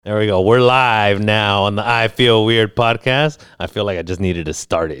There we go. We're live now on the I Feel Weird podcast. I feel like I just needed to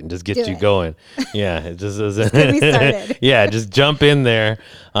start it and just get you going. Yeah, it just get me started. Yeah, just jump in there.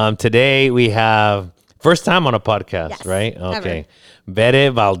 Today we have first time on a podcast, Yes, right? Okay. ever.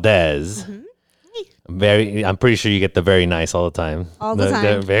 Verenice Valdez. I'm pretty sure you get the very nice all the time. All the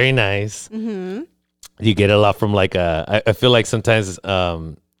time. Very nice. You get a lot from like I feel like sometimes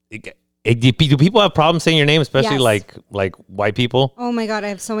do people have problems saying your name, especially Yes. like white people? Oh my God, I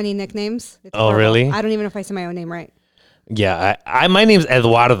have so many nicknames. It's Oh, horrible. really? I don't even know if I say my own name right. Yeah, I my name's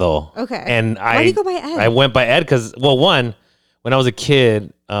Eduardo. Okay. And Why do you go by Ed? I went by Ed because, well, one, when I was a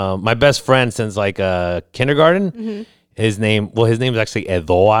kid, my best friend since like kindergarten, his name's actually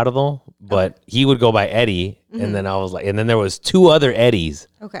Eduardo, but he would go by Eddie. And then I was like, and then there was two other Eddies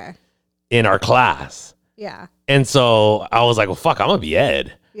Okay. in our class. Yeah. And so I was like, well, fuck, I'm gonna be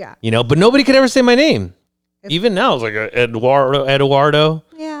Ed. Yeah. You know, but nobody could ever say my name. Even now, it's like Eduardo.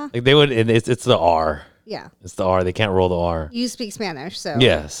 Yeah. Like they would, it's the R. Yeah. It's the R. They can't roll the R. You speak Spanish, so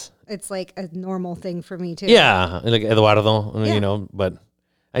Yes. it's like a normal thing for me too. Yeah, like Eduardo, Yeah. you know, but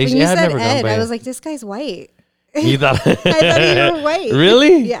When you I've said never gone Ed, by I was like, this guy's white. you thought I thought you were white.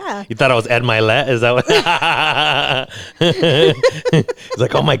 Really? Yeah. You thought I was Ed Milet? Is that what? It's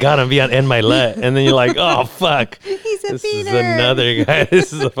like, oh my God, I'm being Ed Milet. And then you're like, oh, fuck. He's a This is Peter. another guy.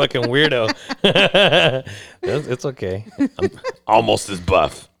 This is a fucking weirdo. It's okay. I'm almost as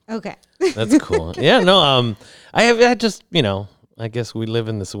buff. Okay. That's cool. Yeah, no, I just, you know, I guess we live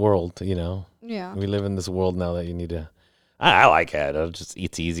in this world, you know. Yeah. We live in this world now that you need to. I like it.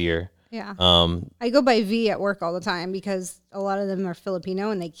 It's easier. Yeah. Um, I go by V at work all the time because a lot of them are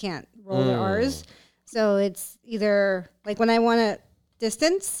Filipino and they can't roll their R's. So it's either like when I want to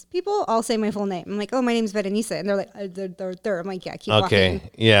distance people, I'll say my full name. I'm like, oh, my name's Verenice. And they're like, I'm like, yeah, keep okay. walking.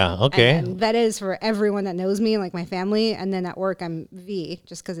 Yeah. Okay. And Veta is for everyone that knows me and like my family. And then at work, I'm V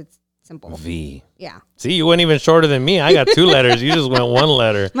just because it's simple. V. Yeah. See, you went even shorter than me. I got two letters. You just went one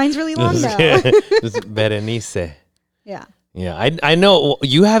letter. Mine's really long though. Just Verenice. Yeah. Yeah. I know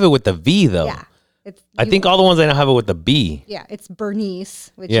you have it with the V though. Yeah. I think all the ones I know have it with the B. Yeah. It's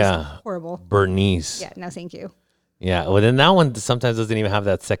Bernice, which Yeah. is horrible. Bernice. Yeah. No, thank you. Yeah. Well, then that one sometimes doesn't even have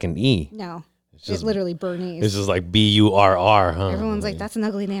that second E. No. It's just- literally Bernice. It's just like Burr, huh? Everyone's like, that's an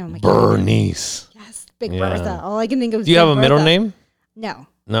ugly name. I'm like, Bernice. yes, Big Yeah. Bertha. All I can think of is Do you have a Big middle Bertha. name? No.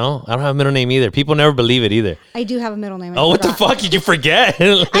 No, I don't have a middle name either. People never believe it either. I do have a middle name. I Oh, what the forgot. fuck? Did you forget? I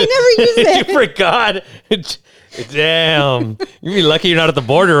never used it. You forgot. Damn. You'd be lucky you're not at the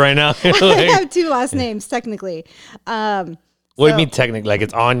border right now. I Like, have two last names, technically. what do you so- mean technically? Like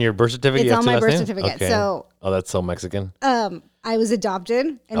it's on your birth certificate? It's You have on two my last birth names? certificate. Okay. So- Oh, that's so Mexican. I was adopted,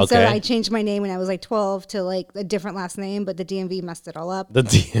 and so Okay. I changed my name when I was like 12 to like a different last name, but the DMV messed it all up. The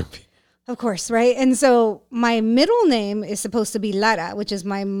DMV. Of course, right? And so my middle name is supposed to be Lara, which is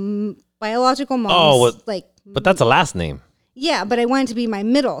my biological mom's But that's a last name. yeah, but I wanted to be my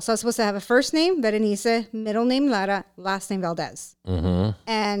middle. So I was supposed to have a first name, Verenice, middle name Lara, last name Valdez. Mm-hmm.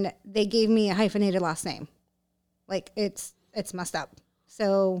 And they gave me a hyphenated last name. Like it's messed up.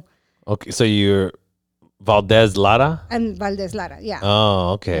 So Okay, so you're Valdez Lara? I'm Valdez Lara, yeah.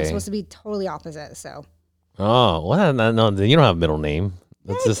 Oh, It's okay. supposed to be totally opposite. So Oh, well, no, you don't have a middle name.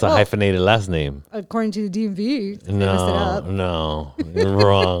 That's just a well- hyphenated last name. according to the DMV, they messed it up. No, you're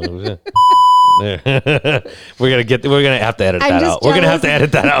wrong. We're gonna have to edit I'm that just out. We're gonna have to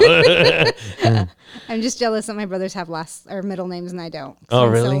edit that out. I'm just jealous that my brothers have last or middle names and I don't. 'cause Oh, I'm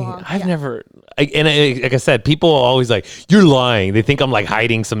so really? long. I've Yeah. never. Like I said, people are always like, "You're lying." They think I'm like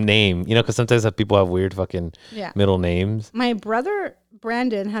hiding some name, you know, because sometimes people have weird fucking Yeah. middle names. My brother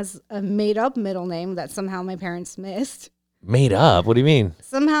Brandon has a made up middle name that somehow my parents missed. Made up? What do you mean?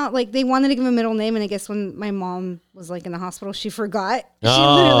 Somehow, like they wanted to give him a middle name, and I guess when my mom was like in the hospital, she forgot. She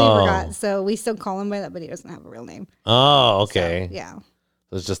Oh. literally forgot. So we still call him by that, but he doesn't have a real name. Oh, So, okay. yeah.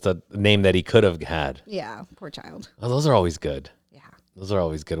 It's just a name that he could have had. Yeah. Poor child. Oh, those are always good. Yeah. Those are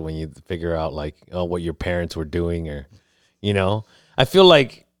always good when you figure out like, oh, what your parents were doing, or, you know, I feel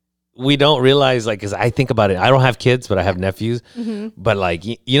like we don't realize, like, because I think about it. I don't have kids, but I have nephews. But like,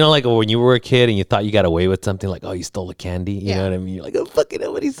 you know, like when you were a kid and you thought you got away with something, like, oh, you stole a candy. You know what I mean? You're like, oh, fucking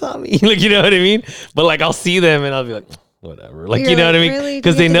nobody saw me. Like, you know what I mean? But like, I'll see them and I'll be like, whatever. Like, You're you know like, what I mean? really?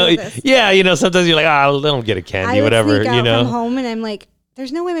 Because Do they you know. have to do this? Yeah, you know, sometimes you're like, ah, let them get a candy, I would whatever. sneak out You know? from home, and I'm like,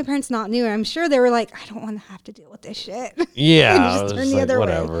 there's no way my parents not knew. I'm sure they were like, I don't want to have to deal with this shit. Yeah, and I just was turn just the like, other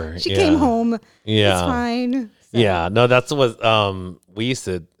whatever. way. She Yeah. came home. Yeah. It's fine. So, Yeah, no, that's what we used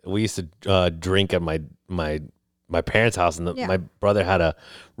to drink at my my parents' house, and my brother had a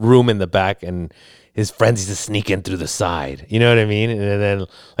room in the back, and his friends used to sneak in through the side. You know what I mean? And then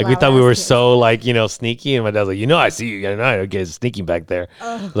like we thought we were so like, you know, sneaky, and my dad's like, I see you. I know I get sneaking back there.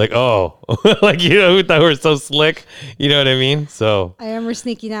 Like, oh, like, we thought we were so slick. You know what I mean? So I remember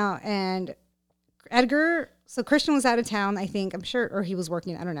sneaking out, and Edgar. So Christian was out of town, I think. I'm sure, or he was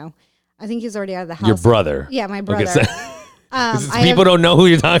working. I don't know. I think he was already out of the house. Your brother? Yeah, my brother. Okay, so, people don't know who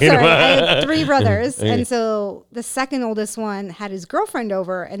you're talking about. I had 3 brothers, and so the second oldest one had his girlfriend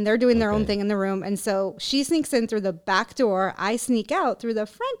over, and they're doing their own thing in the room. And so she sneaks in through the back door. I sneak out through the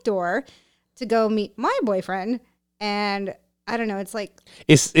front door to go meet my boyfriend, and I don't know. It's like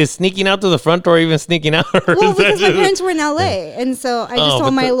is sneaking out to the front door even sneaking out? Well, because my parents were in LA, and so I just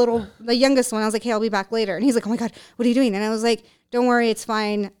told the youngest one. I was like, "Hey, I'll be back later." And he's like, "Oh my god, what are you doing?" And I was like, "Don't worry, it's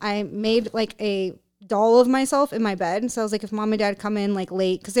fine." I made like a doll of myself in my bed, so I was like, if mom and dad come in like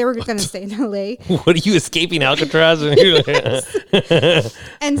late, because they were gonna stay in LA. What are you, escaping Alcatraz? And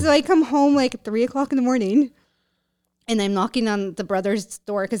so I come home like at 3:00 in the morning. And I'm knocking on the brother's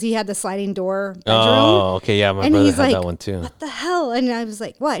door because he had the sliding door bedroom. Oh, okay. Yeah, my brother had that one too. What the hell? And I was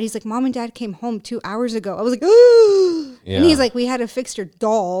like, what? He's like, Mom and Dad came home 2 hours ago. I was like, ooh. Yeah. And he's like, we had to fix your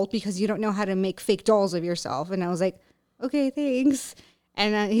doll because you don't know how to make fake dolls of yourself. And I was like, okay, thanks.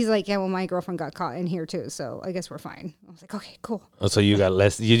 And he's like, yeah, well, my girlfriend got caught in here too, so I guess we're fine. I was like, okay, cool. Oh, so you got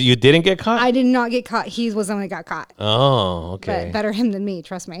less. You didn't get caught? I did not get caught. He was the one that got caught. Oh, okay. But better him than me,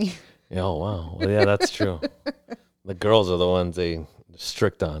 trust me. Oh, wow. Well, yeah, that's true. The girls are the ones they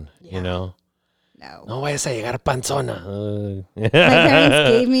strict on, you know? No. No, wait a second, you got a panzona. My parents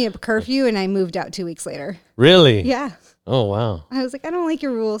gave me a curfew and I moved out 2 weeks later. Really? Yeah. Oh, wow. I was like, I don't like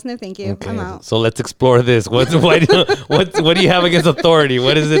your rules. No, thank you. Okay. I'm out. So let's explore this. What do you have against authority?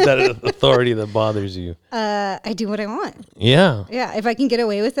 What is it that authority that bothers you? I do what I want. Yeah. Yeah. If I can get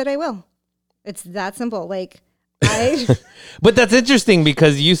away with it, I will. It's that simple. Like, But that's interesting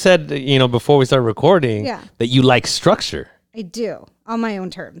because you said, before we started recording, that you like structure. I do, on my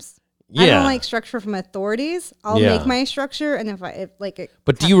own terms. Yeah. I don't like structure from authorities. I'll make my structure, and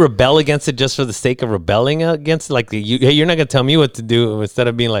But do you rebel against it just for the sake of rebelling against it? Like, you're not gonna tell me what to do instead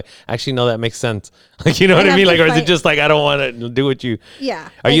of being like, actually, no, that makes sense. Like, you know what I mean? Like, or is it just like, I don't want to do what you? Yeah.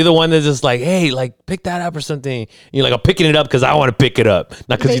 Are you the one that's just like, hey, like, pick that up or something? You're like, I'm picking it up because I want to pick it up,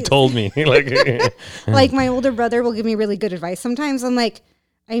 not because you told me. Like my older brother will give me really good advice. Sometimes I'm like,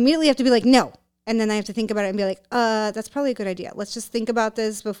 I immediately have to be like, no. And then I have to think about it and be like, that's probably a good idea. Let's just think about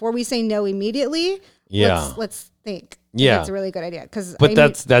this before we say no immediately. Yeah. Let's think. Yeah. That's a really good idea. But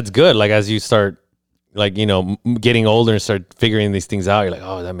that's good. Like, as you start, like, getting older and start figuring these things out, you're like,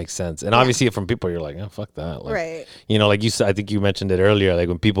 oh, that makes sense. And obviously from people, you're like, oh, fuck that. Like, right. Like you said, I think you mentioned it earlier, like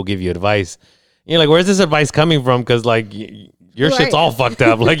when people give you advice, you're like, where's this advice coming from? Because like your shit's all fucked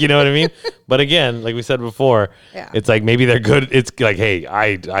up. Like, you know what I mean? But again, like we said before, it's like, maybe they're good. It's like, hey,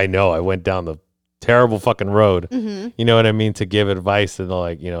 I know I went down the terrible fucking road, you know what I mean, to give advice, and they're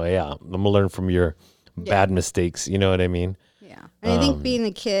like, I'm gonna learn from your bad mistakes, you know what I mean? Yeah. And I think being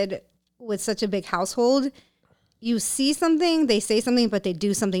a kid with such a big household, you see something, they say something, but they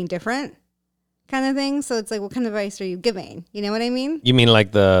do something different kind of thing. So it's like, what kind of advice are you giving? You know what I mean? You mean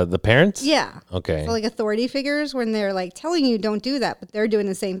like the parents? Yeah. Okay. So like authority figures, when they're like telling you don't do that, but they're doing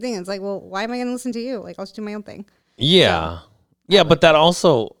the same thing. It's like, well, why am I gonna listen to you? Like, I'll just do my own thing. Yeah. So, yeah, but that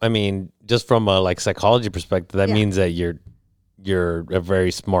also, I mean, just from a like psychology perspective, that means that you're a very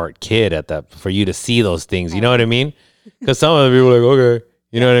smart kid at that, for you to see those things. You know what I mean? Because some of the people are like, okay,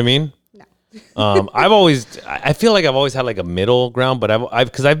 you know what I mean? No. I feel like I've always had like a middle ground, but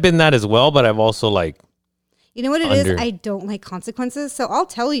because I've been that as well, but I've also like, you know what it is? I don't like consequences, so I'll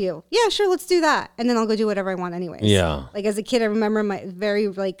tell you, yeah, sure, let's do that, and then I'll go do whatever I want anyways. Yeah. Like as a kid, I remember my very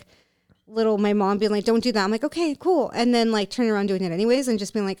like my mom being like, don't do that. I'm like, okay, cool. And then like turning around doing it anyways and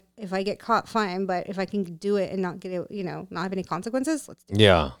just being like, if I get caught, fine. But if I can do it and not get it, not have any consequences, let's do it.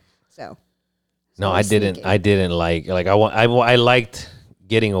 Yeah. So. No, I didn't like I liked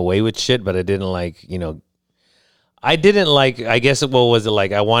getting away with shit, but I didn't like, I didn't like, I guess what was it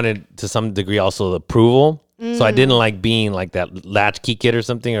like? I wanted to some degree also the approval. So I didn't like being like that latchkey kid or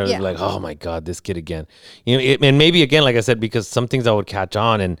something, or like, oh my God, this kid again. And maybe again, like I said, because some things I would catch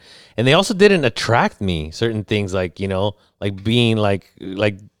on, and they also didn't attract me. Certain things like, like being like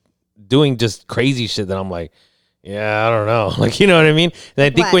doing just crazy shit that I'm like, yeah, I don't know. Like, you know what I mean? And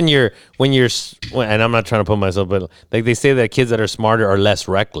I think when you're, and I'm not trying to put myself, but like they say that kids that are smarter are less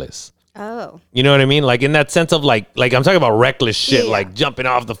reckless. Oh. You know what I mean? Like in that sense of like I'm talking about reckless shit, Yeah. like jumping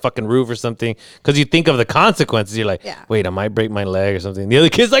off the fucking roof or something. Because you think of the consequences. You're like, Yeah. wait, I might break my leg or something. The other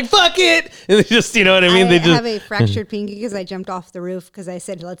kid's like, fuck it. And they just, you know what I mean? I They just have a fractured pinky because I jumped off the roof because I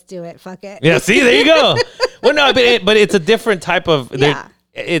said, let's do it. Fuck it. yeah. See, there you go. Well, no, but it's a different type of. Yeah.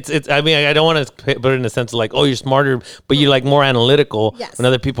 It's. I mean, I don't want to put it in the sense of like, oh, you're smarter, but you're like more analytical. Yes. When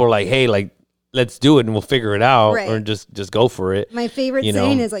other people are like, hey, like, let's do it and we'll figure it out, Right. or just go for it. My favorite You know?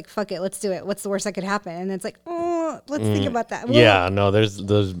 saying is like, fuck it, let's do it. What's the worst that could happen? And it's like, oh, let's think about that. Well, Yeah, no, there's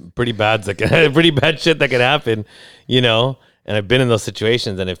pretty bad pretty bad shit that can happen, you know. And I've been in those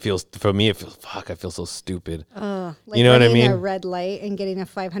situations, and it feels fuck. I feel so stupid. like you know what I running mean? A red light and getting a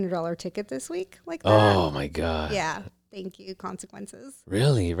 $500 ticket this week, like that. Oh my god. Yeah, thank you. Consequences.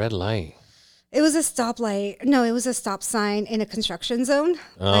 Really, red light. It was a stoplight. No, it was a stop sign in a construction zone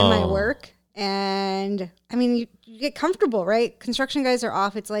by my work. And I mean, you get comfortable, right? Construction guys are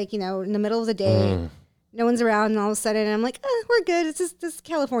off. It's like, you know, in the middle of the day, no one's around. And all of a sudden I'm like, we're good. It's just this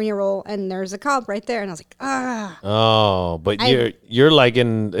California roll. And there's a cop right there. And I was like, Oh, but you're like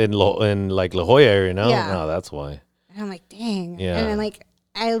in like La Jolla area, no? Yeah. No, that's why. And I'm like, dang. Yeah. And I'm like,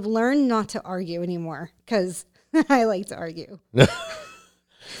 I've learned not to argue anymore because I like to argue.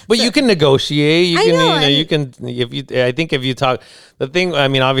 But you can negotiate. You I can, know, you know, and- you can. If you, I think if you talk, the thing. I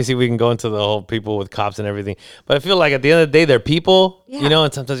mean, obviously, we can go into the whole people with cops and everything. But I feel like at the end of the day, they're people. Yeah. You know,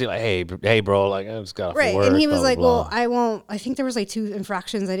 and sometimes you're like, hey, bro, like I just got Right. work, And he was blah, like, blah, well, blah. I won't. I think there was like 2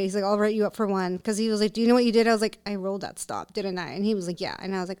 infractions. That he's like, I'll write you up for one. Because he was like, do you know what you did? I was like, I rolled that stop, didn't I? And he was like, yeah.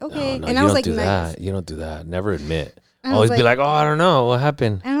 And I was like, okay. No, and you I was don't like, do nice. that. You don't do that. Never admit. I Always was be like, oh, I don't know what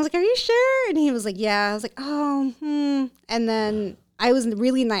happened. And I was like, are you sure? And he was like, yeah. I was like, And then I was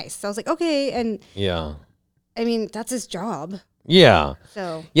really nice. So I was like, okay. And Yeah. I mean, that's his job. Yeah.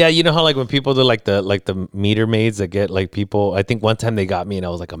 So Yeah, you know how like when people do like the meter maids that get like people. I think one time they got me and I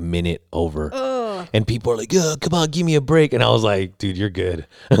was like a minute over. And people are like, "Yeah, come on, give me a break." And I was like, "Dude, you're good."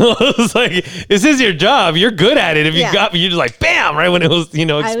 I was like, "This is your job. You're good at it. If you Yeah. got me, you're just like, bam, right when it was, you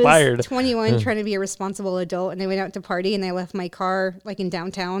know, expired." I was 21 trying to be a responsible adult. And I went out to party and I left my car like in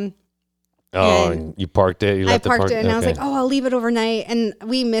downtown. Oh, and and you parked it. You I left parked it and I was okay. like, oh, I'll leave it overnight. And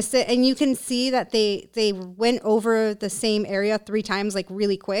we missed it. And you can see that they went over the same area 3 times, like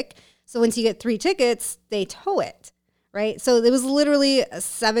really quick. So once you get 3 tickets, they tow it. Right. So it was literally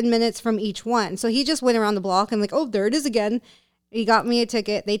 7 minutes from each one. So he just went around the block and like, oh, there it is again. He got me a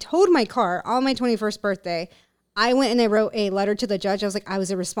ticket. They towed my car on my 21st birthday. I went and I wrote a letter to the judge. I was like, I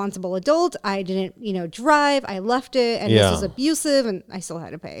was a responsible adult. I didn't, drive. I left it. And Yeah. this was abusive. And I still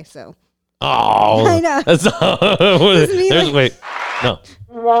had to pay. So. Oh, I know. That's me, there's like- wait, no.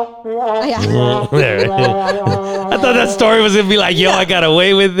 Yeah. There. I thought that story was gonna be like, yo, I got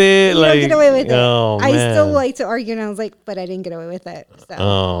away with it. You Like, don't get away with it. Oh, I man. still like to argue, and I was like, but I didn't get away with it. So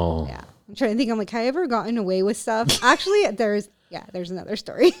Oh, yeah, I'm trying to think. I'm like, have I ever gotten away with stuff? Actually, there's another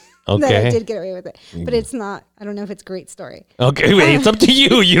story that I Okay. did get away with it, but it's not. I don't know if it's a great story. okay. Wait, it's up to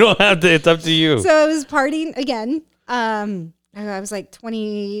you. You don't have to. It's up to you. So I was partying again. I was like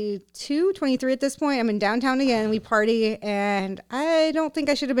 22, 23 at this point. I'm in downtown again. We party, and I don't think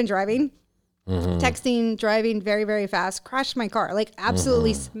I should have been driving. Texting, driving very, very fast, crashed my car, like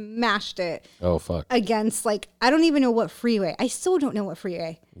absolutely smashed it Oh fuck. against like, I don't even know what freeway. I still don't know what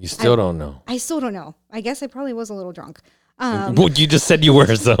freeway. You still don't know. I still don't know. I guess I probably was a little drunk. Well, you just said you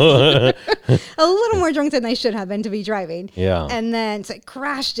were, so A little more drunk than I should have been to be driving. yeah. And then so I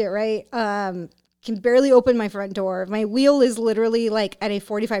crashed it, right? Can barely open my front door. My wheel is literally like at a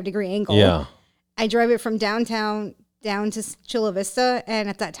 45-degree angle. Yeah. I drive it from downtown down to Chula Vista. And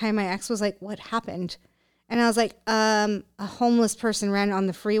at that time, my ex was like, what happened? And I was like, a homeless person ran on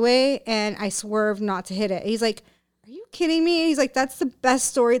the freeway and I swerved not to hit it. He's like, are you kidding me? He's like, that's the best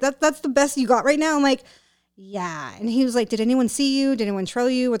story. That's the best you got right now. I'm like, yeah. And he was like, did anyone see you? Did anyone trail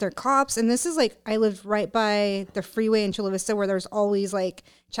you? Were there cops? And this is like, I lived right by the freeway in Chula Vista where there's always like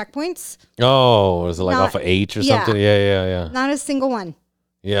checkpoints. Oh, was it like Not- off of H or yeah. something? Yeah. Not a single one.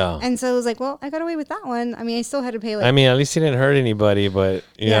 Yeah. And so I was like, well, I got away with that one. I mean, I still had to pay like, I mean, at least he didn't hurt anybody, but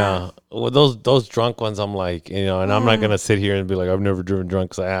yeah. Yeah. Well, those drunk ones, I'm like, and I'm not gonna sit here and be like, I've never driven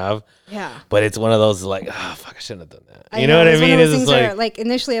drunk, 'cause I have. yeah. But it's one of those like, fuck, I shouldn't have done that. You I know what it I was one mean? of those It's things just where, like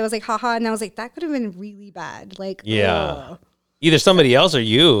initially I was like, haha. And I was like, that could have been really bad. Like, Yeah. ugh. either somebody else or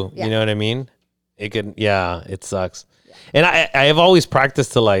you. Yeah. You know what I mean? It could, yeah, it sucks. And I have always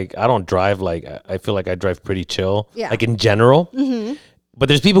practiced to like, I don't drive like, I feel like I drive pretty chill, Yeah. like in general. Mm-hmm. But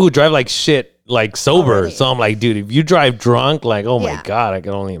there's people who drive like shit, like sober. Oh, really? So I'm like, dude, if you drive drunk, like, oh my Yeah. God, I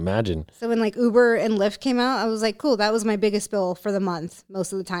can only imagine. So when like Uber and Lyft came out, I was like, cool. That was my biggest bill for the month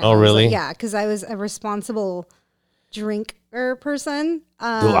most of the time. Oh, I was really? like, yeah. Cause I was a responsible drink younger person.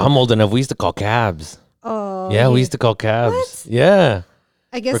 Dude, I'm old enough. We used to call cabs. Oh, Yeah, we used to call cabs. What? Yeah.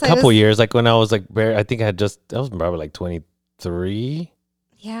 I guess For a couple years, like when I was like, I think I was probably like 23.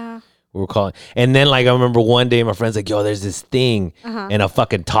 Yeah. We were calling. And then like I remember one day my friend's like, yo, there's this thing. Uh-huh. And a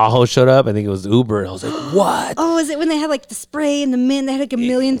fucking Tahoe showed up. I think it was Uber. And I was like, what? Oh, is it when they had like the spray and the mint? They had like a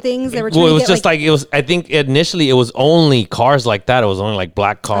million things. They were Well, trying it was to get, just like, it was, I think initially it was only cars like that. It was only like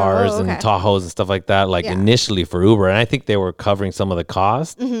black cars okay. and Tahoes and stuff like that. Like initially for Uber. And I think they were covering some of the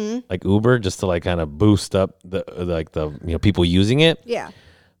cost, like Uber, just to like kind of boost up the people using it. Yeah.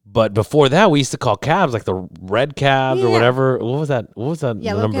 But before that, we used to call cabs like the red cabs or whatever. What was that?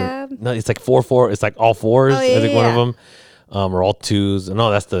 Yellow number? cab? No, it's like 4-4. It's like all fours. Oh, I think one of them, or all twos.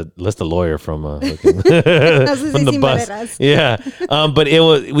 No, that's the lawyer from from the bus. Yeah. But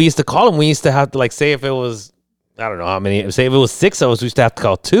we used to call them. We used to have to like say if it was, I don't know how many. Say if it was 6 of us, we used to have to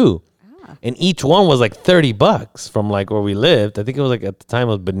call 2. And each one was like $30 from like where we lived. I think it was like at the time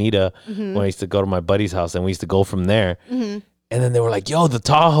it was Bonita when I used to go to my buddy's house, and we used to go from there. And then they were like, yo, the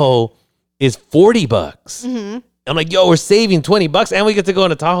Tahoe is $40. I'm like, yo, we're saving $20 and we get to go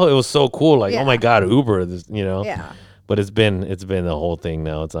in a Tahoe. It was so cool. Like, oh my God, Uber, Yeah. But it's been the whole thing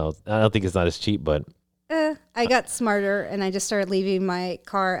now. I don't think it's not as cheap, but I got smarter and I just started leaving my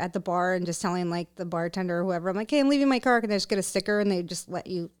car at the bar and just telling like the bartender or whoever, I'm like, hey, I'm leaving my car. Can I just get a sticker? And they just let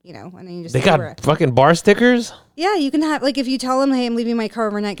you, and then you just. They got fucking bar stickers? Yeah, you can have, like, if you tell them, hey, I'm leaving my car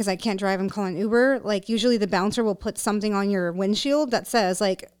overnight because I can't drive, I'm calling Uber, like, usually the bouncer will put something on your windshield that says,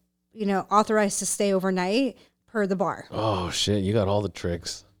 like, authorized to stay overnight per the bar. Oh, shit. You got all the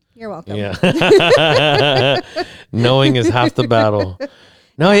tricks. You're welcome. Yeah. Knowing is half the battle.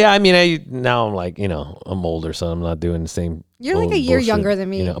 No, yeah, I mean, now I'm like, I'm older, so I'm not doing the same. You're like a year younger than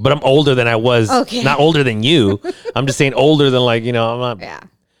me. But I'm older than I was. Okay. Not older than you. I'm just saying older than like, I'm not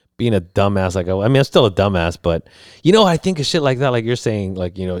being a dumbass. Like, I mean, I'm still a dumbass, but I think of shit like that. Like you're saying,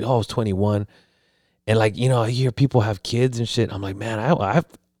 like, I was 21 and like, I hear people have kids and shit. I'm like, man,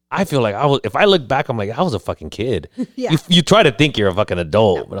 I feel like if I look back, I'm like, I was a fucking kid. Yeah. You try to think you're a fucking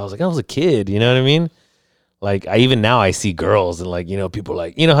adult, but I was like, I was a kid. You know what I mean? Like even now I see girls and like, people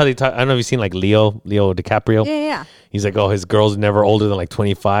like, how they talk. I don't know if you've seen like Leo DiCaprio. Yeah. He's like, oh, his girl's never older than like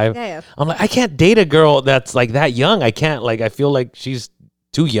 25. Yeah. I'm like, I can't date a girl that's like that young. I can't, like, I feel like she's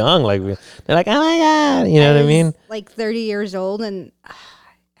too young. Like they're like, oh my God. You know what I mean? Like 30 years old. And I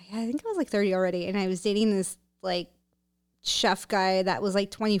think I was like 30 already. And I was dating this like chef guy that was like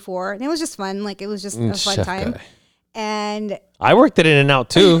 24. And it was just fun. Like it was just a fun time. Guy. And I worked at In-N-Out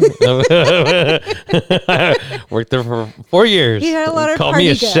too. I worked there for 4 years. He had a lot of Call party me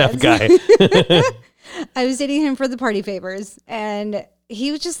a goods. chef guy. I was dating him for the party favors, and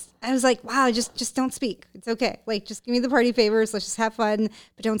he was just. I was like, wow, just don't speak. It's okay. Like, just give me the party favors. Let's just have fun,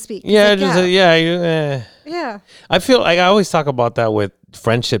 but don't speak. Yeah, like, yeah. I feel like I always talk about that with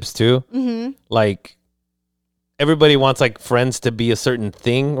friendships too. Mm-hmm. Like. Everybody wants like friends to be a certain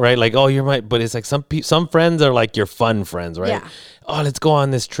thing, right? Like, oh, you're my, but it's like some friends are like your fun friends, right? Yeah. Oh, let's go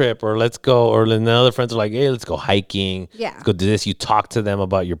on this trip, or let's go, or then the other friends are like, hey, let's go hiking. Yeah. Let's go do this. You talk to them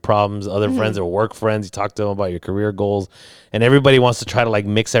about your problems. Other friends are work friends. You talk to them about your career goals, and everybody wants to try to like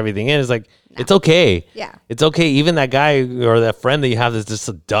mix everything in. It's like, it's okay. Yeah. It's okay. Even that guy or that friend that you have that's just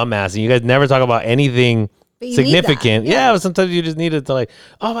a dumbass, and you guys never talk about anything significant. Yeah. But sometimes you just need it to like,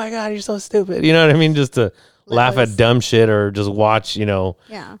 oh my God, you're so stupid. You know what I mean? Just to laugh at dumb shit or just watch,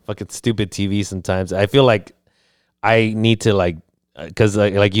 fucking stupid TV sometimes. I feel like I need to like, because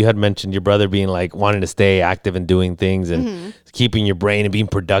like you had mentioned your brother being like wanting to stay active and doing things and keeping your brain and being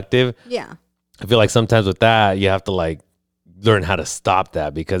productive. Yeah. I feel like sometimes with that, you have to like learn how to stop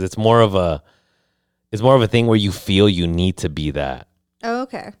that because it's more of a thing where you feel you need to be that. Oh,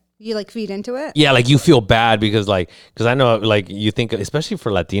 okay. You like feed into it? Yeah, like you feel bad because I know like you think, especially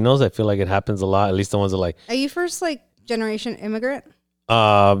for Latinos, I feel like it happens a lot. At least the ones that like. Are you first like generation immigrant?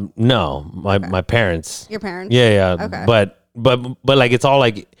 No, my parents. Your parents? Yeah. Okay. But like it's all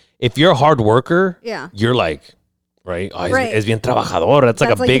like if you're a hard worker, you're like, right? Oh, es bien trabajador. That's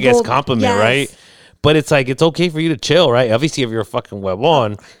like a big ass compliment, right? But it's like it's okay for you to chill, right? Obviously, if you're a fucking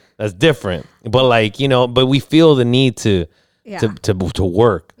huevon, that's different. But like but we feel the need to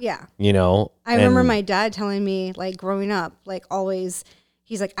work. Yeah. I remember my dad telling me like growing up, like always,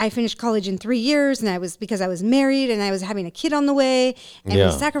 he's like, I finished college in 3 years and because I was married and I was having a kid on the way and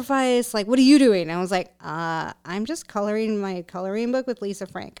we sacrificed. Like, what are you doing? And I was like, I'm just coloring my coloring book with Lisa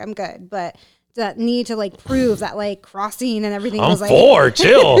Frank. I'm good. But that need to like prove that like crossing and everything was like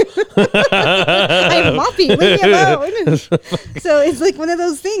chill. I'm moppy, leave me alone. So it's like one of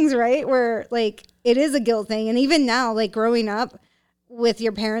those things, right? Where like it is a guilt thing. And even now, like growing up, with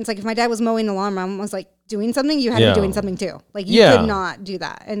your parents, like if my dad was mowing the lawn, mom was like doing something, you had to be doing something too. Like you could not do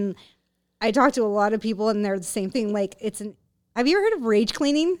that. And I talked to a lot of people and they're the same thing. Like have you ever heard of rage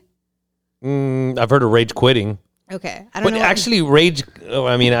cleaning? I've heard of rage quitting. Okay. I don't know. But actually rage,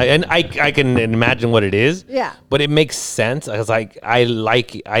 I mean, I can imagine what it is. Yeah. But it makes sense. I was like, I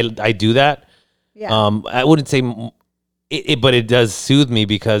do that. Yeah. I wouldn't say but it does soothe me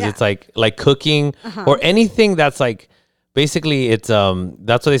because it's like cooking or anything that's like, basically it's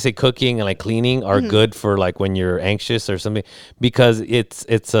that's why they say cooking and like cleaning are good for like when you're anxious or something, because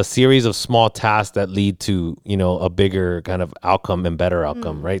it's a series of small tasks that lead to, you know, a bigger kind of outcome and better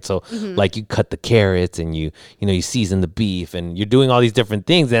outcome, right? So like you cut the carrots and you season the beef and you're doing all these different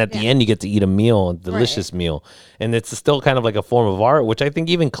things, and at the end you get to eat a meal, a delicious meal, and it's still kind of like a form of art, which I think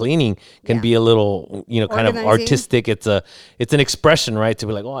even cleaning can be a little, you know, kind of artistic. It's an expression, right? To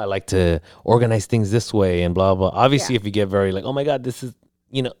be like, oh, I like to organize things this way and blah blah. Obviously, if you get very like, oh my god, this is,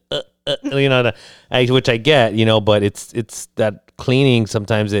 you know, you know, which I get, you know, but it's that cleaning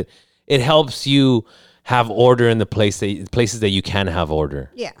sometimes it helps you have order in the places that you can have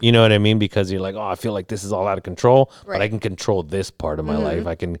order. Yeah. You know what I mean? Because you're like, oh, I feel like this is all out of control, but I can control this part of my life.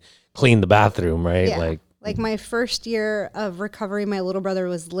 I can clean the bathroom, right? Yeah. Like my first year of recovery, my little brother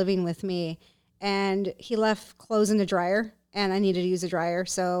was living with me and he left clothes in the dryer. And I needed to use a dryer,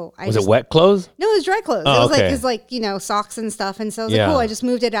 so was it wet clothes? No, it was dry clothes. Oh, it was like you know, socks and stuff. And so I was like, cool. I just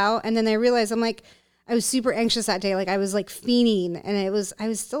moved it out, and then I realized I was super anxious that day. Like I was like fiending, and I was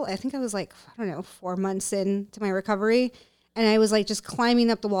still. I think I was like, I don't know, 4 months into my recovery, and I was like just climbing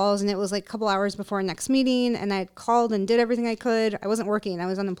up the walls. And it was like a couple hours before our next meeting, and I called and did everything I could. I wasn't working. I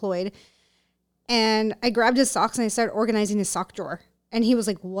was unemployed, and I grabbed his socks and I started organizing his sock drawer. And he was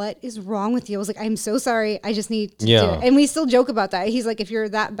like, what is wrong with you? I was like, I'm so sorry. I just need to do it. And we still joke about that. He's like, if you're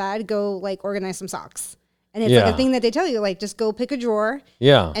that bad, go like organize some socks. And it's like a thing that they tell you, like just go pick a drawer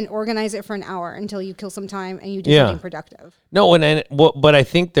and organize it for an hour until you kill some time and you do something productive. No, but I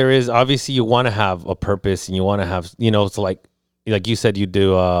think there is, obviously you want to have a purpose and you want to have, you know, it's like you said, you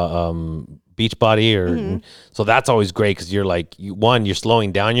do beach body or so that's always great because you're like, you're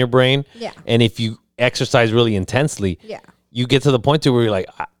slowing down your brain. Yeah. And if you exercise really intensely, you get to the point to where you're like,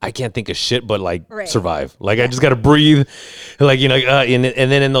 I can't think of shit, but like survive. Like I just got to breathe. Like, you know, and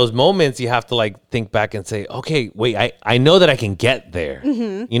then in those moments you have to like think back and say, okay, wait, I know that I can get there.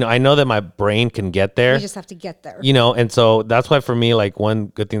 You know, I know that my brain can get there. You just have to get there. You know, and so that's why for me, like one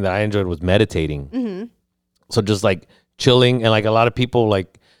good thing that I enjoyed was meditating. So just like chilling, and like a lot of people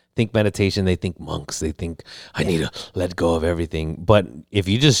like think meditation, they think monks, they think I need to let go of everything. But if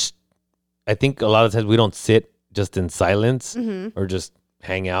you just, I think a lot of times we don't sit just in silence or just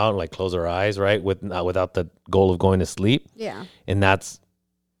hang out and like close our eyes, right? Without the goal of going to sleep. Yeah. And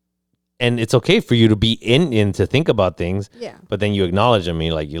it's okay for you to be in to think about things. Yeah. But then you acknowledge them,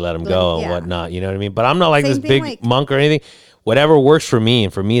 you let them go and whatnot. You know what I mean? But I'm not like this big monk or anything. Whatever works for me.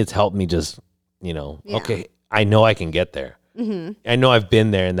 And for me, it's helped me just, you know, okay, I know I can get there. I know I've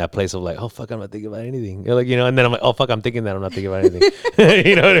been there in that place of like, oh fuck, I'm not thinking about anything. You're like, you know, and then I'm like, oh fuck, I'm thinking that I'm not thinking about anything.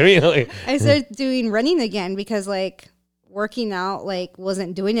 You know what I mean? Like, I started doing running again because like working out like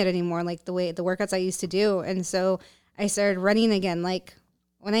wasn't doing it anymore, like the workouts I used to do. And so I started running again. Like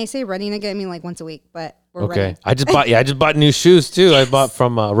when I say running again, I mean like once a week, but we're running. I just bought new shoes too. I bought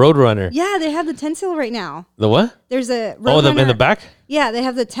from Roadrunner. Yeah, they have the tent sale right now. The what? There's a Roadrunner. In the back? Yeah, they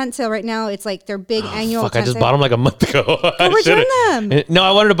have the tent sale right now. It's like their big annual tent I just bought them like a month ago. Go return them. No,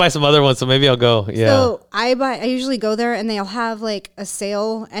 I wanted to buy some other ones, so maybe I'll go. Yeah. So I usually go there and they'll have like a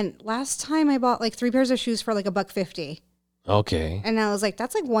sale. And last time I bought like 3 pairs of shoes for like $150. Okay. And I was like,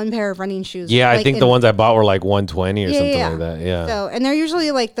 that's like one pair of running shoes. Yeah, I think the ones I bought were like $120 or something like that. Yeah. So, and they're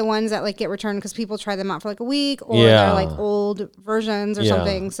usually like the ones that like get returned because people try them out for like a week, or they're like old versions or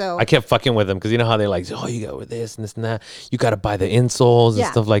something. So I kept fucking with them because you know how they like, oh, you got with this and this and that. You got to buy the insoles and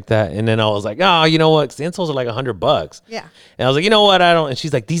stuff like that. And then I was like, oh, you know what? The insoles are like $100. Yeah. And I was like, you know what? I don't. And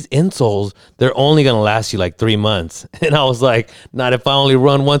she's like, these insoles, they're only gonna last you like 3 months. And I was like, not if I only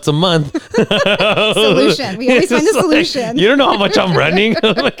run once a month. Solution. We always find a solution. Like, you don't know how much I'm running.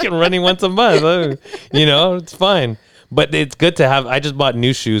 I'm like running once a month. You know, it's fine. But it's good to have. I just bought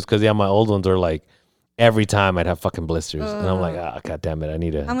new shoes because my old ones are like every time I'd have fucking blisters, and I'm like, god damn it, I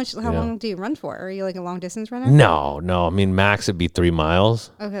need to. How long do you run for? Are you like a long distance runner? No. I mean, max would be 3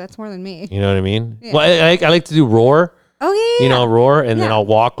 miles. Okay, that's more than me. You know what I mean? Yeah. Well, I like to do roar. Oh yeah. You know, roar, and then I'll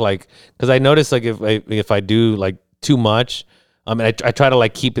walk like because I notice like if I do like too much. I try to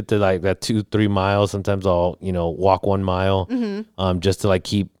like keep it to like that 2-3 miles. Sometimes I'll walk 1 mile, just to like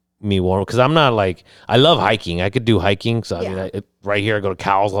keep me warm. Because I'm not like I love hiking. I could do hiking. So I mean, right here I go to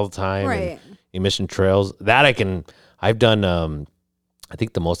Cowles all the time. Right. And Mission Trails that I can. I've done I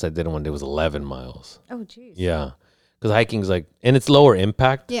think the most I did in one day was 11 miles. Oh, geez. Yeah. Because hiking's like, and it's lower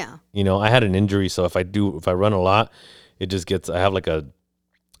impact. Yeah. You know, I had an injury. So if I run a lot, it just gets, I have like a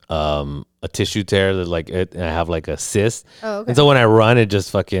tissue tear that like it, and I have like a cyst. Oh, okay. And so when I run, it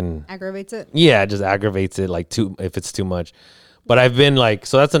just fucking Aggravates it? Yeah, it just aggravates it like if it's too much. But I've been like,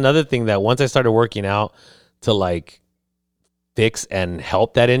 so that's another thing that once I started working out to like fix and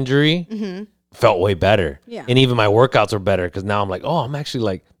help that injury, felt way better. Yeah. And even my workouts are better because now I'm like, oh, I'm actually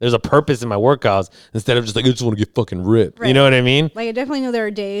like, there's a purpose in my workouts instead of just like, I just want to get fucking ripped. Right. You know what I mean? Like, I definitely know there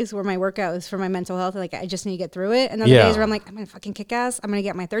are days where my workout is for my mental health. Like, I just need to get through it. And other days where I'm like, I'm going to fucking kick ass. I'm going to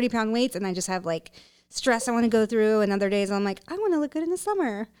get my 30-pound weights. And I just have like stress I want to go through. And other days I'm like, I want to look good in the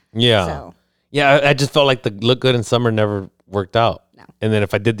summer. Yeah. So. Yeah. I just felt like the look good in summer never worked out. No. And then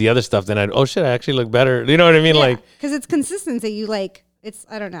if I did the other stuff, then oh shit, I actually look better. You know what I mean? Yeah, like, because it's consistency. You like, it's,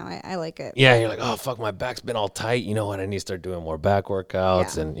 I don't know. I like it. Yeah, you're like, oh, fuck, my back's been all tight. You know what? I need to start doing more back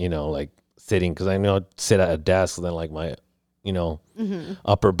workouts and, you know, like sitting. Because I know I'd sit at a desk, then like my, you know,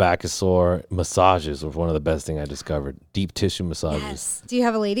 upper back is sore. Massages was one of the best things I discovered. Deep tissue massages. Yes. Do you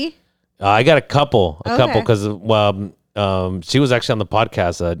have a lady? I got a couple because, she was actually on the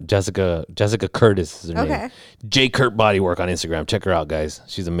podcast. Jessica Curtis is her name. J Kurt Bodywork on Instagram. Check her out, guys.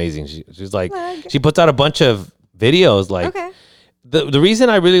 She's amazing. She's like, she puts out a bunch of videos like. The reason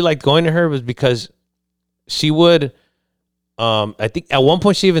I really liked going to her was because she would, I think at one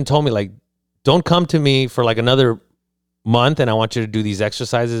point she even told me like, don't come to me for like another month and I want you to do these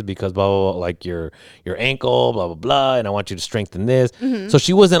exercises because blah, blah, blah, like your ankle, blah, blah, blah. And I want you to strengthen this. So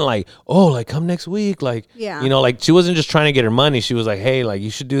she wasn't like, oh, like come next week. Like, you know, like she wasn't just trying to get her money. She was like, hey, like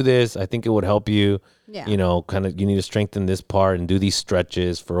you should do this. I think it would help you. Yeah. You know, kind of, you need to strengthen this part and do these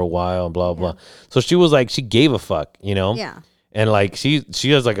stretches for a while and blah, blah. So she was like, she gave a fuck, you know? Yeah. And like she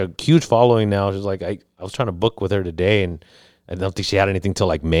has like a huge following now. She's like, I was trying to book with her today, and I don't think she had anything till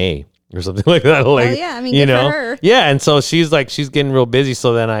like May or something like that. Like, yeah, I mean, you good know, for her. Yeah. And so she's getting real busy.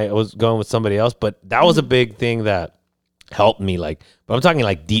 So then I was going with somebody else, but that was a big thing that helped me. Like, but I'm talking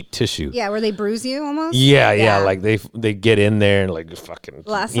like deep tissue. Yeah, where they bruise you almost. Yeah. Like they get in there and like fucking,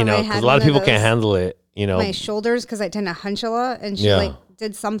 Last you time I know, had because a lot of one people of can't those, handle it. You know, my shoulders because I tend to hunch a lot, and she like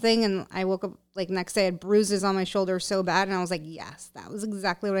did something, and I woke up like next day I had bruises on my shoulder so bad, and I was like, yes, that was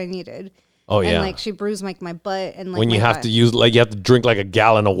exactly what I needed. Oh yeah, and like she bruised like my butt, and like when you my have butt. to use like you have to drink like a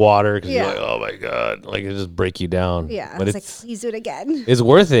gallon of water because you're like, oh my god, like it just break you down. Yeah, but it's like, please do it again. It's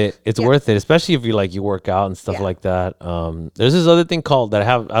worth it. It's worth it, especially if you work out and stuff like that. There's this other thing called that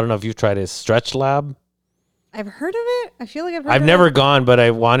I don't know if you've tried it, Stretch Lab. I've heard of it. I feel like I've never gone, but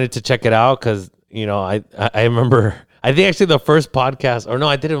I wanted to check it out because you know I remember I think actually the first podcast, or no,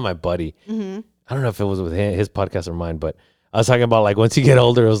 I did it with my buddy. I don't know if it was with his podcast or mine, but I was talking about like once you get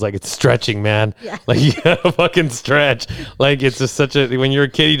older, it was like it's stretching, man. Yeah. Like you gotta fucking stretch. Like it's just when you're a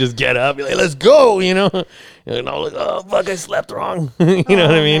kid, you just get up, you're like, let's go, you know? You know, like, oh fuck, I slept wrong. You know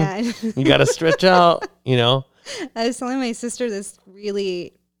what I mean? Man. You gotta stretch out, you know? I was telling my sister this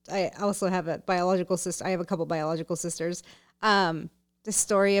really, I also have a biological sister. I have a couple biological sisters. The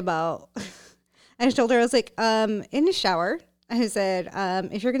story about, I told her, I was like, in the shower, I said,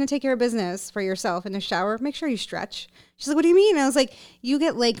 if you're going to take care of business for yourself in the shower, make sure you stretch. She's like, what do you mean? And I was like, you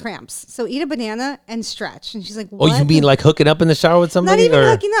get leg cramps. So eat a banana and stretch. And she's like, what? Oh, you mean like hooking up in the shower with somebody? Not even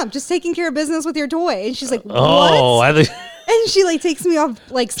hooking up, just taking care of business with your toy. And she's like, what? Oh, and she like takes me off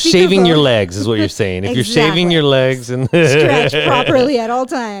like shaving your legs is what you're saying. If you're shaving your legs and stretch properly at all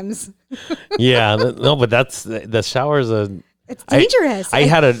times. Yeah, no, but that's the shower is it's dangerous.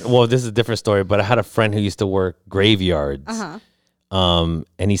 This is a different story, but I had a friend who used to work graveyards. And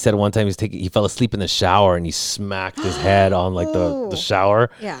he said one time he fell asleep in the shower and he smacked his head on like the shower.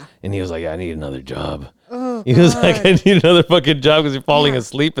 Yeah. And he was like, I need another job. Oh, he was like, I need another fucking job because you're falling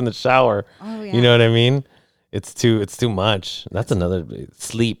asleep in the shower. Oh, yeah. You know what I mean? It's too much. That's another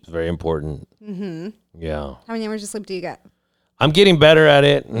sleep, very important. Mm-hmm. Yeah. How many hours of sleep do you get? I'm getting better at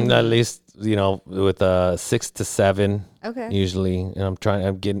it, at least, you know, with 6 to 7. Okay. Usually, and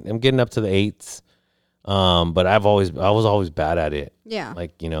I'm getting up to the 8s. But I was always bad at it. Yeah.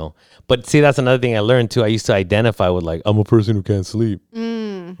 Like, you know, but see, that's another thing I learned too. I used to identify with like, I'm a person who can't sleep.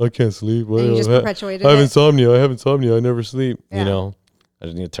 I can't sleep. And you just perpetuated I have insomnia. I never sleep. Yeah. You know, I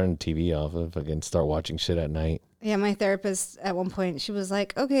just need to turn the TV off if I can start watching shit at night. Yeah, my therapist at one point, she was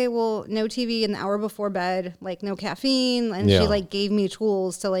like, okay, well, no TV an hour before bed, like no caffeine. And she like gave me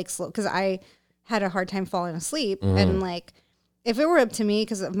tools to like slow, because I had a hard time falling asleep. And like, if it were up to me,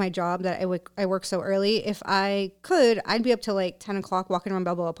 because of my job that I work so early, if I could, I'd be up till like 10 o'clock walking around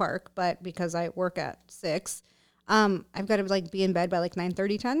Balboa Park. But because I work at 6, I've got to like be in bed by like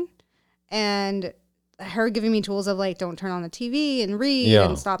 9:30, 10. And her giving me tools of like, don't turn on the TV and read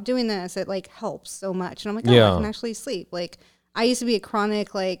and stop doing this. It like helps so much. And I'm like, oh, I can actually sleep. Like I used to be a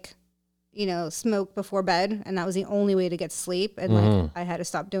chronic, like, you know, smoke before bed. And that was the only way to get sleep. And like, I had to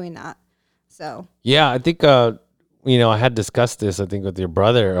stop doing that. So, yeah, I think, you know, I had discussed this, I think with your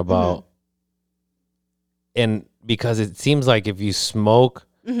brother about, and because it seems like if you smoke,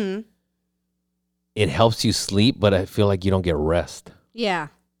 it helps you sleep, but I feel like you don't get rest. Yeah.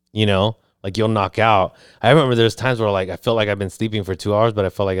 You know, like you'll knock out. I remember there's times where like I felt like I've been sleeping for 2 hours, but I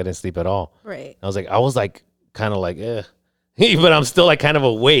felt like I didn't sleep at all. Right. I was like kind of like, but I'm still like kind of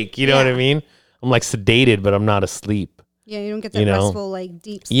awake. You know what I mean? I'm like sedated, but I'm not asleep. Yeah, you don't get that restful, like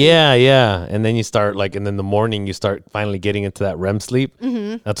deep sleep. Yeah, yeah. And then you start like, and then the morning you start finally getting into that REM sleep.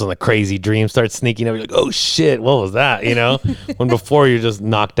 That's when the crazy dreams start sneaking up. You're like, oh shit, what was that? You know, when before you're just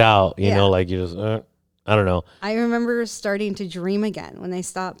knocked out, you know, like you're just, I don't know. I remember starting to dream again when I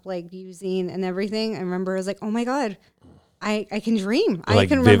stopped like using and everything. I remember I was like, oh my God, I can dream. Like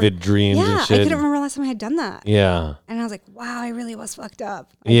can vivid dreams and shit. I couldn't remember last time I had done that. Yeah. And I was like, wow, I really was fucked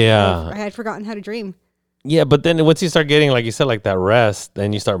up. I had forgotten how to dream. Yeah, but then once you start getting, like you said, like that rest,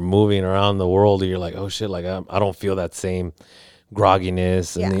 then you start moving around the world and you're like, oh shit, like I don't feel that same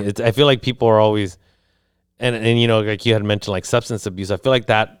grogginess. And I feel like people are always, and you know, like you had mentioned like substance abuse. I feel like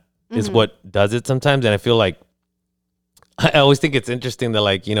that is what does it sometimes. And I feel like, I always think it's interesting that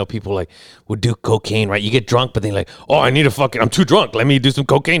like, you know, people like would do cocaine, right? You get drunk, but then like, oh, I'm too drunk. Let me do some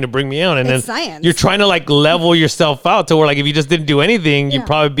cocaine to bring me out. And it's then science. You're trying to like level yourself out to where like, if you just didn't do anything, you'd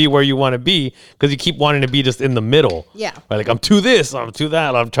probably be where you want to be because you keep wanting to be just in the middle. Yeah. Right? Like I'm too this, I'm too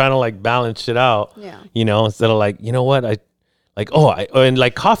that. I'm trying to like balance shit out. Yeah. You know, instead of like, you know what? And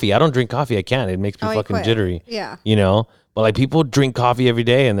like coffee. I don't drink coffee. I can't. It makes me fucking jittery. Yeah. You know? But like people drink coffee every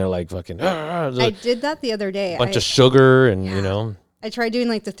day and they're like fucking. I did that the other day. Bunch of sugar and you know. I tried doing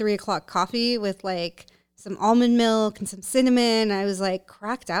like the 3 o'clock coffee with like some almond milk and some cinnamon. I was like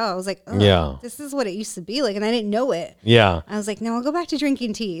cracked out. I was like, oh, this is what it used to be like. And I didn't know it. Yeah. I was like, no, I'll go back to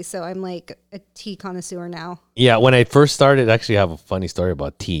drinking tea. So I'm like a tea connoisseur now. Yeah. When I first started, actually I have a funny story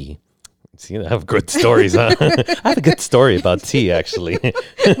about tea. See, I have good stories, huh? I have a good story about tea, actually.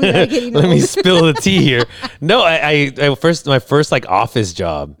 Let me spill the tea here. No, my first like office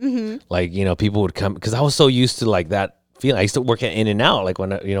job, like, you know, people would come because I was so used to like that feeling. I used to work at In-N-Out, like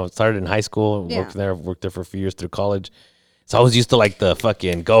when I, you know, started in high school, worked there for a few years through college. So I was used to like the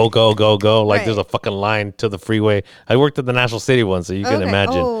fucking go. Like there's a fucking line to the freeway. I worked at the National City one, so you can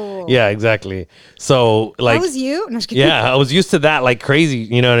imagine. Oh. Yeah, exactly. So like. That was you? No, yeah, I was used to that like crazy,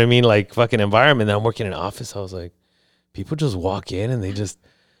 you know what I mean? Like fucking environment. Then I'm working in an office. I was like, people just walk in and they just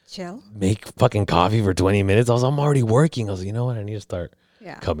chill, make fucking coffee for 20 minutes. I'm already working. I was like, you know what? I need to start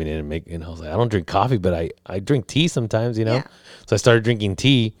coming in and making. And I was like, I don't drink coffee, but I drink tea sometimes, you know? Yeah. So I started drinking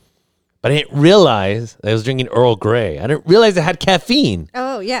tea. But I didn't realize I was drinking Earl Grey. I didn't realize it had caffeine.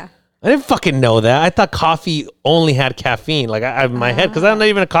 Oh, yeah. I didn't fucking know that. I thought coffee only had caffeine. Like I in my head, because I'm not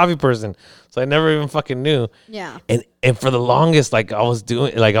even a coffee person. So I never even fucking knew. Yeah. And for the longest, like I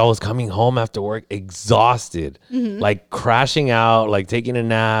was coming home after work exhausted, like crashing out, like taking a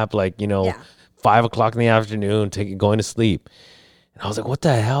nap, like, you know, 5 o'clock in the afternoon, going to sleep. I was like, what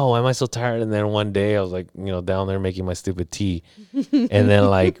the hell? Why am I so tired? And then one day I was like, you know, down there making my stupid tea. And then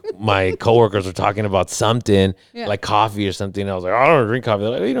like my coworkers were talking about something, like coffee or something. And I was like, I don't drink coffee. They're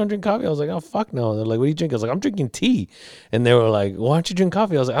like, oh, you don't drink coffee? I was like, oh, fuck no. They're like, what do you drink? I was like, I'm drinking tea. And they were like, why don't you drink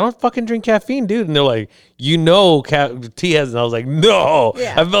coffee? I was like, I don't fucking drink caffeine, dude. And they're like, you know, tea has. And I was like, no.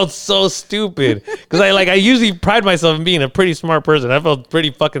 Yeah. I felt so stupid. Because I usually pride myself in being a pretty smart person. I felt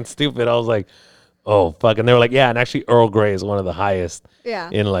pretty fucking stupid. I was like, oh, fuck. And they were like, yeah, and actually Earl Grey is one of the highest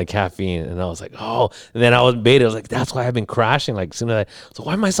in like caffeine. And I was like, oh. And then I was beta. I was like, that's why I've been crashing. Like, soon as so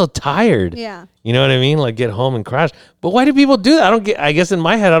why am I so tired? Yeah. You know what I mean? Like, get home and crash. But why do people do that? I guess in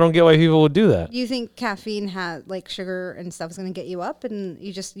my head, I don't get why people would do that. You think caffeine has, like, sugar and stuff is going to get you up and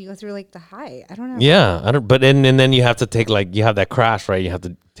you go through, like, the high? I don't know. Yeah. But and then you have to take, like, you have that crash, right? You have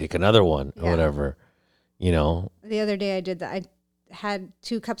to take another one or whatever, you know? The other day I did that. I had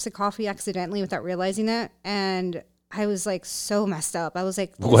 2 cups of coffee accidentally without realizing it, and I was like so messed up. I was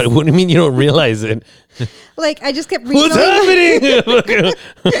like, what do you mean you don't realize it? Like I just kept reading. What's happening?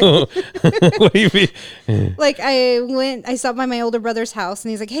 What do you mean? Like I stopped by my older brother's house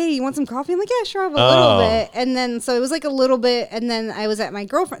and he's like, hey, you want some coffee? I'm like, yeah, sure, I'll have a little bit. And then so it was like a little bit, and then I was at my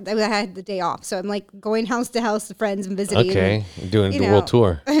girlfriend. I had the day off, so I'm like going house to house to friends and visiting. Okay, doing the world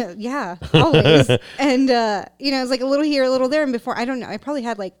tour. Yeah, always. And you know, it was like a little here, a little there, and before I don't know, I probably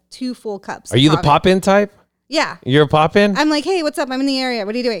had like 2 full cups. Are you the pop-in type? Yeah. You're a pop-in? I'm like, hey, what's up? I'm in the area.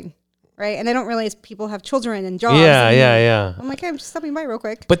 What are you doing? right? And I don't realize people have children and jobs. Yeah. I'm like, hey, I'm just stopping by real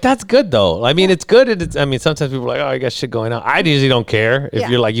quick. But that's good though. I mean, it's good. I mean, sometimes people are like, oh, I got shit going on. I usually don't care if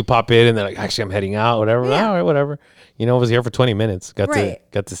you're like, you pop in and they're like, actually, I'm heading out, whatever. Yeah. All right, whatever. You know, I was here for 20 minutes. Got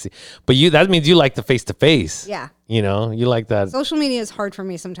to see. But that means you like the face to face. Yeah. You know, you like that. Social media is hard for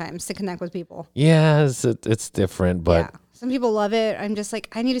me sometimes to connect with people. Yeah, it's different, but. Yeah. Some people love it. I'm just like,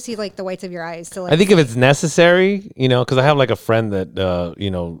 I need to see like the whites of your eyes to like. I think if it's necessary, you know, because I have like a friend that,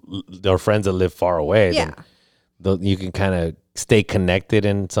 you know, there are friends that live far away. Yeah. Then you can kind of stay connected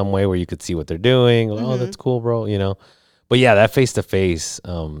in some way where you could see what they're doing. Like, oh, that's cool, bro. You know, but yeah, that face to face.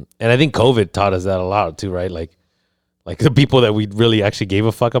 And I think COVID taught us that a lot too, right? Like the people that we really actually gave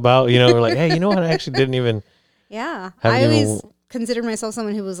a fuck about, you know, we're like, hey, you know what? I actually didn't even. Yeah. I always considered myself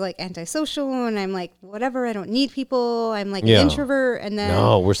someone who was like antisocial, and I'm like, whatever, I don't need people. I'm like an introvert. And then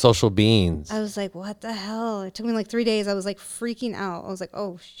no, we're social beings. I was like, what the hell? It took me like 3 days. I was like freaking out. I was like,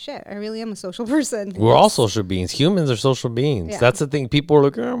 oh shit, I really am a social person. We're all social beings. Humans are social beings. Yeah. That's the thing. People are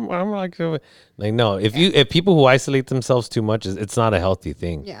like, I'm like no. If people who isolate themselves too much, it's not a healthy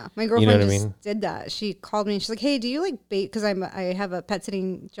thing. Yeah, my girlfriend you know what I mean? did that. She called me and she's like, hey, do you like bait? Because I have a pet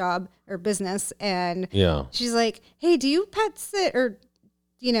sitting job or business, and she's like, hey, do you pet sit or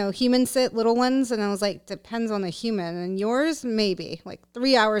human sit little ones? And I was like, depends on the human. And yours, maybe like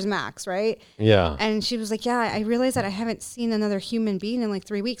 3 hours max, right? Yeah. And she was like, yeah, I realized that I haven't seen another human being in like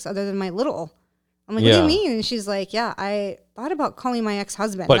 3 weeks other than my little. I'm like, what do you mean? And she's like, yeah, I thought about calling my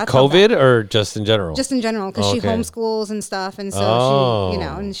ex-husband. But that's COVID or just in general? Just in general, because she homeschools and stuff. And so she,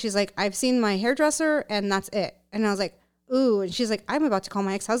 and she's like, I've seen my hairdresser and that's it. And I was like, ooh. And she's like, I'm about to call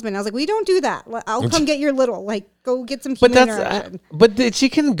my ex-husband. I was like, we don't do that. I'll come get your little. Like, go get some human interaction. But she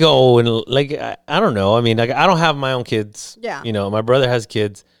can go and like, I don't know. I mean, like, I don't have my own kids. Yeah. You know, my brother has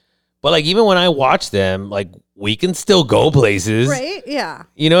kids. But like, even when I watch them, like, we can still go places. Right? Yeah.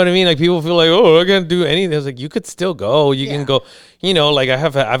 You know what I mean? Like, people feel like, oh, I can't do anything. It's like, you could still go. You can go, like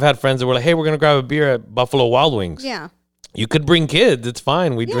I've had friends that were like, hey, we're going to grab a beer at Buffalo Wild Wings. Yeah. You could bring kids. It's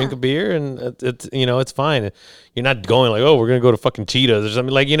fine. We drink a beer and it's it's fine. You're not going like, oh, we're going to go to fucking Cheetahs or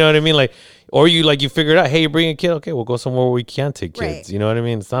something. Like, you know what I mean? Like, or you figure it out. Hey, you bring a kid. Okay, we'll go somewhere where we can't take kids. Right. You know what I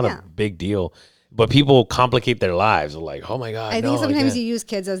mean? It's not a big deal. But people complicate their lives. They're like, oh my God. I think sometimes you use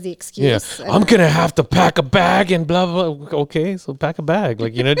kids as the excuse. Yeah. I'm going to have to pack a bag and blah, blah, blah. Okay, so pack a bag.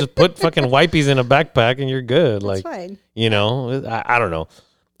 Like, just put fucking wipies in a backpack and you're good. That's like, fine. I don't know.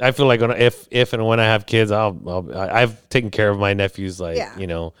 I feel like if and when I have kids, I've taken care of my nephews, like,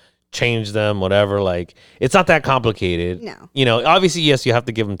 change them, whatever. Like, it's not that complicated. No. Obviously, yes, you have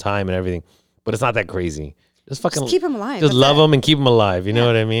to give them time and everything, but it's not that crazy. Just keep them alive. Just love them and keep them alive. You know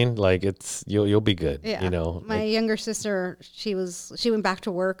what I mean? Like, you'll be good. Yeah. My younger sister, she went back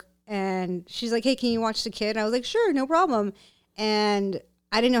to work and she's like, hey, can you watch the kid? I was like, sure, no problem. And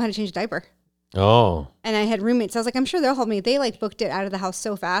I didn't know how to change a diaper. Oh. And I had roommates. I was like, I'm sure they'll help me. They like booked it out of the house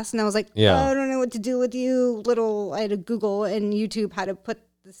so fast. And I was like, oh, I don't know what to do with you. I had to Google and YouTube how to put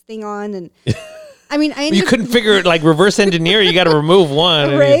this thing on. And I mean, you couldn't figure it, like reverse engineer. You got to remove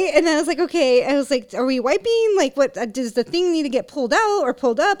one. Right. And then I was like, okay. I was like, are we wiping? Like, what does the thing need to get pulled out or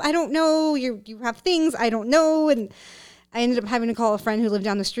pulled up? I don't know. You have things I don't know. And I ended up having to call a friend who lived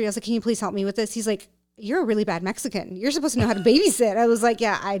down the street. I was like, can you please help me with this? He's like, you're a really bad Mexican. You're supposed to know how to babysit. I was like,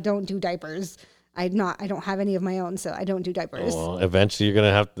 yeah, I don't do diapers. I don't have any of my own, so I don't do diapers. Well, eventually you're going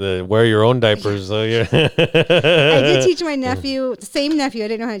to have to wear your own diapers. So I did teach my nephew, the same nephew, I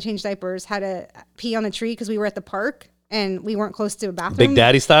didn't know how to change diapers, how to pee on a tree because we were at the park and we weren't close to a bathroom. Big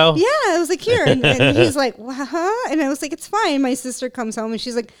Daddy style? Yeah, I was like, here. And he's like, huh? And I was like, it's fine. My sister comes home and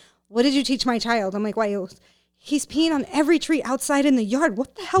she's like, what did you teach my child? I'm like, why? He's peeing on every tree outside in the yard.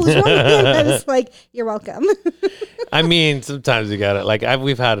 What the hell is wrong with him? I was like, you're welcome. I mean, sometimes you got it. Like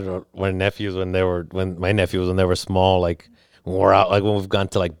we've had it when my nephews when they were small, like when we're out, like when we've gone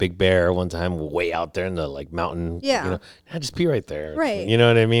to like Big Bear one time, way out there in the like mountain. Yeah. I just pee right there. Right. You know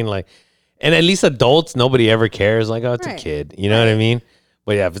what I mean? Like, and at least adults, nobody ever cares. Like, oh, it's a kid. You know what I mean?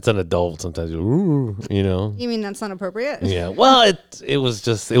 But yeah, if it's an adult, sometimes ooh, You mean that's not appropriate? Yeah. Well, it was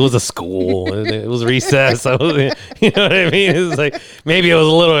a school. it was recess. You know what I mean? It's like maybe it was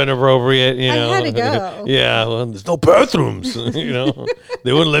a little inappropriate. I had to go. Yeah. Well, there's no bathrooms.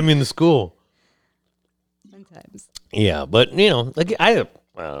 They wouldn't let me in the school. Sometimes. Yeah, but like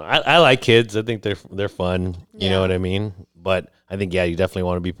I like kids. I think they're fun. You know what I mean? But I think you definitely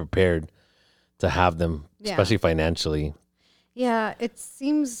want to be prepared to have them, especially financially. Yeah, it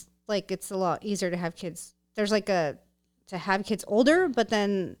seems like it's a lot easier to have kids. There's like to have kids older, but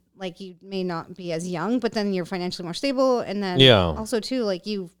then like you may not be as young, but then you're financially more stable. And then also too, like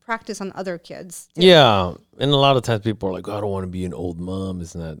you practice on other kids. Too. Yeah. And a lot of times people are like, oh, I don't want to be an old mom.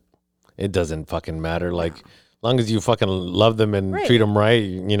 Isn't that? it doesn't fucking matter. Like, as long as you fucking love them and Right. treat them right,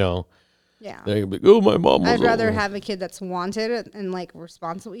 you know. Yeah. They're gonna be, oh, my mom was I'd rather over." have a kid that's wanted and like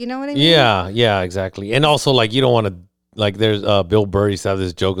responsible. You know what I mean? Yeah, exactly. And also, like, you don't want to, like, there's Bill Burr used to have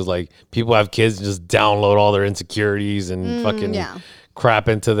this joke is like, people have kids and just download all their insecurities and fucking crap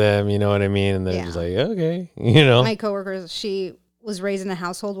into them, you know what I mean? And they're just like, okay, you know. My coworker, she was raised in a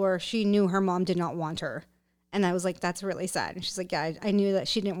household where she knew her mom did not want her. And I was like, that's really sad. And she's like, yeah, I knew that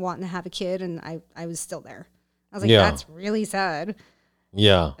she didn't want to have a kid, and I was still there. I was like, that's really sad.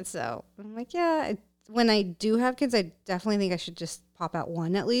 Yeah. And so I'm like, yeah, when I do have kids, I definitely think I should just pop out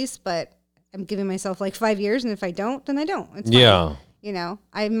one at least, but I'm giving myself like 5 years, and if I don't, then I don't. It's fine. Yeah. You know,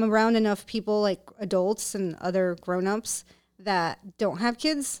 I'm around enough people, like adults and other grown-ups, that don't have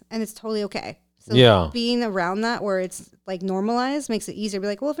kids, and it's totally okay. So being around that where it's like normalized makes it easier to be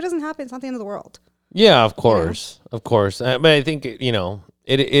like, well, if it doesn't happen, it's not the end of the world. Yeah, of course. Of course. But I think, you know,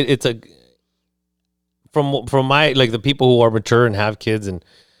 it's a, from my, like, the people who are mature and have kids, and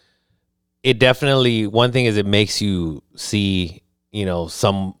it definitely, one thing is it makes you see, you know,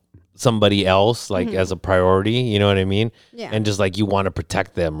 somebody else like as a priority, you know what I mean? Yeah. And just like you want to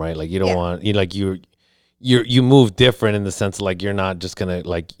protect them, right? Like you don't want, you like you move different in the sense of like you're not just gonna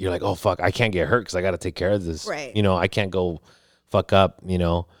like, you're like, oh fuck, I can't get hurt because I got to take care of this, right? You know, I can't go fuck up, you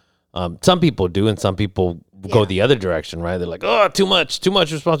know. Some people do, and some people go the other direction, right? They're like, oh, too much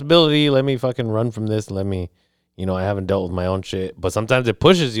responsibility. Let me fucking run from this. Let me, you know, I haven't dealt with my own shit. But sometimes it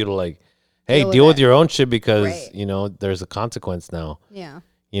pushes you to like, hey, deal with your own shit because, you know, there's a consequence now. Yeah.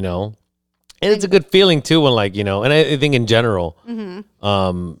 You know, and it's a good feeling too when, like, you know, and I think in general,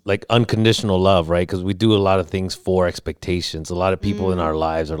 like unconditional love, right? Because we do a lot of things for expectations. A lot of people in our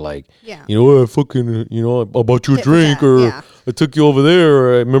lives are like, you know, I fucking, you know, I bought you a drink, or I took you over there,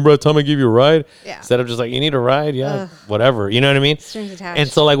 or remember that time I gave you a ride? Yeah. Instead of just like, you need a ride, whatever. You know what I mean? Strings attached. And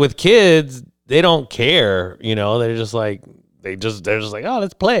so like with kids, they don't care. You know, they're just like. They're just like, oh,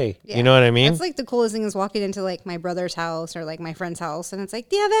 let's play. Yeah. You know what I mean? That's like the coolest thing is walking into like my brother's house or like my friend's house, and it's like,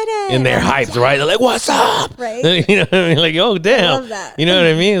 Veren. And they're hyped, right? They're like, what's up? Right. You know what I mean? Like, oh, damn. I love that. You know what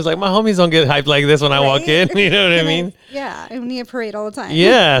I mean? It's like my homies don't get hyped like this when I walk in. You know what I mean? I'm near a parade all the time.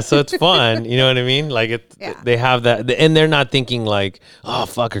 Yeah, so it's fun. You know what I mean? Like they have that, and they're not thinking like, oh,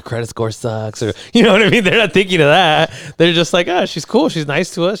 fuck, her credit score sucks, or you know what I mean? They're not thinking of that. They're just like, oh, she's cool. She's nice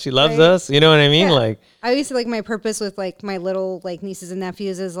to us. She loves us. You know what I mean? Yeah. Like. I used to like my purpose with like my little like nieces and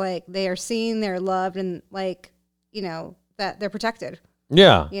nephews is like they are seen, they're loved, and like, you know, that they're protected.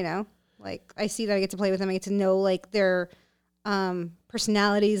 Yeah. You know, like I see that I get to play with them. I get to know like their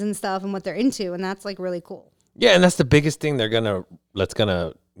personalities and stuff and what they're into. And that's like really cool. Yeah. And that's the biggest thing that's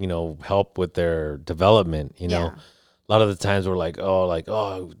gonna, you know, help with their development. You know, a lot of the times we're like, oh,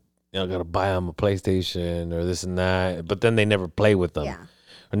 you know, I gotta buy them a PlayStation or this and that. But then they never play with them. Yeah.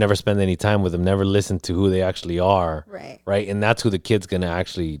 Or never spend any time with them, never listen to who they actually are. Right. And that's who the kid's going to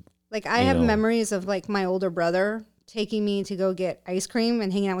actually. Like, I have memories of, like, my older brother taking me to go get ice cream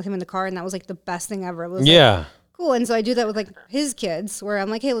and hanging out with him in the car. And that was, like, the best thing ever. It was, like, cool. And so I do that with, like, his kids where I'm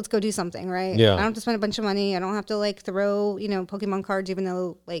like, hey, let's go do something, right? Yeah. I don't have to spend a bunch of money. I don't have to, like, throw, you know, Pokemon cards, even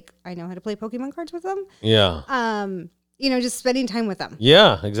though, like, I know how to play Pokemon cards with them. Yeah. You know, just spending time with them.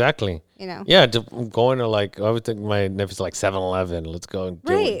 Yeah, exactly. You know? Yeah, going to like, I would think my nephew's like 7-Eleven. Let's go and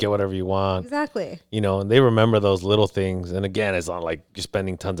get whatever you want. Exactly. You know, and they remember those little things. And again, it's not like you're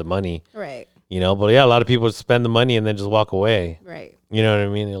spending tons of money. Right. You know, but yeah, a lot of people spend the money and then just walk away. Right. You know what I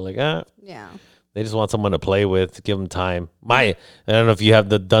mean? They're like, yeah. They just want someone to play with, give them time. I don't know if you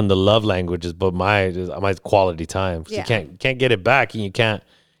have done the love languages, but my quality time. Yeah. You can't get it back, and you can't.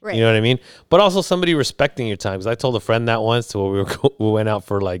 Right. You know what I mean? But also somebody respecting your time. Because I told a friend that once to where we went out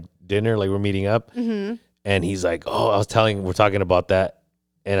for like dinner, like we're meeting up. Mm-hmm. And he's like, oh, we're talking about that.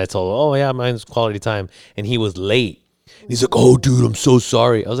 And I told him, oh, yeah, mine's quality time. And he was late. He's like, oh, dude, I'm so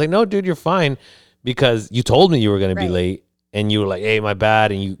sorry. I was like, no, dude, you're fine. Because you told me you were going to be late. And you were like, hey, my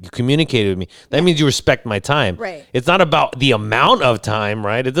bad. And you communicated with me. That means you respect my time. Right. It's not about the amount of time,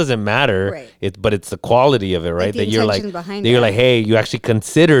 right? It doesn't matter. Right. But it's the quality of it, right? Like you're like, hey, you actually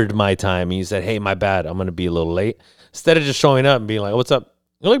considered my time. And you said, hey, my bad. I'm going to be a little late. Instead of just showing up and being like, what's up?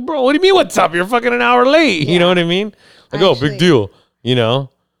 You're like, bro, what do you mean what's up? You're fucking an hour late. Yeah. You know what I mean? Like, oh, big deal. You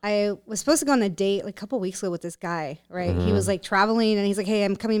know? I was supposed to go on a date like a couple weeks ago with this guy, right? Mm-hmm. He was like traveling and he's like, hey,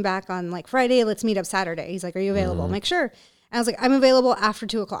 I'm coming back on like Friday. Let's meet up Saturday. He's like, are you available? I'm like, sure. And I was like, I'm available after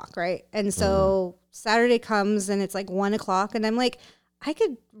 2:00, right? And so Saturday comes and it's like 1:00, and I'm like, I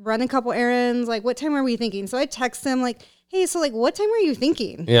could run a couple errands. Like, what time are we thinking? So I text him like, hey, so like, what time were you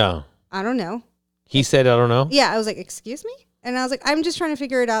thinking? Yeah. I don't know. He said, I don't know. Yeah. I was like, excuse me? And I was like, I'm just trying to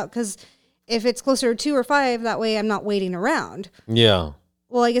figure it out because if it's closer to 2 or 5, that way I'm not waiting around. Yeah.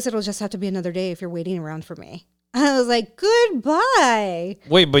 well, I guess it'll just have to be another day if you're waiting around for me. I was like, goodbye.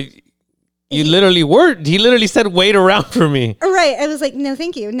 Wait, but he literally said, wait around for me. Right. I was like, no,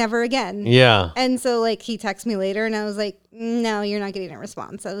 thank you. Never again. Yeah. And so like he texted me later and I was like, no, you're not getting a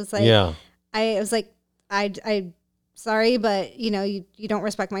response. I was like, yeah. I was like, I sorry, but you know, you don't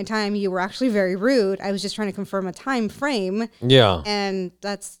respect my time. You were actually very rude. I was just trying to confirm a time frame. Yeah. And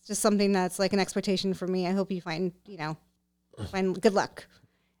that's just something that's like an expectation for me. I hope you find good luck.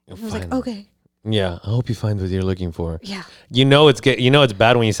 I was like, okay. Yeah, I hope you find what you're looking for. Yeah. It's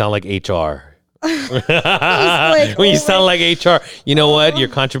bad when you sound like HR. When you sound like HR, you know what? Your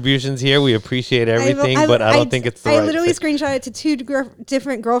contributions here, we appreciate everything, but I don't think it's the right I literally thing. screenshot it to two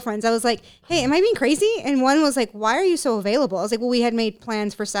different girlfriends. I was like, hey, am I being crazy? And one was like, why are you so available? I was like, well, we had made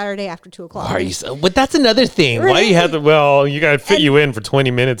plans for Saturday after 2:00. But that's another thing. Right? Why do you have to, you got to fit you in for 20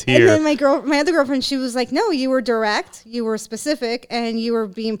 minutes here. And then my other girlfriend, she was like, no, you were direct, you were specific, and you were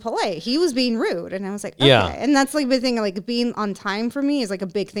being polite. He was being rude. And I was like, okay. Yeah. And that's like the thing, like being on time for me is like a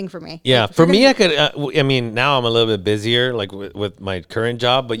big thing for me. Yeah, like, for me, I could, now I'm a little bit busier, like with my current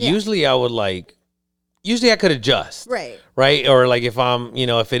job, but usually I could adjust. Right. Or like if I'm,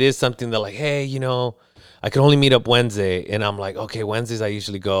 if it is something that like, hey, I can only meet up Wednesday, and I'm like, okay, Wednesdays I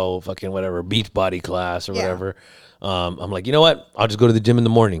usually go fucking whatever, beach body class or whatever. I'm like, you know what? I'll just go to the gym in the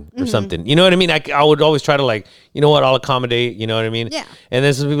morning or something. You know what I mean? I would always try to like, you know what? I'll accommodate. You know what I mean? Yeah. And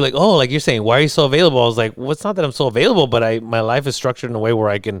then some people like, oh, like you're saying, why are you so available? I was like, well, it's not that I'm so available, but my life is structured in a way where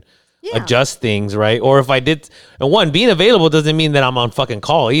I can adjust things, right? Or if I did, and being available doesn't mean that I'm on fucking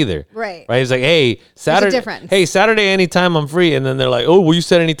call either. Right. It's like, hey, Saturday anytime I'm free. And then they're like, oh, well, you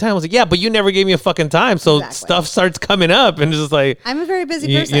said anytime. I was like, yeah, but you never gave me a fucking time. So stuff starts coming up and it's just like, I'm a very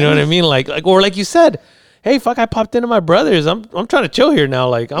busy person. You know what I mean? Or like you said, hey, fuck, I popped into my brother's. I'm trying to chill here now.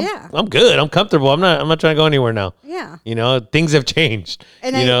 Like I'm good. I'm comfortable. I'm not trying to go anywhere now. Yeah. Things have changed.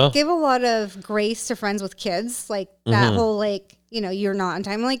 And I give a lot of grace to friends with kids. Like that whole like, you're not on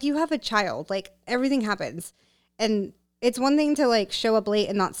time. Like you have a child, like everything happens. And it's one thing to like show up late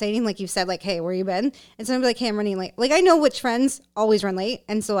and not say anything, like you said, like, hey, where you been? And someone be like, hey, I'm running late. Like I know which friends always run late.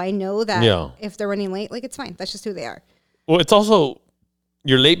 And so I know that if they're running late, like it's fine. That's just who they are. Well, it's also,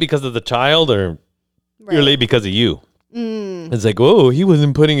 you're late because of the child or you're late because of you. It's like, whoa, he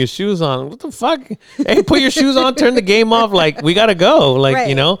wasn't putting his shoes on. What the fuck? Hey, put your shoes on, turn the game off. Like, we got to go. Like,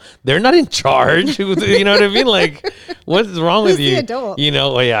 they're not in charge. You know what I mean? Like, what's wrong with you? The adult?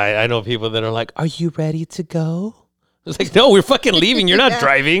 I know people that are like, are you ready to go? It's like, no, we're fucking leaving. You're not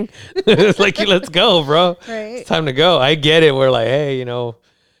driving. It's like, let's go, bro. Right. It's time to go. I get it. We're like, hey,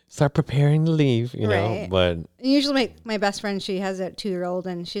 start preparing to leave, but usually my best friend, she has a 2-year-old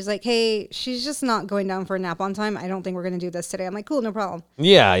and she's like, hey, she's just not going down for a nap on time. I don't think we're going to do this today. I'm like, cool, no problem.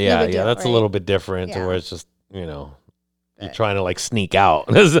 Yeah. That's a little bit different where it's just, you're trying to like sneak out.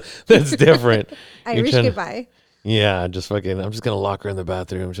 That's different. Irish goodbye. Yeah, I'm just going to lock her in the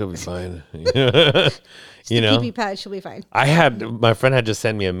bathroom. She'll be fine. Pee-pee pad, she'll be fine. My friend had just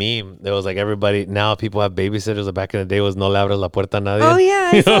sent me a meme. There was like now people have babysitters. Back in the day was no le abras la puerta a nadie. Oh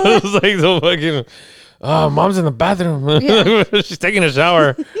yeah, It was like so fucking, mom's in the bathroom. Yeah. She's taking a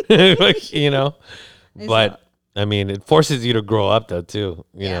shower. But I mean, it forces you to grow up though too,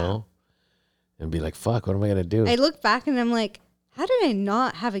 you know, and be like, fuck, what am I going to do? I look back and I'm like, how did I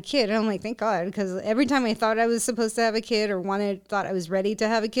not have a kid? And I'm like, thank God, because every time I thought I was supposed to have a kid or thought I was ready to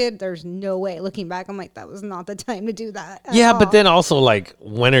have a kid, there's no way. Looking back, I'm like, that was not the time to do that. Yeah, but then also, like,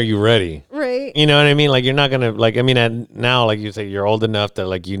 when are you ready? Right. You know what I mean? Like, you're not going to, like, I mean, now, like you say, you're old enough that,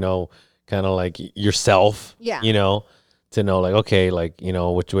 like, kind of like yourself, to know, like, okay, like,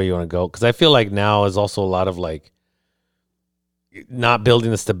 which way you want to go. Because I feel like now is also a lot of, like, not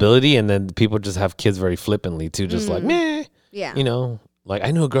building the stability, and then people just have kids very flippantly, too, just like, meh. Yeah. Like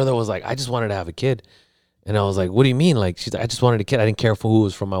I knew a girl that was like, I just wanted to have a kid. And I was like, what do you mean? Like, she's like, I just wanted a kid. I didn't care who it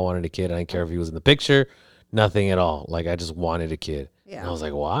was from. I wanted a kid. I didn't care if he was in the picture, nothing at all. Like, I just wanted a kid. Yeah. And I was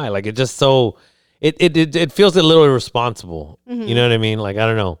like, why? Like, it just it feels a little irresponsible. Mm-hmm. You know what I mean? Like, I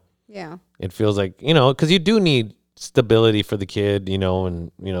don't know. Yeah. It feels like, because you do need stability for the kid,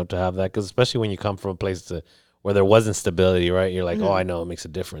 and, to have that. Because especially when you come from a place where there wasn't stability, right? You're like, oh, I know it makes a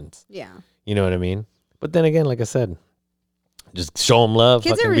difference. Yeah. You know what I mean? But then again, like I said, just show them love.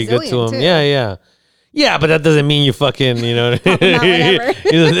 Kids fucking are be good to them. too. Yeah, but that doesn't mean you fucking, they're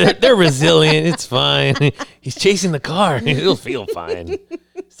resilient. It's fine. He's chasing the car. He'll feel fine.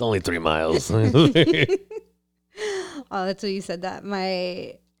 It's only 3 miles. Oh, that's what you said that.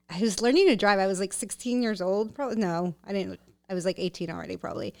 I was learning to drive. I was like 16 years old. Probably no, I I was like 18 already,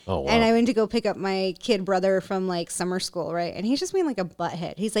 probably. Oh, wow. And I went to go pick up my kid brother from like summer school, right? And he's just being like a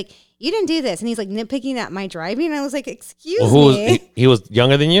butthead. He's like, "You didn't do this," and he's like nitpicking at my driving. And I was like, "Excuse me." He was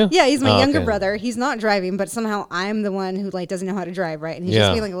younger than you? Yeah, he's my younger okay. brother. He's not driving, but somehow I'm the one who like doesn't know how to drive, right? And he's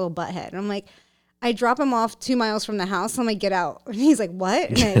just being like a little butthead. And I'm like, I drop him off 2 miles from the house. I'm like, "Get out." And he's like, "What?"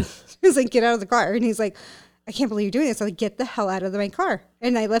 And I was like, "Get out of the car." And he's like, "I can't believe you're doing this." I'm like, "Get the hell out of my car."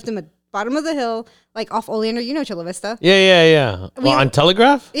 And I left him at the bottom of the hill, like off Oleander, Chula Vista. Yeah. Well, on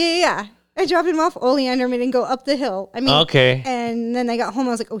Telegraph? Yeah. I dropped him off Oleander, made him go up the hill. I mean, okay. And then I got home.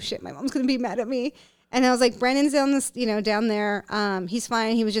 I was like, "Oh shit, my mom's gonna be mad at me." And I was like, "Brandon's down this, down there. He's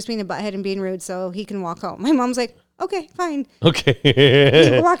fine. He was just being a butthead and being rude, so he can walk home." My mom's like, "Okay, fine." Okay.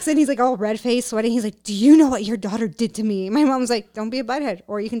 He walks in. He's like all red faced, sweating. He's like, "Do you know what your daughter did to me?" My mom's like, "Don't be a butthead,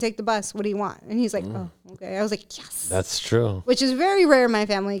 or you can take the bus. What do you want?" And he's like, "Oh, okay." I was like, "Yes." That's true. Which is very rare in my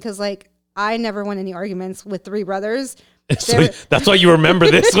family because like I never won any arguments with 3 brothers. So that's why you remember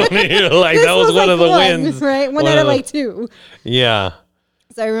this one. You're like, that was one like of the wins. Right? One out of like 2. Yeah.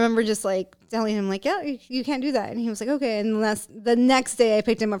 So I remember just like telling him like, "Yeah, you can't do that." And he was like, "Okay." And the next day I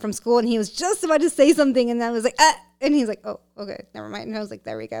picked him up from school and he was just about to say something. And I was like, "Ah." And he's like, "Oh, okay, never mind." And I was like,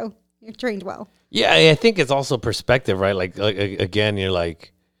 "There we go. You're trained well." Yeah, I think it's also perspective, right? Like again, you're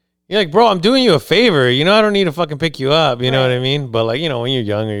like, "Bro, I'm doing you a favor. I don't need to fucking pick you up." You know what I mean? But like, when you're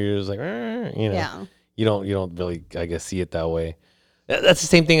younger, you're just like, Yeah. You don't really, I guess, see it that way. That's the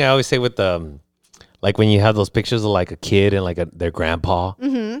same thing I always say with like when you have those pictures of like a kid and like their grandpa,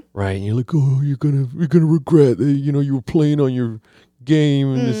 right? And you're like, "Oh, you're gonna regret that. You were playing on your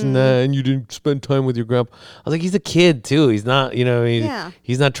game and this and that, and you didn't spend time with your grandpa." I was like, he's a kid too. He's not,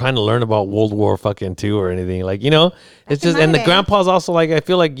 he's not trying to learn about World War fucking II or anything. Like, it's just, and the grandpa's also like, I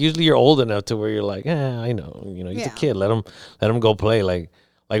feel like usually you're old enough to where you're like, I know, he's a kid. Let him go play. Like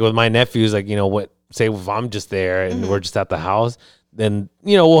with my nephews, like, say if I'm just there and we're just at the house, then,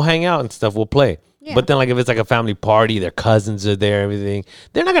 we'll hang out and stuff. We'll play. Yeah. But then, like, if it's like a family party, their cousins are there, everything,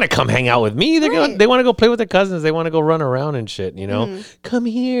 they're not gonna come hang out with me. They want to go play with their cousins. They want to go run around and shit. Come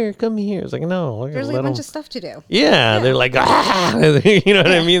here. It's like, no. There's like a bunch of stuff to do. Yeah, they're like, ah, you know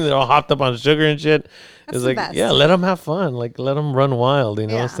what I mean? They're all hopped up on sugar and shit. It's like, best. Yeah, let them have fun. Like, let them run wild,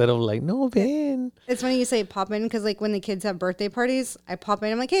 instead of like, "No, Ben." It's funny you say pop in because, like, when the kids have birthday parties, I pop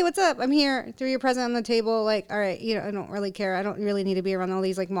in. I'm like, "Hey, what's up? I'm here. Threw your present on the table." Like, all right, I don't really care. I don't really need to be around all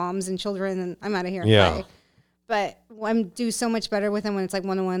these, like, moms and children, and I'm out of here. Yeah. Bye. But I do so much better with them when it's, like,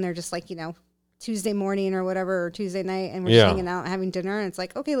 one-on-one. They're just, like, Tuesday morning or whatever, or Tuesday night, and we're just hanging out, having dinner, and it's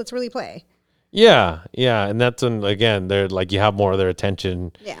like, okay, let's really play. Yeah. And that's when, again, they're, like, you have more of their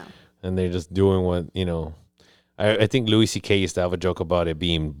attention. Yeah. And they're just doing what, I think Louis C.K. used to have a joke about it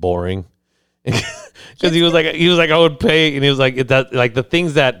being boring, because he was like, I would pay, and he was like, that, like, the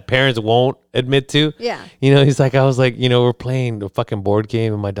things that parents won't admit to. Yeah. He's like, I was like, we're playing the fucking board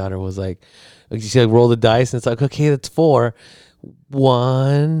game, and my daughter was like, she like, roll the dice, and it's like, okay, that's 4,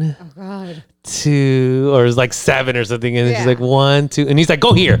 1, oh God, 2, or it's like 7 or something, and then she's like 1, 2, and he's like,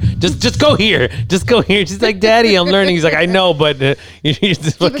 go here, just go here, just go here. She's like, Daddy, I'm learning. He's like, I know, but you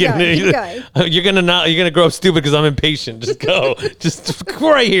just fucking, you're gonna grow up stupid because I'm impatient. Just go, just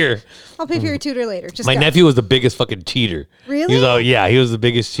go right here. I'll pay for your tutor later. Just my nephew was the biggest fucking cheater. Really? He was the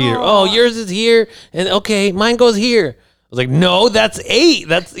biggest cheater. Aww. Oh, yours is here, and okay, mine goes here. I was like, no, that's 8.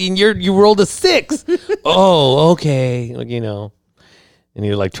 That's you rolled a 6. Oh, okay, like, and he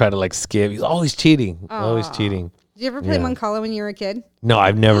would like try to like skip. He's always cheating. Always cheating. Did you ever play Moncala when you were a kid? No,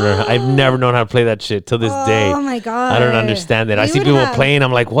 I've never known how to play that shit till this day. Oh my God. I don't understand it. I see people playing.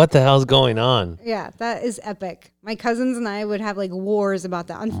 I'm like, what the hell's going on? Yeah, that is epic. My cousins and I would have like wars about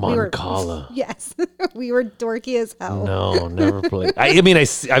that. Moncala. Yes. We were dorky as hell. No, never played. I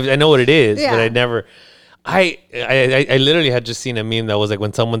know what it is, but I never. I literally had just seen a meme that was like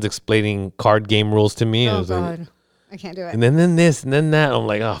when someone's explaining card game rules to me. Oh, God. Like, I can't do it. And then this and then that. I'm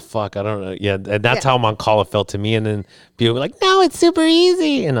like, oh, fuck, I don't know. Yeah, and that's how Moncala felt to me. And then people were like, no, it's super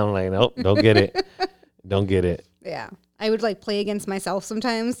easy. And I'm like, nope, don't get it. Don't get it. Yeah. I would like play against myself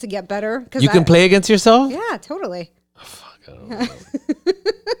sometimes to get better. You can play against yourself? Yeah, totally. Oh, fuck, I don't know.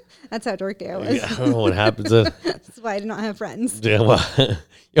 That's how dorky I was. Yeah, I don't know what happens. That's why I do not have friends. Yeah, well,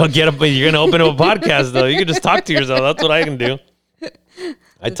 you'll get up. You're gonna open up a podcast though. You can just talk to yourself. That's what I can do.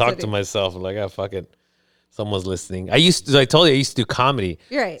 I talk to myself. I'm like, ah, fuck it. Someone's listening. I told you I used to do comedy.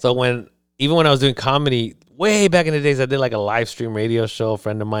 You're right. So even when I was doing comedy way back in the days, I did like a live stream radio show. A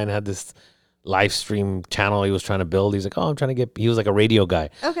friend of mine had this live stream channel he was trying to build. He's like, oh, he was like a radio guy.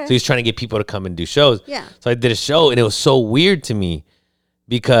 Okay. So he's trying to get people to come and do shows. Yeah. So I did a show and it was so weird to me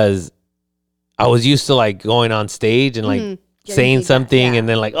because I was used to like going on stage and like saying feedback, something yeah. and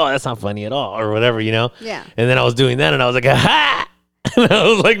then like, oh, that's not funny at all or whatever, you know? Yeah. And then I was doing that and I was like, ha! And I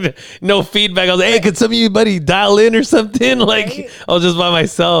was like, no feedback. I was like, hey, could some of you buddy dial in or something? Like, Right. I was just by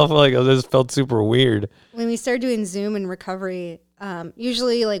myself. Like, I just felt super weird. When we started doing Zoom and recovery,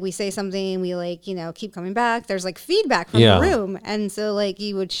 usually like we say something, we like, keep coming back. There's like feedback from Yeah. the room. And so like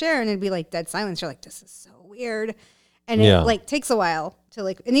you would share and it'd be like dead silence. You're like, this is so weird. And Yeah. it like takes a while to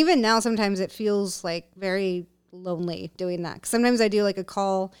like, and even now sometimes it feels like very lonely doing that. 'Cause sometimes I do like a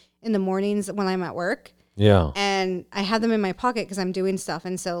call in the mornings when I'm at work. Yeah. And I have them in my pocket because I'm doing stuff.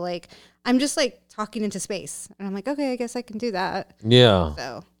 And so like, I'm just like talking into space and I'm like, okay, I guess I can do that. Yeah.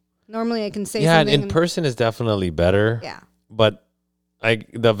 So normally I can say Yeah. something. In person is definitely better. Yeah. But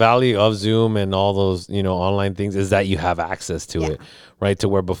the value of Zoom and all those, online things is that you have access to it, right? To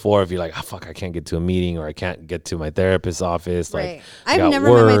where before, if you're like, oh, fuck, I can't get to a meeting or I can't get to my therapist's office. Right. Like, I I've got never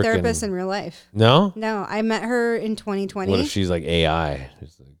met my work therapist and- in real life. No? No, I met her in 2020. What if she's like AI?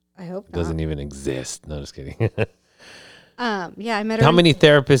 It's like, I hope not. doesn't even exist. No, just kidding. Yeah, I met her. How many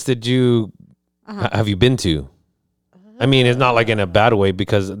therapists did you have you been to? I mean, it's not like in a bad way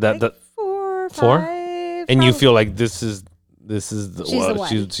because that Four, Four? five, and you probably. feel like this is the She's the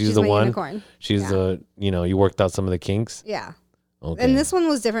one. she's the my one. unicorn. She's Yeah. the you worked out some of the kinks. Yeah. Okay. And this one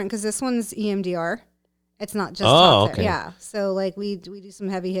was different because this one's EMDR. It's not just Oh, talk okay. Yeah. So like we do some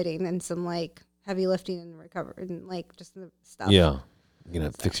heavy hitting and some like heavy lifting and recovery and like just the stuff. Yeah. You're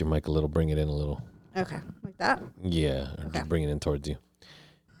gonna fix your mic a little, bring it in a little. Okay. Like that. Yeah. Or Okay. just bring it in towards you.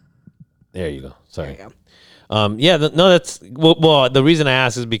 There you go. Sorry. There you go. Yeah, no, that's well. The reason I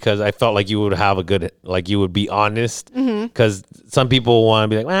asked is because I felt like you would have a good, like you would be honest. Because some people want to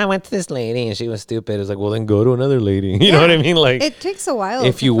be like, well, I went to this lady and she was stupid. It's like, well, then go to another lady. You know what I mean? Like, It takes a while.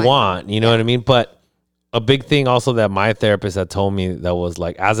 if to you find want, you know what I mean? But a big thing also that my therapist had told me that was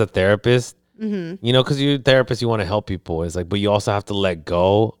like, as a therapist, because you're a therapist, you want to help people. It's like, but you also have to let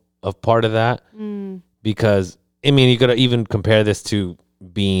go of part of that because, I mean, you got to even compare this to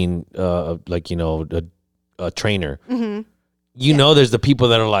being a trainer. There's the people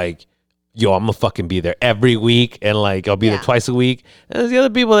that are like, yo, I'm gonna fucking be there every week and like I'll be there twice a week. And there's the other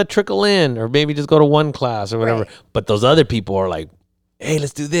people that trickle in or maybe just go to one class or whatever. Right. But those other people are like, hey,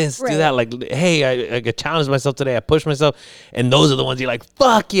 let's do this, do Right. that. Like, hey, I challenged myself today. I pushed myself. And those are the ones you're like,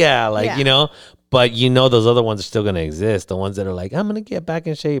 fuck yeah. Like, but those other ones are still going to exist. The ones that are like, I'm going to get back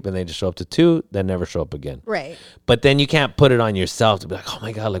in shape. And they just show up to 2, then never show up again. Right. But then you can't put it on yourself to be like, oh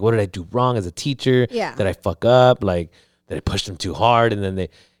my God, like, what did I do wrong as a teacher? Yeah. Did I fuck up? Like, did I push them too hard? And then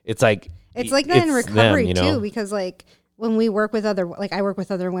it's like that in recovery them, too, because like when we work with I work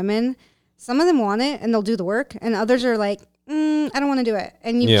with other women, some of them want it and they'll do the work and others are like, I don't want to do it.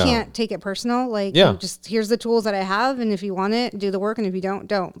 And you can't take it personal. Like, just here's the tools that I have. And if you want it, do the work. And if you don't,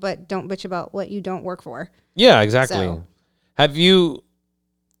 but don't bitch about what you don't work for. Yeah, exactly. So. Have you,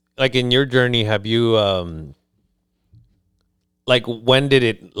 like in your journey, have you, like when did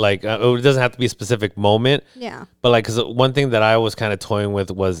it, like, it doesn't have to be a specific moment. Yeah. But like, cause one thing that I was kind of toying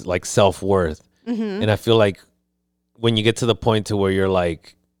with was like self-worth. And I feel like when you get to the point to where you're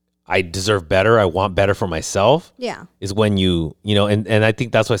like, I deserve better, I want better for myself. Yeah. Is when and I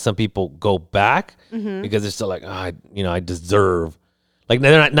think that's why some people go back because they're still like, I deserve, like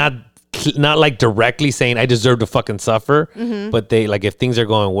they're not like directly saying I deserve to fucking suffer, but they like if things are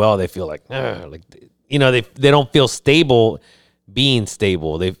going well, they feel like, they don't feel stable being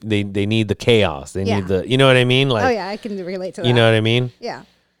stable. They need the chaos. They need the, you know what I mean? Like, Oh yeah, I can relate to that. you know what I mean? Yeah.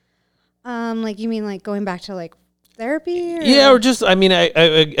 Like you mean like going back to like therapy? Or? Yeah, or just I mean,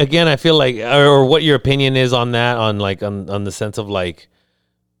 I feel like, or what your opinion is on that, on like on the sense of like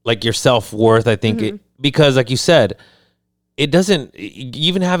your self-worth. I think because like you said, it doesn't,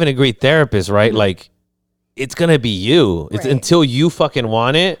 even having a great therapist, right? Like it's gonna be you. It's Right. until you fucking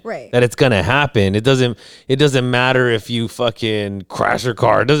want it Right. that it's gonna happen. It doesn't matter if you fucking crash your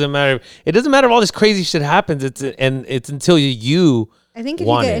car. It doesn't matter if all this crazy shit happens. It's until you I think if you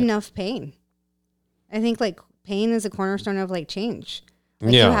want get it. enough pain, I think like pain is a cornerstone of like change.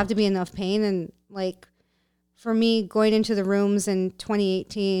 Like Yeah. you have to be enough pain. And like for me going into the rooms in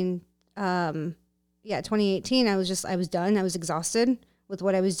 2018, 2018, I was done. I was exhausted with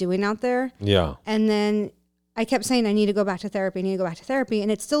what I was doing out there. Yeah. And then I kept saying, I need to go back to therapy.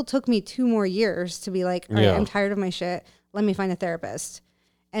 And it still took me 2 more years to be like, all right, Yeah. I'm tired of my shit. Let me find a therapist.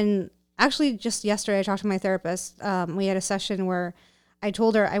 And actually just yesterday, I talked to my therapist. We had a session where I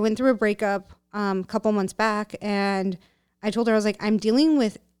told her I went through a breakup a couple months back. And I told her, I was like, I'm dealing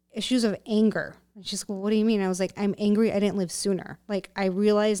with issues of anger. And she's like, well, what do you mean? I was like, I'm angry I didn't live sooner. Like, I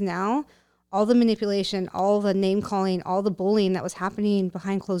realize now all the manipulation, all the name calling, all the bullying that was happening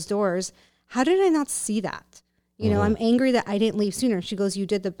behind closed doors. How did I not see that? You know, I'm angry that I didn't leave sooner. She goes, you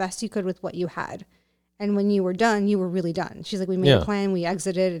did the best you could with what you had. And when you were done, you were really done. She's like, we made a plan, we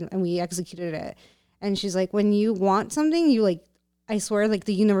exited, and we executed it. And she's like, when you want something, you like, I swear, like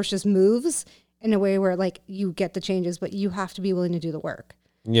the universe just moves in a way where like you get the changes, but you have to be willing to do the work.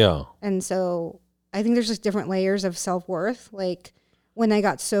 Yeah. And so I think there's just different layers of self-worth. Like when I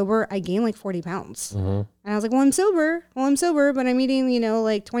got sober, I gained like 40 pounds. And I was like, well, I'm sober, but I'm eating, you know,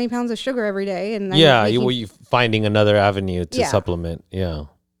 like 20 pounds of sugar every day. And you finding another avenue to supplement. Yeah.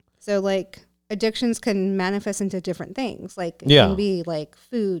 So like addictions can manifest into different things. Like it can be like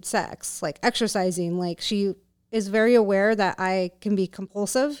food, sex, like exercising. Like she is very aware that I can be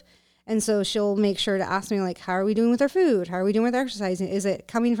compulsive. And so she'll make sure to ask me like, how are we doing with our food? How are we doing with exercising? Is it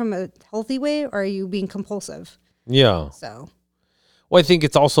coming from a healthy way or are you being compulsive? Yeah. So. Well, I think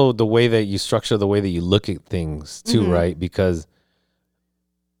it's also the way that you structure the way that you look at things too, right? Because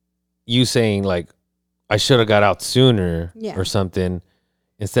you saying like, I should have got out sooner or something,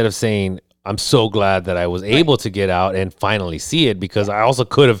 instead of saying, I'm so glad that I was able to get out and finally see it, because I also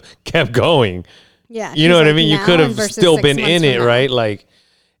could have kept going. Yeah. You know what I mean? You could have still been in it, right? Like,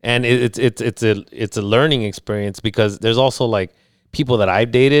 and it's a learning experience, because there's also like people that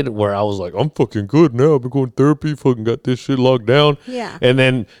I've dated where I was like, I'm fucking good now. I've been going to therapy, fucking got this shit locked down. Yeah. And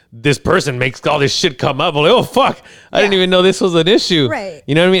then this person makes all this shit come up. I'm like, oh, fuck. I didn't even know this was an issue. Right.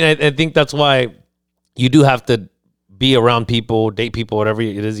 You know what I mean? I think that's why you do have to be around people, date people, whatever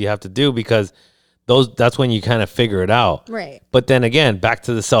it is you have to do, because that's when you kind of figure it out. Right. But then again, back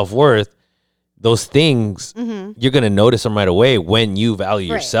to the self-worth, those things, you're going to notice them right away when you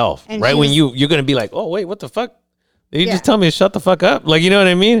value yourself. And right? When you're going to be like, oh, wait, what the fuck? You just tell me to shut the fuck up. Like, you know what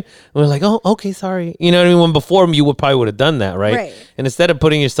I mean? We're like, oh, okay, sorry. You know what I mean? When before you probably would have done that, right? And instead of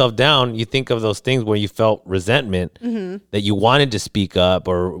putting yourself down, you think of those things where you felt resentment that you wanted to speak up,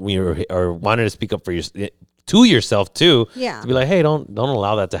 or wanted to speak up to yourself too. Yeah. To be like, hey, don't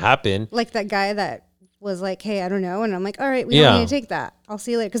allow that to happen. Like that guy that was like, hey, I don't know. And I'm like, all right, we don't need to take that. I'll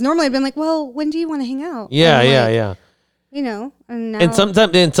see you later. Because normally I've been like, well, when do you want to hang out? Yeah. You know, and now. And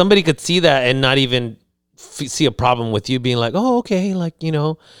sometimes somebody could see that and not even see a problem with you being like, oh, okay, like, you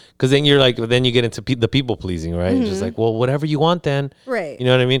know, because then you're like, then you get into the people pleasing, right? Just like, well, whatever you want then. Right. You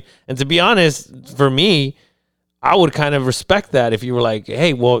know what I mean? And to be honest, for me, I would kind of respect that if you were like,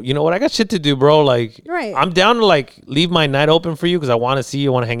 hey, well, you know what? I got shit to do, bro. Like, I'm down to like leave my night open for you because I want to see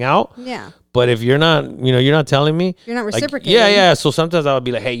you, want to hang out. Yeah. But if you're not, you know, you're not telling me. You're not reciprocating. Like, yeah. So sometimes I would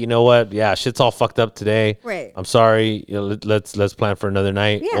be like, hey, you know what? Yeah, shit's all fucked up today. Right. I'm sorry. You know, let's plan for another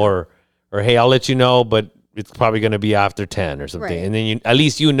night. Yeah. Or hey, I'll let you know, but it's probably going to be after 10 or something. Right. And then at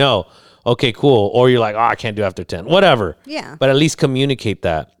least you know, okay, cool. Or you're like, oh, I can't do after 10. Whatever. Yeah. But at least communicate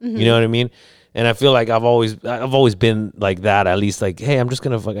that. You know what I mean? And I feel like I've always been like that. At least like, hey, I'm just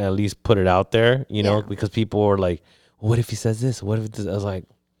gonna fucking at least put it out there, you know, because people are like, what if he says this? What if this? I was like,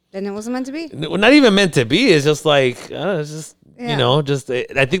 then it wasn't meant to be. Not even meant to be. It's just like, it's just you know,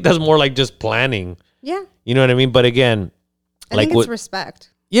 I think that's more like just planning. Yeah. You know what I mean? But again, I think it's respect.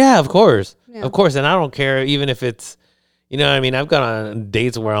 Yeah, of course, of course, and I don't care even if it's. You know what I mean? I've gone on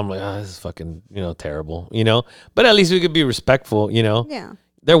dates where I'm like, oh, this is fucking, you know, terrible, you know? But at least we could be respectful, you know? Yeah.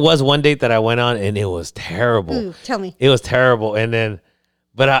 There was one date that I went on and it was terrible. Ooh, tell me. It was terrible. And then,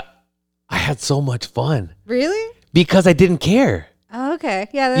 but I had so much fun. Really? Because I didn't care. Oh, okay.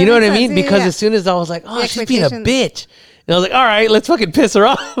 Yeah. You know what I mean? Because as soon as I was like, oh, she's being a bitch. And I was like, all right, let's fucking piss her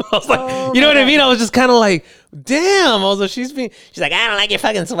off. I was like, you know what I mean? I was just kind of like, damn. I was like, she's like, I don't like your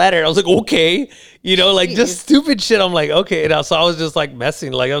fucking sweater. I was like, okay. You know, like just stupid shit. I'm like, okay. And so I was just like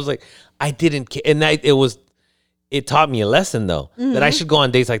messing. Like, I was like, I didn't care. And it taught me a lesson though, that I should go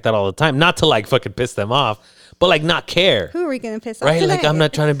on dates like that all the time. Not to like fucking piss them off, but like not care. Who are we going to piss off right? tonight? Like I'm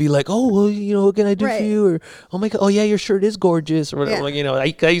not trying to be like, oh, well, you know, what can I do for you? Or, oh my God, oh yeah, your shirt is gorgeous. Or whatever. Yeah. Like, you know,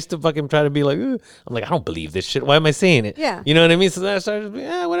 I used to fucking try to be like, I'm like, I don't believe this shit. Why am I saying it? Yeah. You know what I mean? So then I started,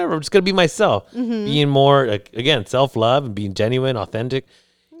 whatever. I'm just going to be myself. Being more, like, again, self-love and being genuine, authentic.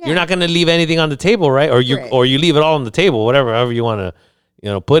 Yeah. You're not going to leave anything on the table, right? Or you leave it all on the table, however you want to, you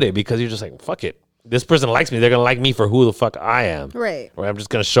know, put it, because you're just like, fuck it. This person likes me. They're going to like me for who the fuck I am. Right. Or I'm just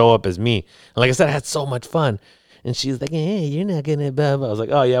going to show up as me. And like I said, I had so much fun. And she's like, hey, you're not going to blah, blah. I was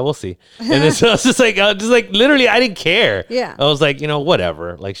like, oh, yeah, we'll see. And then so I was just like, literally, I didn't care. Yeah. I was like, you know,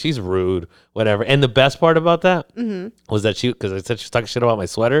 whatever. Like, she's rude, whatever. And the best part about that was that because I said she's talking shit about my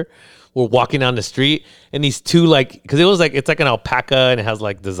sweater. We're walking down the street, and these two, like, because it was like, it's like an alpaca, and it has,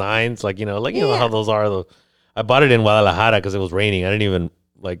 like, designs, like, you know, how those are. I bought it in Guadalajara because it was raining. I didn't even,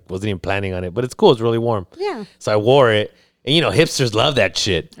 wasn't even planning on it. But it's cool. It's really warm. Yeah. So I wore it. And hipsters love that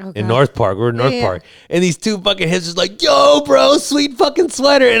shit Oh, in God. North Park. We're in North Park. And these two fucking hipsters like, yo, bro, sweet fucking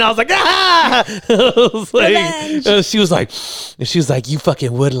sweater. And I was like, ah! I was like, she was like, you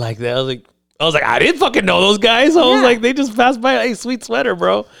fucking would like that. I was like, I didn't fucking know those guys. I was like, they just passed by, hey, sweet sweater,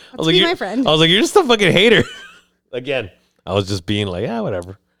 bro. I was like, be my friend. I was like, you're just a fucking hater. Again, I was just being like,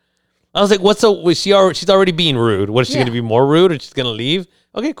 whatever. I was like, what's so? She's already being rude. What is she gonna be more rude, or she's gonna leave?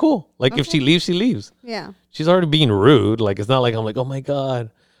 Okay, cool. Like if she leaves, she leaves. Yeah. She's already being rude. Like it's not like I'm like, oh my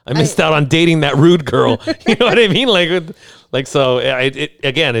god, I missed out on dating that rude girl. You know what I mean? Like so.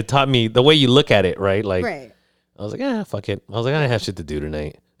 It taught me the way you look at it, right? Like, Right. I was like, fuck it. I was like, I have shit to do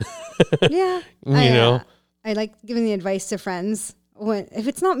tonight. Yeah. I like giving the advice to friends. If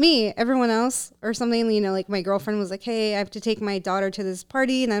it's not me, everyone else or something, like my girlfriend was like, hey, I have to take my daughter to this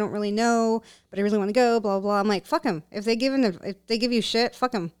party and I don't really know, but I really want to go, blah, blah. I'm like, fuck them. If they give you shit,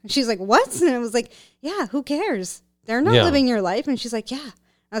 fuck them. And she's like, what? And I was like, yeah, who cares? They're not living your life. And she's like, yeah.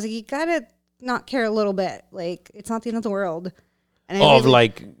 I was like, you got to not care a little bit. Like, it's not the end of the world. And of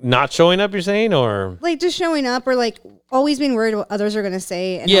like not showing up, you're saying, or like just showing up, or like always being worried what others are gonna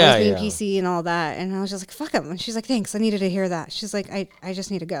say, and always being PC and all that. And I was just like, "Fuck them." And she's like, "Thanks, I needed to hear that." She's like, "I just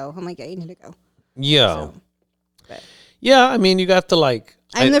need to go." I'm like, "Yeah, you need to go." Yeah, so, yeah. I mean, you got to like.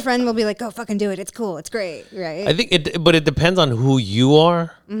 I'm the friend will be like, "Go fucking do it. It's cool. It's great." Right? I think but it depends on who you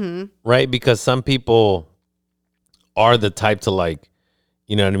are, right? Because some people are the type to like,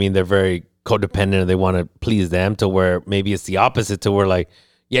 you know what I mean? They're very codependent and they want to please them, to where maybe it's the opposite, to where like,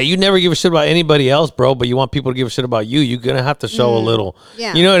 yeah, you never give a shit about anybody else, bro, but you want people to give a shit about you. You're gonna have to show a little.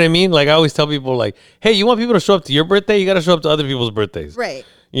 Yeah. You know what I mean? Like I always tell people like, hey, you want people to show up to your birthday, you got to show up to other people's birthdays. Right.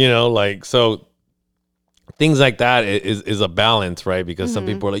 Like, so things like that is a balance, right? Because some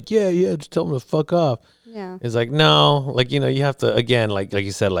people are like, yeah, just tell them to fuck off. Yeah. It's like, no, like, you have to, again, like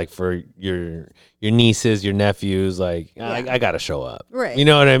you said, like for your nieces, your nephews, like, I got to show up. Right. You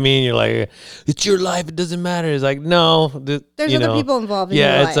know what I mean? You're like, it's your life. It doesn't matter. It's like, no. There's other people involved in your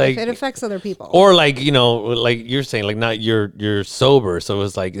life. It's like, it affects other people. Or like, like you're saying, like not you're sober. So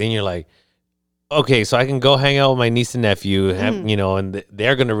it's like, then you're like, okay, so I can go hang out with my niece and nephew, and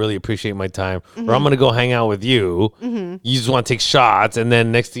they're going to really appreciate my time. Or I'm going to go hang out with you. You just want to take shots. And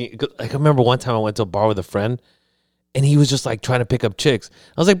then next thing, like I remember one time I went to a bar with a friend and he was just like trying to pick up chicks.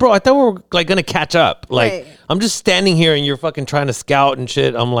 I was like, bro, I thought we were like going to catch up. Like, Right. I'm just standing here and you're fucking trying to scout and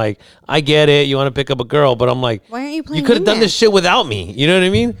shit. I'm like, I get it. You want to pick up a girl, but I'm like, why aren't you playing? You could have done this shit without me. You know what I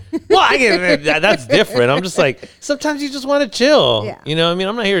mean? Well, I get that. That's different. I'm just like, sometimes you just want to chill. Yeah. You know what I mean?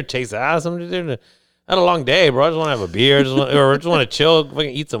 I'm not here to chase ass. I'm just here to. I had a long day, bro. I just want to have a beer, or just want to chill,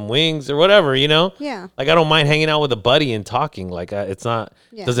 fucking eat some wings or whatever, Yeah. Like I don't mind hanging out with a buddy and talking. Like it's not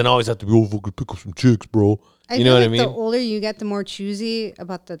doesn't always have to be fucking pick up some chicks, bro. You know what I mean? The older you get, the more choosy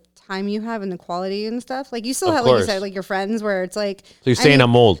about the time you have and the quality and stuff. Like you still Of have, like you course. said, like your friends where it's like. So you're saying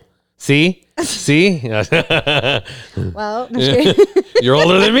I'm old? See? Well, no, just kidding. You're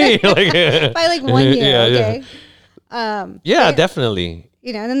older than me. Like, By like 1 year, Yeah, okay. yeah, definitely.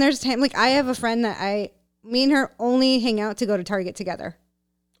 And then there's time, like I have a friend that me and her only hang out to go to Target together.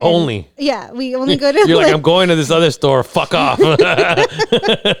 And, Only. Yeah, we only go to. You're like, I'm going to this other store. Fuck off.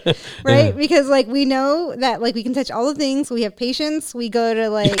 Right? Because like we know that like we can touch all the things. We have patience. We go to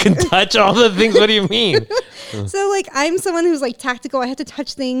like. You can touch all the things. What do you mean? So like I'm someone who's like tactical. I have to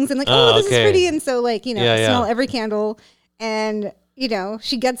touch things and like, oh, this is pretty, and so like smell every candle, and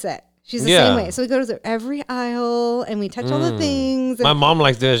she gets it. She's the same way. So we go to every aisle and we touch all the things. And my mom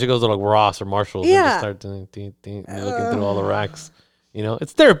likes doing it. She goes to like Ross or Marshalls and Yeah. just start looking through all the racks.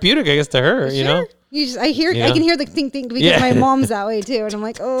 It's therapeutic, I guess, to her. You know. I can hear the think because my mom's that way too, and I'm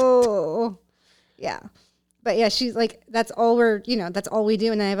like, oh, yeah. But yeah, she's like, that's all that's all we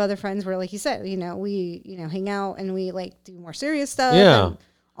do. And I have other friends where, like you said, we hang out and we like do more serious stuff, and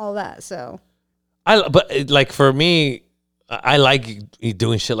all that. So, but like for me, I like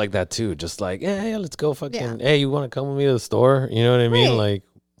doing shit like that too. Just like, yeah, let's go fucking. Hey, you want to come with me to the store? You know what I mean? Right. Like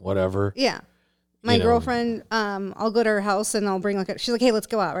whatever. Yeah. My girlfriend, I'll go to her house and I'll bring she's like, hey, let's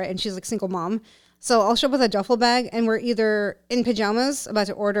go out, right? And she's like single mom. So I'll show up with a duffel bag and we're either in pajamas about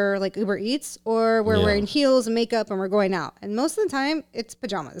to order like Uber Eats, or we're wearing heels and makeup and we're going out. And most of the time it's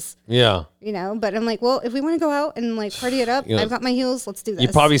pajamas. Yeah. But I'm like, well, if we want to go out and like party it up, I've got my heels. Let's do this. You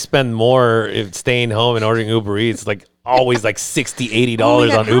probably spend more if staying home and ordering Uber Eats, like always like $60,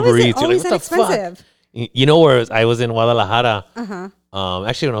 $80 on Uber Eats. You're like, what the expensive? fuck? Where I was in Guadalajara.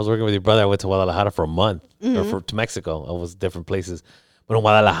 Actually, when I was working with your brother, I went to Guadalajara for a month, or to Mexico. I was different places. But in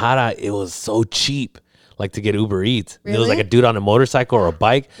Guadalajara, it was so cheap. like to get Uber Eats. Really? There was like a Really? dude on a motorcycle or a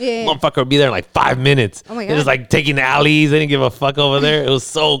bike. Yeah. Motherfucker would be there in like 5 minutes. Oh my They just God. like taking alleys. They didn't give a fuck over there. It was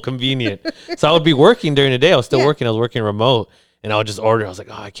so convenient. So I would be working during the day. I was still Yeah. working. I was working remote. And I would just order. I was like,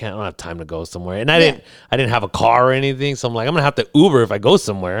 oh, I don't have time to go somewhere. And I Yeah. didn't have a car or anything. So I'm like, I'm gonna have to Uber if I go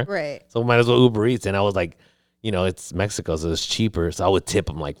somewhere. Right. So I might as well Uber Eats. And I was like, you know, it's Mexico, so it's cheaper. So I would tip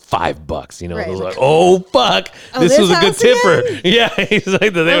him like $5. You know, Right. I was like, oh fuck, Oh, this this was a good house tipper. again? Yeah, he's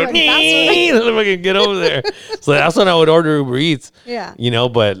like, they were, like, that's let me get over there. So that's when I would order Uber Eats. Yeah. You know,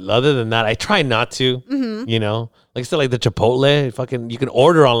 but other than that, I try not to. Mm-hmm. You know, like I said, like the Chipotle, fucking, you can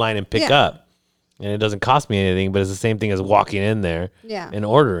order online and pick Yeah. up. And it doesn't cost me anything, but it's the same thing as walking in there Yeah. and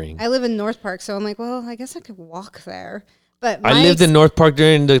ordering. I live in North Park, so I'm like, well, I guess I could walk there. But I lived in North Park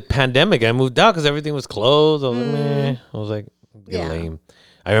during the pandemic. I moved out because everything was closed. I was like, meh. I was like, get Yeah. lame.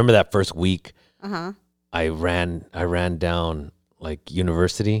 I remember that first week. Uh-huh. I ran down like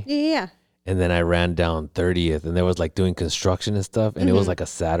University, Yeah. and then I ran down 30th, and there was like doing construction and stuff, and it was like a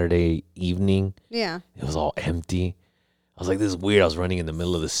Saturday evening. Yeah. It was all empty. I was like, this is weird. I was running in the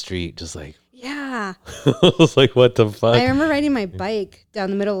middle of the street, just like Yeah. I was like, what the fuck? I remember riding my bike down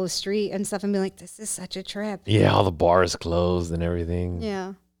the middle of the street and stuff and being like, this is such a trip. Yeah, all the bars closed and everything. Yeah.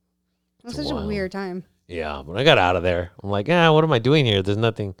 It was It's such a wild. weird time. Yeah, when I got out of there, I'm like, what am I doing here? There's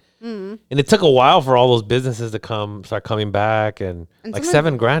nothing. Mm. And it took a while for all those businesses to start coming back, and And like some of-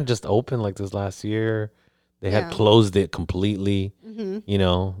 7 grand just opened like this last year. They had Yeah. closed it completely, Mm-hmm. you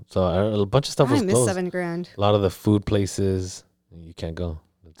know. So a bunch of stuff I was miss closed. 7 grand. A lot of the food places, you can't go.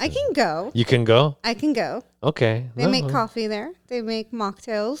 I can go. You can go. I can go. Okay. They No, make coffee there. They make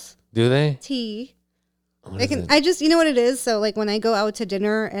mocktails, Do they? tea. What They is can. it? I just, you know what it is. So like when I go out to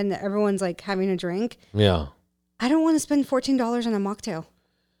dinner and everyone's like having a drink, Yeah. I don't want to spend $14 on a mocktail.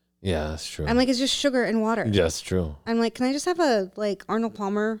 Yeah, that's true. I'm like, it's just sugar and water. Yeah, that's true. I'm like, can I just have a like Arnold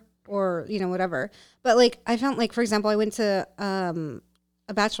Palmer or you know whatever? But like I found like for example, I went to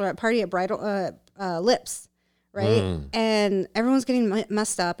a bachelorette party at Bridal Lips, right? Mm. And everyone's getting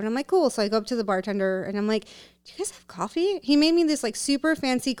messed up, and I'm like, cool. So I go up to the bartender and I'm like, do you guys have coffee? He made me this like super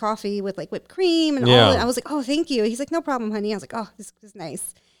fancy coffee with like whipped cream and Yeah. all. I was like, oh, thank you. He's like, no problem, honey. I was like, oh, this is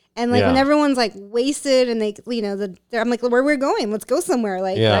nice. And like when Yeah. everyone's like wasted and they, you know, I'm like, where we're going? Let's go somewhere,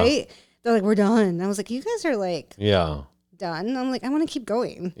 like Yeah. right? They're like, we're done. I was like, you guys are like Yeah. done. I'm like, I want to keep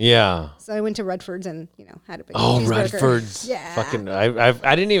going. Yeah. So I went to Redford's and you know had a big Oh, cheeseburger. Redford's. Yeah. Fucking,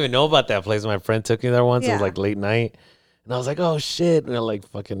 I didn't even know about that place. My friend took me there once. It Yeah. was like late night. And I was like, oh shit. And I like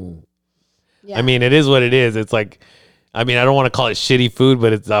fucking, Yeah. I mean, it is what it is. It's like, I mean, I don't want to call it shitty food,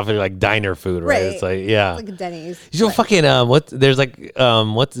 but it's obviously like diner food, right? Right. It's like, yeah. it's like a Denny's. You know, but- fucking, there's like,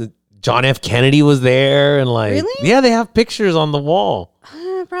 what's it? John F. Kennedy was there, and like, Really? yeah, they have pictures on the wall.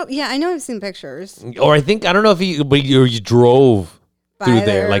 probably. Yeah, I know. I've seen pictures. Or I think, I don't know if you drove By through there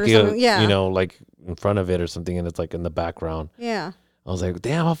there, like or you, something. Yeah. you know, like in front of it or something, and it's like in the background. Yeah. I was like,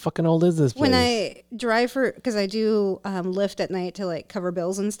 damn, how fucking old is this place? When I drive because I do Lyft at night to like cover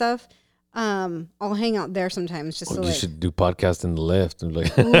bills and stuff. I'll hang out there sometimes just to you like. should do podcast in the lift and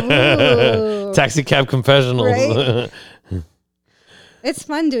like Ooh. taxi cab confessionals. Right? It's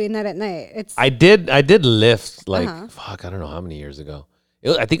fun doing that at night. It's I did Lyft like Uh-huh. fuck, I don't know how many years ago.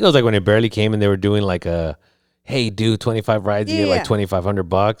 I think it was like when it barely came and they were doing like a, hey, do 25 rides, you get Yeah. like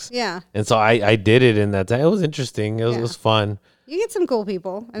 $2,500. yeah. And so I did it in that time. It was interesting. It was fun. You get some cool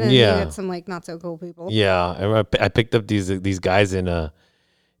people, and then Yeah. you get some like not so cool people. Yeah, I remember I picked up these guys in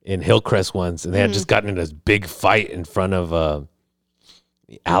Hillcrest once, and they had just gotten in this big fight in front of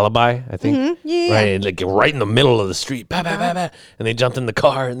Alibi, I think. Mhm. Yeah. Right, and like right in the middle of the street, bah, bah, bah, bah. And they jumped in the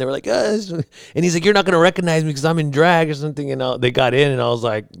car, and they were like, and he's like, "You're not gonna recognize me because I'm in drag or something." And they got in, and I was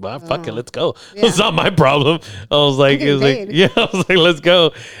like, "Well, fuck it, let's go." Yeah. It's not my problem. I was like, I'm "It was like, getting yeah." I was like, "Let's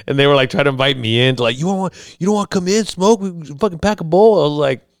go." And they were like trying to invite me in, to like, you don't want to come in, smoke, we fucking pack a bowl. I was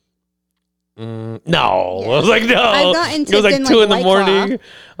like, no. Yeah. I was like, no. I've gotten It was tipped like in, 2 like, in the White morning.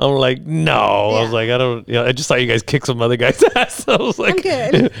 I'm like, no. I was Yeah. like, I don't. You know, I just saw you guys kick some other guy's ass. I was like, I'm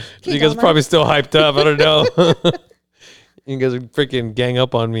good. you Keep guys going. probably still hyped up. I don't know. You guys are freaking gang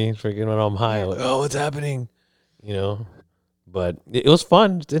up on me, freaking when I'm high. I'm like, oh, what's happening? You know. But it was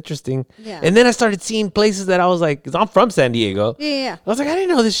fun. It's interesting. Yeah. And then I started seeing places that I was like, because I'm from San Diego. Yeah. I was like, I didn't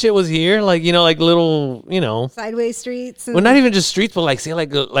know this shit was here. Like, you know, like little, you know. Sideways streets. And, Well, not even just streets, but like, say,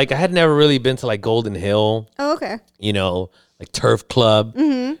 like I had never really been to like Golden Hill, oh, okay. you know, like Turf Club.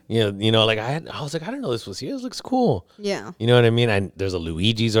 Mm-hmm. You know, like I was like, I didn't know this was here. This looks cool. Yeah. You know what I mean? There's a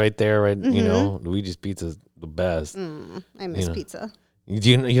Luigi's right there, right? You know, Luigi's Pizza's the best. I miss know. pizza. You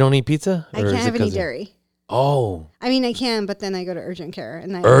don't eat pizza? I Or can't is it have any 'cause of- dairy. Oh, I mean, I can, but then I go to urgent care.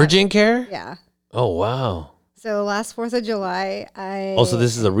 And I urgent care? Yeah. Oh, wow. So last 4th of July, I. Oh, so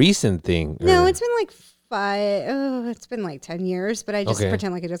this is a recent thing? No, or- it's been like it's been like 10 years, but I just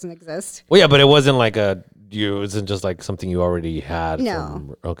pretend like it doesn't exist. Well, yeah, but it wasn't like it wasn't just like something you already had.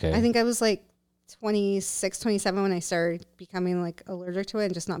 No. Okay. I think I was like 26, 27 when I started becoming like allergic to it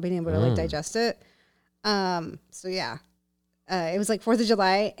and just not being able to like digest it. So yeah. It was like 4th of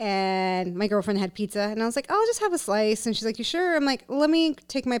July and my girlfriend had pizza and I was like, I'll just have a slice. And she's like, you sure? I'm like, let me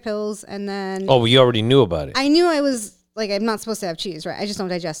take my pills. And then. Oh, you already knew about it. I knew I was like, I'm not supposed to have cheese, right? I just don't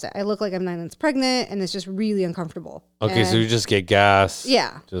digest it. I look like I'm 9 months pregnant and it's just really uncomfortable. Okay. So you just get gas.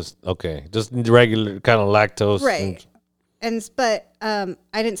 Yeah. Just regular kind of lactose. Right. But I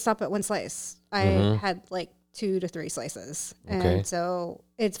didn't stop at one slice. I had like 2 to 3 slices. And so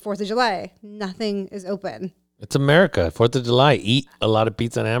it's 4th of July. Nothing is open. It's America. 4th of July. Eat a lot of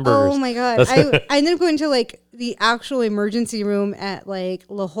pizza and hamburgers. Oh my God. I ended up going to like the actual emergency room at like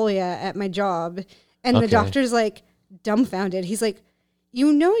La Jolla at my job. And the doctor's like dumbfounded. He's like,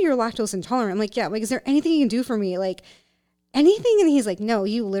 you know, you're lactose intolerant. I'm like, yeah. I'm like, is there anything you can do for me? Like anything? And he's like, no,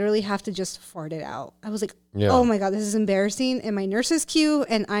 you literally have to just fart it out. I was like, oh my God, this is embarrassing. And my nurse is cute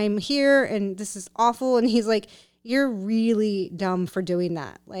and I'm here and this is awful. And he's like, you're really dumb for doing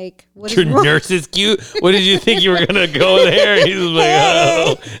that. Like, what your is wrong? Nurse is cute? What did you think you were going to go there? He's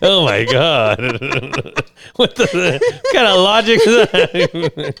like, oh my God. What the kind of logic is that?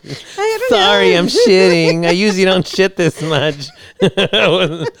 I don't Sorry, know. I'm shitting. I usually don't shit this much.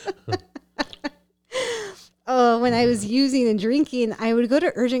 When I was using and drinking, I would go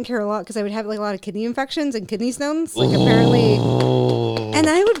to urgent care a lot because I would have like a lot of kidney infections and kidney stones. Like apparently, and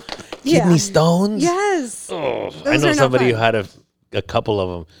I would Kidney stones? Yes. Oh, I know somebody who had a couple of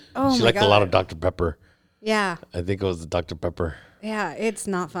them. Oh, she liked a lot of Dr. Pepper. Yeah. I think it was the Dr. Pepper. Yeah, it's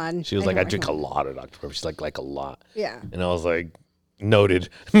not fun. She was like, I drink a lot of Dr. Pepper. She's like a lot. Yeah. And I was like, noted.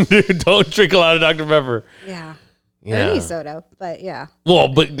 Don't drink a lot of Dr. Pepper. Yeah. Yeah. Any soda, but yeah. Well,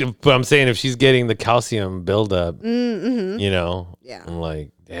 but I'm saying if she's getting the calcium buildup, you know, yeah. I'm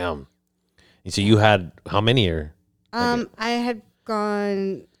like, damn. And so you had how many or? I had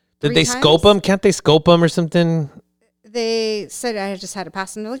gone. Did they scope them? Can't they scope them or something? They said I just had to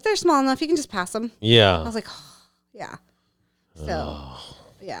pass them. They're like, they're small enough. You can just pass them. Yeah. I was like, oh, yeah. So,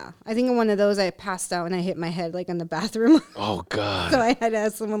 yeah. I think in one of those I passed out and I hit my head like in the bathroom. Oh, God. So I had to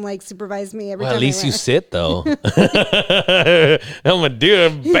have someone like supervise me every time. At least you sit, though. I'm a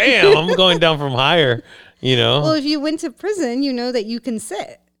dude. Bam. I'm going down from higher, you know? Well, if you went to prison, you know that you can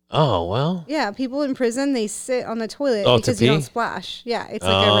sit. Oh, well. Yeah, people in prison, they sit on the toilet because you don't splash. Yeah, it's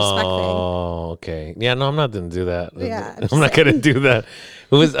like a respect thing. Oh, okay. Yeah, no, I'm not going to do that. Yeah, I'm not going to do that.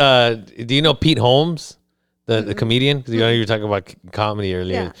 Who was, do you know Pete Holmes, the comedian? Because you were talking about comedy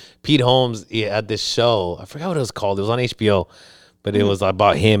earlier. Yeah. Pete Holmes, he had this show. I forgot what it was called. It was on HBO, but it was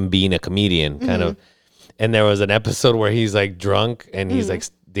about him being a comedian, kind of. And there was an episode where he's like drunk and he's like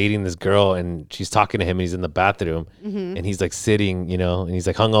dating this girl and she's talking to him and he's in the bathroom and he's like sitting, you know, and he's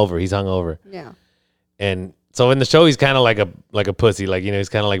like hungover. He's hungover. Yeah. And so in the show, he's kind of like a pussy, like, you know, he's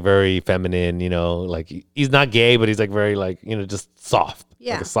kind of like very feminine, you know, like he's not gay, but he's like very like, you know, just soft,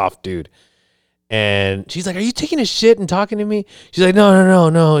 like a soft dude. And she's like, are you taking a shit and talking to me? She's like,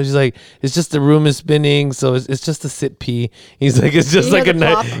 no. She's like, it's just the room is spinning. So it's just a sit pee. He's like, it's just like a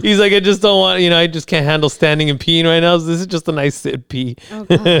nice, he's like, I just don't want, you know, I just can't handle standing and peeing right now. So this is just a nice sit pee. Oh,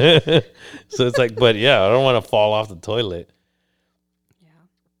 God. So it's like, but yeah, I don't want to fall off the toilet.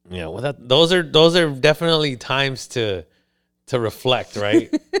 Yeah. Yeah. Well, those are definitely times to reflect, right?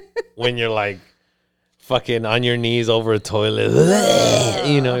 When you're like fucking on your knees over a toilet,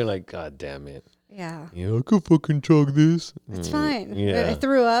 you know, you're like, God damn it. Yeah. Yeah, I could fucking chug this. It's fine. Yeah. I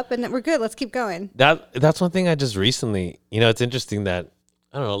threw up and we're good. Let's keep going. That's one thing I just recently, you know, it's interesting that,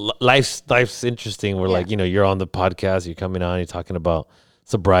 I don't know, life's interesting where like, you know, you're on the podcast, you're coming on, you're talking about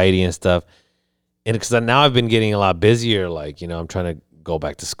sobriety and stuff. And because now I've been getting a lot busier, like, you know, I'm trying to go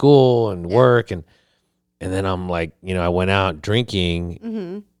back to school and work. And then I'm like, you know, I went out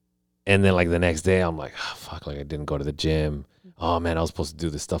drinking and then like the next day I'm like, oh, fuck, like I didn't go to the gym. Oh man, I was supposed to do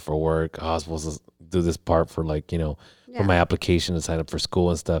this stuff for work. Oh, I was supposed to do this part for like, you know, for my application to sign up for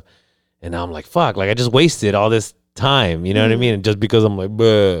school and stuff. And now I'm like, fuck, like I just wasted all this time. You know what I mean? And just because I'm like,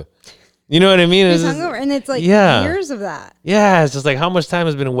 bleh. You know what I mean? It's hungover, and it's like years of that. Yeah, it's just like how much time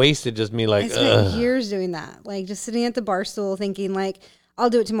has been wasted just me like, I spent years doing that. Like just sitting at the bar stool thinking like, I'll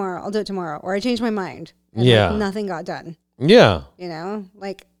do it tomorrow. Or I changed my mind. And like, nothing got done. Yeah. You know,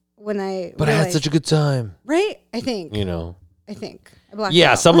 like when I But I had such a good time. Right? I think. You know. I think.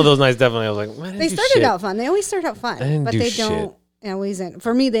 Some of those nights definitely I was like, man, they started out fun. They always start out fun. But they shit. don't always end.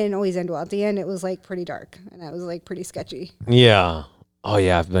 For me, they didn't always end well. At the end, it was like pretty dark. And it was like pretty sketchy. Yeah. Oh,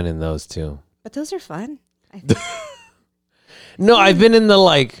 yeah. I've been in those too. But those are fun. No, I've been in the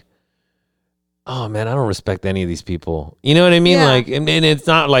like, oh man, I don't respect any of these people. You know what I mean? Yeah. Like, and it's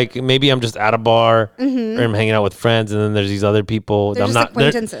not like maybe I'm just at a bar or I'm hanging out with friends, and then there's these other people. They're I'm just not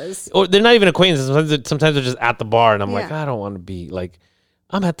acquaintances. or they're not even acquaintances. Sometimes they're just at the bar, and I'm like, Yeah. I don't want to be like,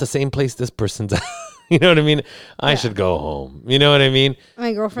 I'm at the same place this person's at. You know what I mean? I should go home. You know what I mean?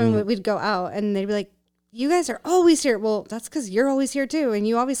 My girlfriend we'd go out and they'd be like, you guys are always here. Well, that's because you're always here too, and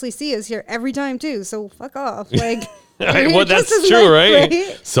you obviously see us here every time too. So fuck off. Like, Well, that's true,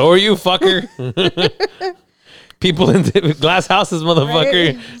 right? So are you, fucker. People in glass houses,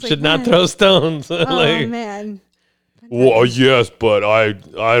 motherfucker, Right? should Like, not man. throw stones. Oh Like, man. well, yes, but I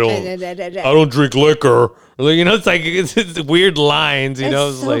don't drink liquor. Like, you know, it's like it's weird lines. You know,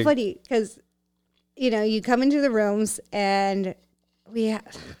 It's it's so like funny because, you come into the rooms and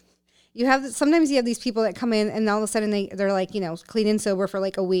sometimes you have these people that come in and all of a sudden they're like, clean and sober for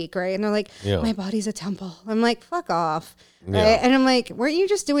like a week, right? And they're like, my body's a temple. I'm like, fuck off. Right? And I'm like, weren't you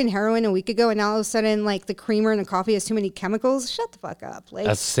just doing heroin a week ago? And now all of a sudden, like the creamer in the coffee has too many chemicals. Shut the fuck up. Like,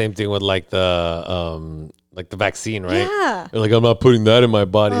 that's the same thing with like the vaccine, right? Yeah. They're like, I'm not putting that in my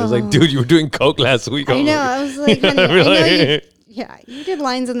body. I was like, dude, you were doing coke last week. I know. I was like, honey, I know Like- you did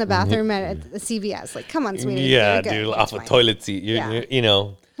lines in the bathroom at the CVS. Like, come on, sweetie. Yeah, You're good. dude, It's off a fine. toilet seat. You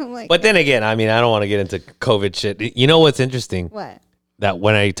know. I'm like, But then again, I mean, I don't want to get into COVID shit. You know what's interesting? what? That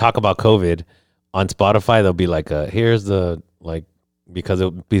when I talk about COVID on Spotify, they'll be like, here's the, like, because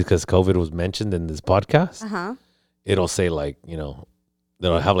COVID was mentioned in this podcast, it'll say, like,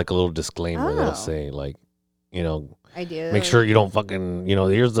 they'll have like a little disclaimer that'll say, like, I do. make sure you don't fucking,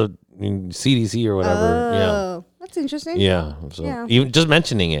 here's the CDC or whatever. Oh, that's interesting. Yeah. So Yeah. even just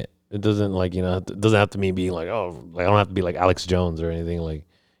mentioning it, it doesn't like, it doesn't have to me being like, oh, like, I don't have to be like Alex Jones or anything, like,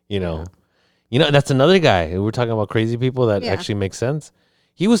 that's another guy. We're talking about crazy people that actually make sense.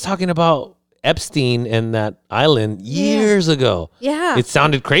 He was talking about Epstein and that island years ago. Yeah. It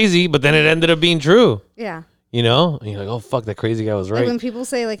sounded crazy, but then it ended up being true. Yeah. And you're like, oh fuck, that crazy guy was right. Like when people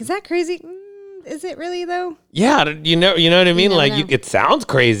say, like, is that crazy? Is it really though? Yeah, you know what I mean? never Like know. it sounds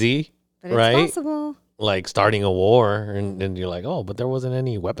crazy, But it's right? possible. Like starting a war, and you're like, oh, but there wasn't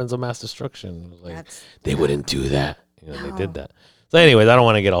any weapons of mass destruction. Like they wouldn't do that. They did that. So, anyways, I don't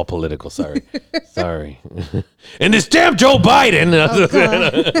want to get all political. Sorry, sorry. And this damn Joe Biden.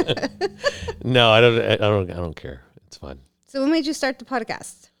 No, I don't care. It's fine. So when made you start the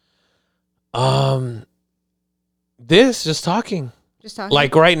podcast? This just talking. Just talking.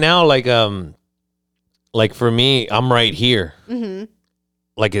 Like right now, like for me, I'm right here. Mm-hmm.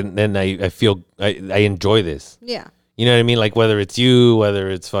 Like, and then I feel I enjoy this. Yeah. You know what I mean? Like whether it's you, whether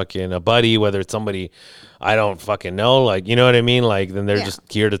it's fucking a buddy, whether it's somebody I don't fucking know, like, you know what I mean? Like then they're just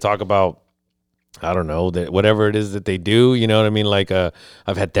here to talk about, I don't know, that whatever it is that they do, you know what I mean? Like I've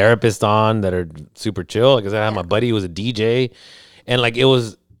had therapists on that are super chill. Like I said, I had my buddy who was a DJ, and like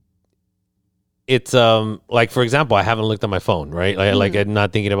it's like, for example, I haven't looked at my phone, right? Like I'm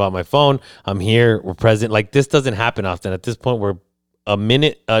not thinking about my phone. I'm here, we're present. Like this doesn't happen often. At this point we're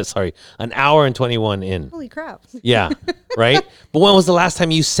an hour and 21 in. Holy crap. Yeah. Right. But when was the last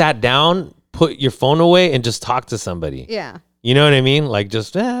time you sat down, put your phone away, and just talked to somebody? Yeah. You know what I mean? Like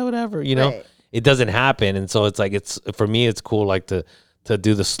just whatever, Right. It doesn't happen. And so it's like, for me, it's cool, like to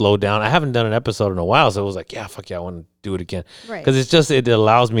do the slow down. I haven't done an episode in a while. So it was like, yeah, fuck yeah, I want to do it again. Right. Cause it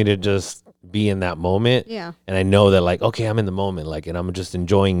allows me to just be in that moment. Yeah. And I know that like, okay, I'm in the moment, like, and I'm just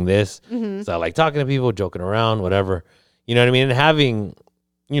enjoying this. Mm-hmm. So I like talking to people, joking around, whatever, you know what I mean? And having,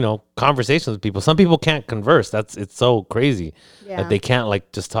 conversations with people. Some people can't converse. It's so crazy that they can't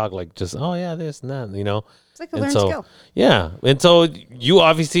like just talk like just, oh yeah, this and that, It's like a learned skill. Yeah. And so you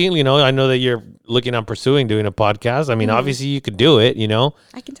obviously, I know that you're looking on pursuing doing a podcast. I mean, obviously you could do it,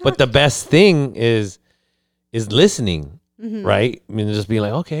 I can talk. but the best thing is listening, right? I mean, just being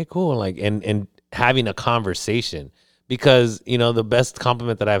like, okay, cool. Like, and having a conversation, because, the best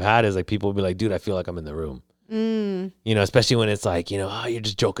compliment that I've had is like, people will be like, dude, I feel like I'm in the room. Especially when it's like, oh, you're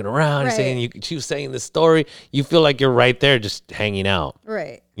just joking around. Right. She was saying this story. You feel like you're right there just hanging out.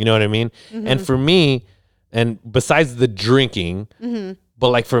 Right. You know what I mean? And for me, and besides the drinking, but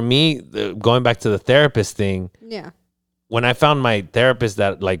like for me, going back to the therapist thing, when I found my therapist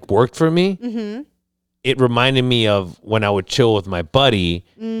that like worked for me, it reminded me of when I would chill with my buddy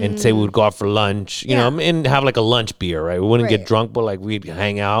and say we would go out for lunch, you know, and have like a lunch beer, right? We wouldn't get drunk, but like we'd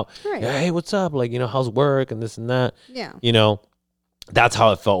hang out. Right. Hey, what's up? Like, how's work and this and that. Yeah. That's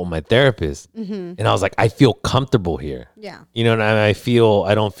how it felt with my therapist. And I was like, I feel comfortable here. Yeah. And I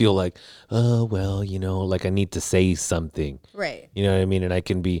don't feel like, oh, well, like I need to say something. Right. You know what I mean? And I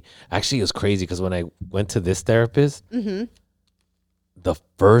can be, actually it was crazy because when I went to this therapist, the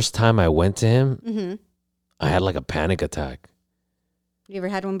first time I went to him, I had like a panic attack. You ever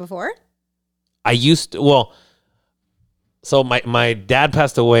had one before? I used to, well, so my dad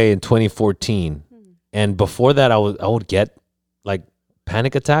passed away in 2014, and before that I would get like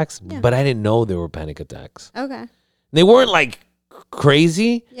panic attacks, but I didn't know they were panic attacks. Okay. They weren't like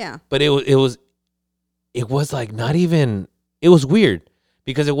crazy. Yeah. But it was like not even, it was weird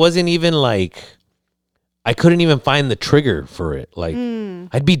because it wasn't even like, I couldn't even find the trigger for it. Like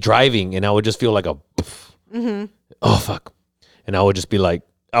I'd be driving and I would just feel like a, oh fuck. And I would just be like,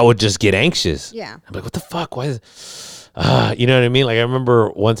 I would just get anxious. Yeah. I'm like, what the fuck? Why is, you know what I mean? Like I remember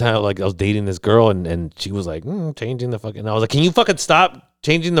one time, like I was dating this girl and she was like, changing the fucking, and I was like, can you fucking stop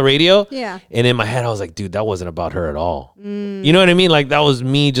changing the radio? Yeah. And in my head, I was like, dude, that wasn't about her at all. You know what I mean? Like that was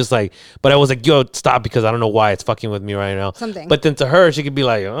me just like, but I was like, yo, stop, because I don't know why it's fucking with me right now. Something. But then to her, she could be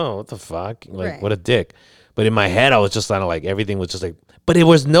like, oh, what the fuck? Like, Right. what a dick. But in my head, I was just kind of like, everything was just like, but it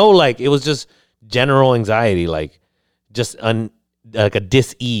was no, like, it was just general anxiety, like just like a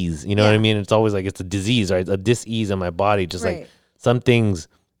dis-ease. You know what I mean? It's always like, it's a disease, right? It's a dis-ease in my body. Just like something's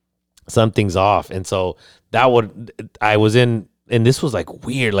off. And so I was in, and this was like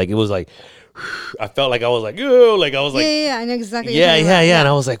weird. Like it was like, I felt like I was like, oh, like I was like, yeah, I know exactly. yeah. And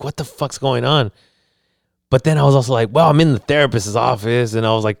I was like, what the fuck's going on? But then I was also like, well, I'm in the therapist's office, and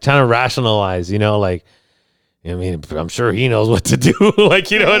I was like trying to rationalize, you know, like, I mean, I'm sure he knows what to do.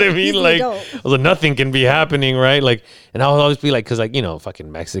 Like, you know what I mean? Like, I was like, nothing can be happening, right? Like, and I would always be like, because like, you know,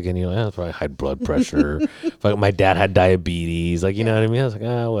 fucking Mexican, you know, that's probably high blood pressure. My dad had diabetes, like, you know what I mean? I was like,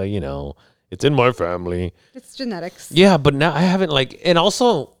 well, you know, it's in my family. It's genetics. Yeah, but now I haven't like, and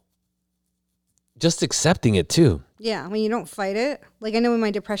also just accepting it too. Yeah, when you don't fight it. Like I know when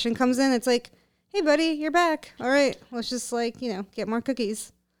my depression comes in, it's like, hey buddy, you're back. All right, let's just like, you know, get more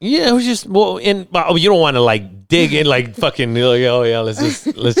cookies. Yeah, it was just, well, and you don't want to like dig in like fucking, oh yeah, let's just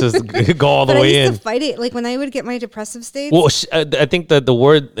go all the way in. I used to fight it, like when I would get my depressive states. Well, I think that the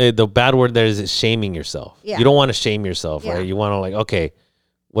word, the bad word there is shaming yourself. Yeah. You don't want to shame yourself, right? You want to like, okay,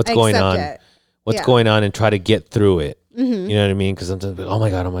 what's going on? It. What's going on, and try to get through it. You know what I mean? Because sometimes, oh my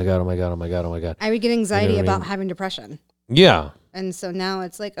god. I would get anxiety about having depression. Yeah. And so now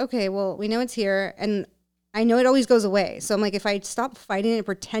it's like, okay, well, we know it's here, and I know it always goes away. So I'm like, if I stop fighting and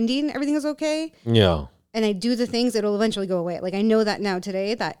pretending everything is okay, and I do the things, it'll eventually go away. Like I know that now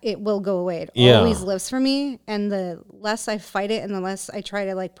today that it will go away. It always lives for me. And the less I fight it and the less I try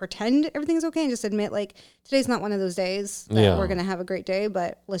to like pretend everything's okay and just admit like today's not one of those days that we're going to have a great day,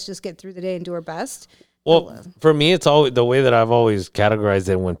 but let's just get through the day and do our best. Well, for me, it's always the way that I've always categorized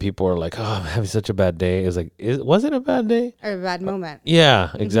it. When people are like, "Oh, I'm having such a bad day," it's like, was it a bad day or a bad moment?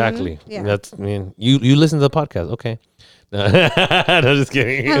 Yeah, exactly. Yeah. That's, I mean, you listen to the podcast, okay? No, just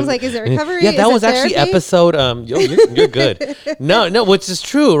kidding. I was like, is it recovery? Yeah, that was actually therapy? episode. You're good. No, which is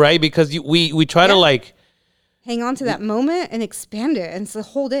true, right? Because we try to like hang on to that moment and expand it, and it's the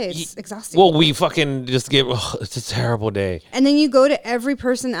whole day. It's exhausting. Well, we fucking just get, it's a terrible day. And then you go to every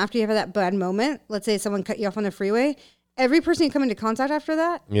person after you have that bad moment. Let's say someone cut you off on the freeway. Every person you come into contact after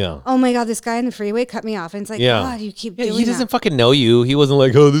that, oh my god, this guy in the freeway cut me off. And it's like, God, you keep doing that. He doesn't fucking know you. He wasn't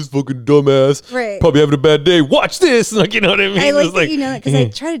like, oh, this fucking dumbass. Right. Probably having a bad day. Watch this. Like, you know what I mean? I like that, you know, because I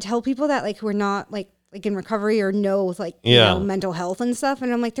try to tell people that like who are not like in recovery or know with like you know, mental health and stuff,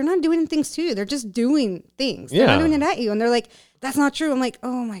 and I'm like, they're not doing things to you, they're just doing things. They're not doing it at you, and they're like, that's not true. I'm like,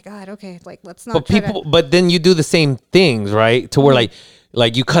 oh my god, okay, like let's not. But then you do the same things, right? To where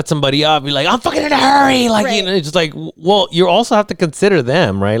like you cut somebody off, you're like, I'm fucking in a hurry, like you know, it's just like, well, you also have to consider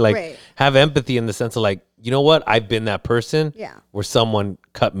them, right? Like have empathy in the sense of like, you know what, I've been that person where someone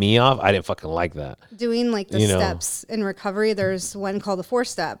cut me off. I didn't fucking like that. Doing like the steps in recovery, there's one called the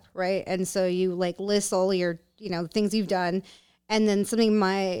 4-step, right? And so you like list all your, you know, things you've done. And then something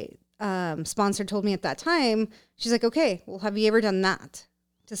my sponsor told me at that time, she's like, okay, well, have you ever done that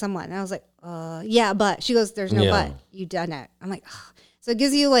to someone? And I was like, yeah, but she goes, there's no but, you done it. I'm like, ugh. So it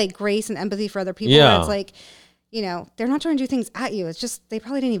gives you like grace and empathy for other people. Yeah. It's like, you know, they're not trying to do things at you. It's just, they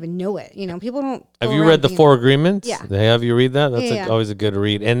probably didn't even know it. You know, people don't. Have you read the 4 Agreements? Yeah. They have you read that? That's always a good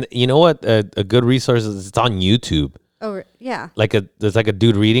read. And you know what? A good resource is it's on YouTube. Oh, yeah. There's like a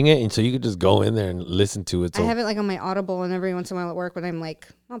dude reading it. And so you could just go in there and listen to it. So. I have it like on my Audible, and every once in a while at work when I'm like,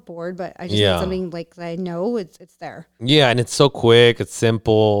 not bored, but I just need something like that I know it's there. Yeah. And it's so quick. It's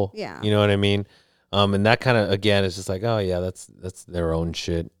simple. Yeah. You know what I mean? And that kind of, again, is just like, oh yeah, that's their own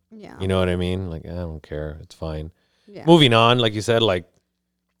shit. Yeah. You know what I mean? Like, I don't care. It's fine. Yeah. Moving on, like you said, like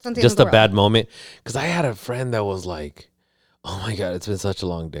something just a bad moment. Because I had a friend that was like, oh my God, it's been such a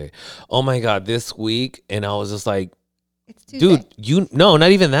long day. Oh my God, this week. And I was just like, it's Tuesday. Dude, no,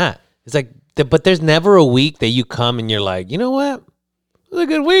 not even that. It's like, but there's never a week that you come and you're like, you know what? It was a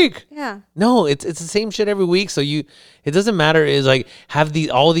good week. Yeah. No, it's the same shit every week. So it doesn't matter. Is like, have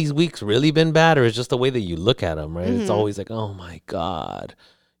all these weeks really been bad, or is just the way that you look at them, right? It's always like, oh my God,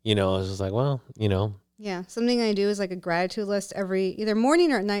 it's just like, well, Yeah, something I do is like a gratitude list every either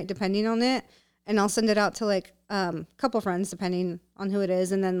morning or at night, depending on it, and I'll send it out to like a couple friends, depending on who it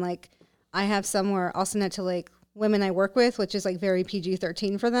is, and then like I have some where I'll send it to like women I work with, which is like very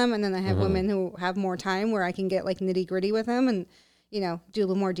PG-13 for them, and then I have women who have more time where I can get like nitty gritty with them and do a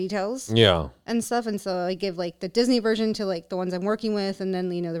little more details, and stuff. And so I give like the Disney version to like the ones I'm working with, and then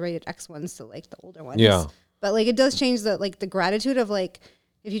the rated X ones to like the older ones. Yeah, but like it does change the gratitude of like.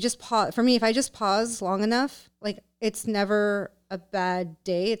 If you just pause, for me, if I just pause long enough, like it's never a bad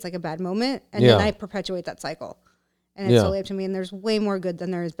day. It's like a bad moment. And then I perpetuate that cycle. And it's totally up to me. And there's way more good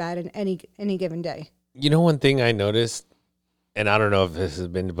than there is bad in any given day. One thing I noticed, and I don't know if this has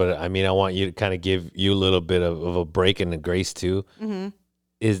been, but I mean, I want you to kind of give you a little bit of a break and a grace too,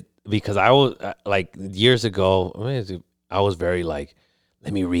 is because I was like years ago, I was very like,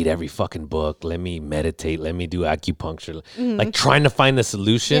 let me read every fucking book. Let me meditate. Let me do acupuncture. Like trying to find the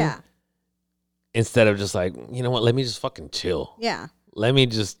solution instead of just like, you know what? Let me just fucking chill. Yeah. Let me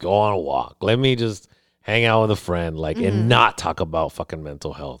just go on a walk. Let me just hang out with a friend, like, and not talk about fucking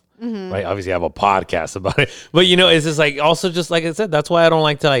mental health. Right? Obviously, I have a podcast about it, but it's just like also just like I said. That's why I don't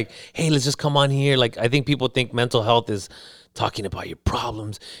like to like, hey, let's just come on here. Like, I think people think mental health is talking about your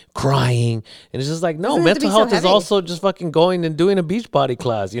problems, crying, and it's just like, no, mental health is also just fucking going and doing a beach body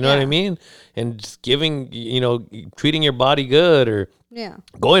class, you know what I mean? And just giving, treating your body good, or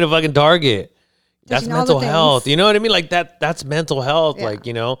going to fucking Target. That's mental health. You know what I mean? Like that's mental health. Yeah.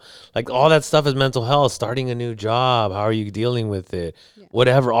 Like, like all that stuff is mental health. Starting a new job. How are you dealing with it? Yeah.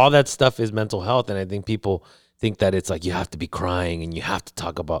 Whatever. All that stuff is mental health. And I think people think that it's like you have to be crying and you have to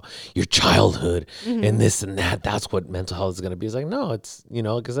talk about your childhood and this and that. That's what mental health is going to be. It's like, no, it's,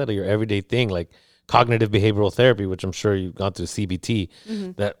 like I said, your everyday thing, like cognitive behavioral therapy, which I'm sure you've gone through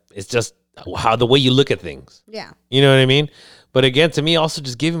CBT, that it's just how the way you look at things. Yeah. You know what I mean? But again, to me, also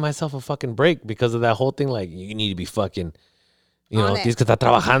just giving myself a fucking break because of that whole thing. Like, you need to be fucking, tienes que estar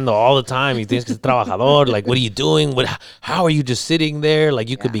trabajando all the time. You tienes que ser trabajador. Like, what are you doing? How are you just sitting there? Like,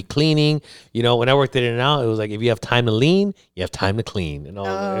 you could be cleaning. When I worked at In-N-Out, it was like, if you have time to lean, you have time to clean. And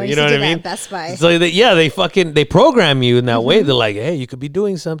all you know what I mean? Best Buy. So, they program you in that way. They're like, hey, you could be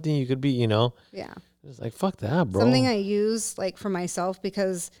doing something. You could be, Yeah. It's like, fuck that, bro. Something I use, like, for myself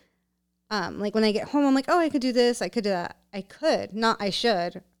because... like when I get home, I'm like, oh, I could do this. I could do that. I could, not I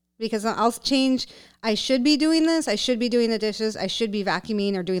should, because I'll change. I should be doing this. I should be doing the dishes. I should be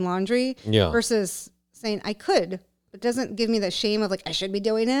vacuuming or doing laundry. Yeah. Versus saying I could. It doesn't give me the shame of like, I should be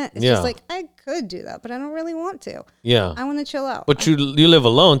doing it. It's just like, I could do that, but I don't really want to. Yeah. I want to chill out. But you live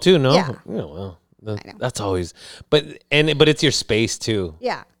alone too, no? Yeah. Well, that's always, but it's your space too.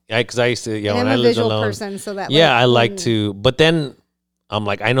 Yeah. Because I used to, and when I'm I a lived visual alone. person, so that I like to, but then I'm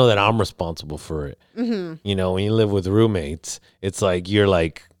like, I know that I'm responsible for it. When you live with roommates, it's like, you're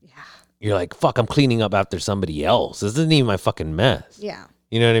like, fuck, I'm cleaning up after somebody else. This isn't even my fucking mess. Yeah.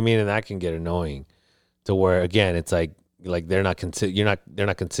 You know what I mean? And that can get annoying to where, again, it's like they're not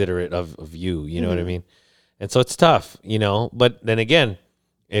considerate of you. You know what I mean? And so it's tough, but then again,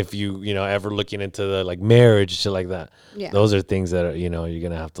 if you, ever looking into the like marriage, shit like that, those are things that are, you're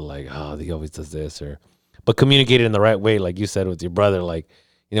going to have to like, oh, he always does this but communicate it in the right way, like you said with your brother, like,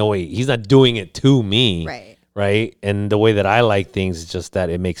 wait, he's not doing it to me. Right. And the way that I like things is just that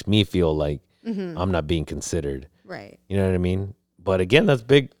it makes me feel like I'm not being considered. Right. You know what I mean? But again, that's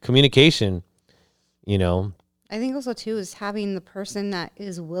big communication, I think also too is having the person that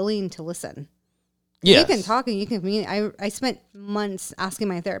is willing to listen. Yes. You can talk and you can communicate. I spent months asking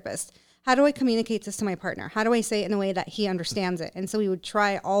my therapist, how do I communicate this to my partner? How do I say it in a way that he understands it? And so we would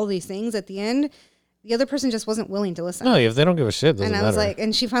try all these things. At the end, the other person just wasn't willing to listen. No, if they don't give a shit, doesn't matter. And I was matter. like,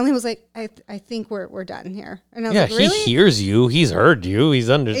 and she finally was like, I think we're done here. And I was like, really? He hears you. He's heard you. He's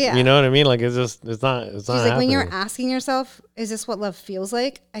under. Yeah. You know what I mean? Like it's not. She's like, when you're asking yourself, is this what love feels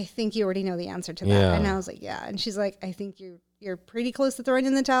like? I think you already know the answer to that. Yeah. And I was like, yeah. And she's like, I think you're pretty close to throwing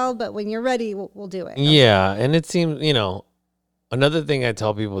in the towel, but when you're ready, we'll do it. Yeah, and it seems another thing I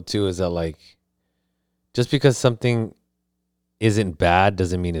tell people too is that like, just because something isn't bad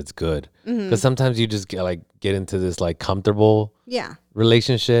doesn't mean it's good. Because sometimes you just get into this like comfortable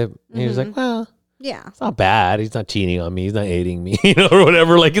relationship, and you're just like, well, it's not bad. He's not cheating on me. He's not hating me, or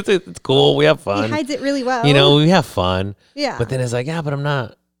whatever. Like it's cool. We have fun. He hides it really well. We have fun. Yeah. But then it's like, but I'm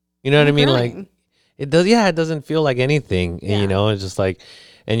not. You know what I mean? Like it does. Yeah, it doesn't feel like anything. Yeah. It's just like,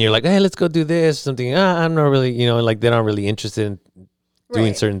 and you're like, hey, let's go do this. Something. I'm not really. Like they're not really interested in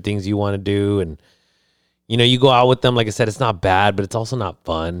doing certain things you want to do, and. you know, you go out with them. Like I said, it's not bad, but it's also not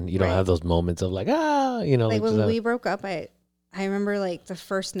fun. You don't Right. have those moments of like, you know. Like just when we broke up, I remember like the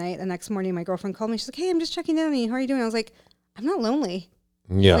first night, the next morning, my girlfriend called me. She's like, "Hey, I'm just checking in on you. How are you doing?" I was like, "I'm not lonely."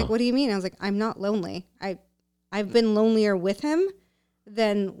 yeah. Like, what do you mean? I was like, "I'm not lonely. I've been lonelier with him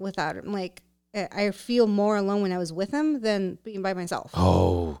than without him. Like, I feel more alone when I was with him than being by myself."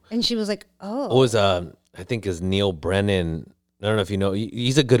 Oh. And she was like, "Oh." It was, I think is Neil Brennan. I don't know if you know.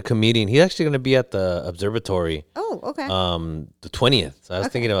 He's a good comedian. He's actually going to be at the observatory. Oh, okay. The 20th. So I was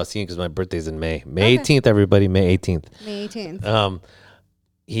Okay. thinking about seeing because my birthday's in May. May 18th, everybody. May 18th. May 18th.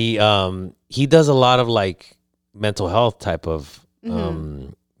 He does a lot of like mental health type of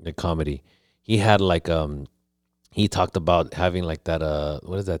like comedy. He had like he talked about having like that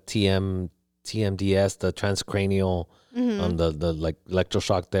what is that TMDS, the transcranial the like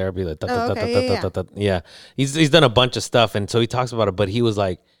electroshock therapy, like yeah. He's done a bunch of stuff, and so he talks about it, but he was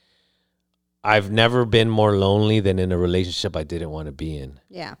like, I've never been more lonely than in a relationship I didn't want to be in.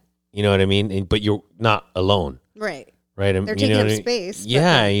 Yeah. You know what I mean? But you're not alone. Right. Right. They're you taking know up what I mean? space.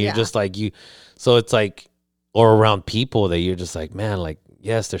 Yeah. You're just like so it's like, or around people that you're just like, man, like,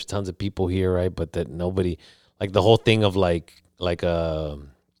 yes, there's tons of people here. Right. But that nobody, like the whole thing of like Robin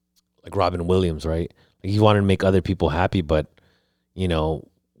Williams, right? Like he wanted to make other people happy, but you know,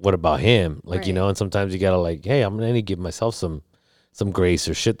 what about him? Like, you know, and sometimes you gotta like, hey, I'm gonna give myself some grace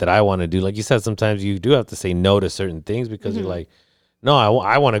or shit that I want to do. Like you said, sometimes you do have to say no to certain things because you're like, no,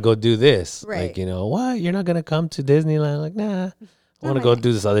 I want to go do this. Right. Like, you know, what? You're not gonna come to Disneyland? Like, nah, I want to go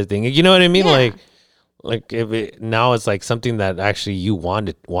do this other thing. You know what I mean? Yeah. Like if now it's like something that actually you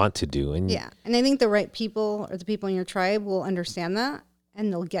want to do. And yeah. And I think the right people or the people in your tribe will understand that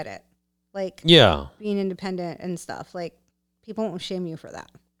and they'll get it. Like being independent and stuff. Like people won't shame you for that.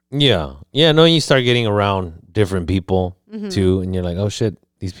 Yeah. No, you start getting around different people too, and you're like, oh shit,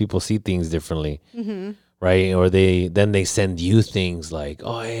 these people see things differently, right? Or then they send you things like,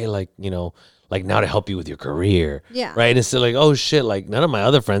 oh hey, like, you know, like now to help you with your career, right? And so like, oh shit, like none of my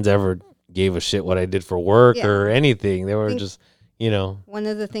other friends ever gave a shit what I did for work or anything. They were just, you know. One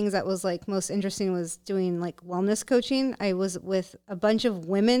of the things that was like most interesting was doing like wellness coaching. I was with a bunch of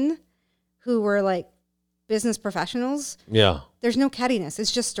women who were like business professionals. Yeah. There's no cattiness.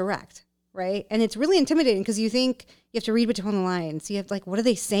 It's just direct, right? And it's really intimidating because you think you have to read between the lines. You have like, what are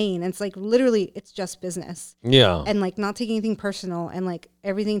they saying? And it's like literally it's just business. Yeah. And like not taking anything personal and like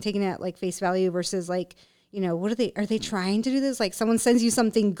everything taken at like face value versus like, you know, are they trying to do this? Like someone sends you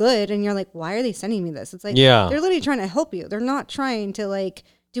something good and you're like, why are they sending me this? It's like, they're literally trying to help you. They're not trying to like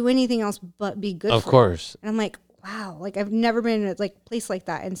do anything else but be good. Of course. You. And I'm like, wow, like I've never been in a like place like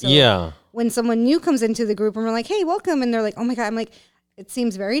that. And so when someone new comes into the group and we're like, hey, welcome. And they're like, oh my God. I'm like, it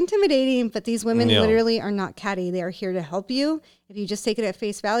seems very intimidating, but these women literally are not catty. They are here to help you. If you just take it at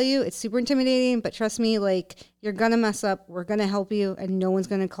face value, it's super intimidating, but trust me, like you're going to mess up. We're going to help you and no one's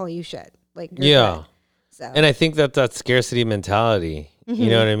going to call you shit. Like, you're good. So. And I think that scarcity mentality, you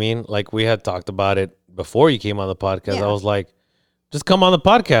know what I mean? Like we had talked about it before you came on the podcast. I was like, just come on the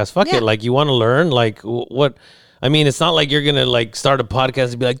podcast. Fuck it. Like you want to learn, like what? I mean, it's not like you're going to like start a podcast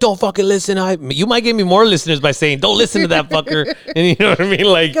and be like, don't fucking listen. You might give me more listeners by saying, don't listen to that fucker. And you know what I mean?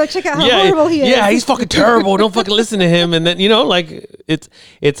 Like, go check out how horrible he is. Yeah, he's fucking terrible. Don't fucking listen to him. And then, you know, like it's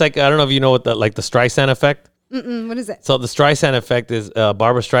like, I don't know if you know what the Streisand effect. What is it? So the Streisand effect is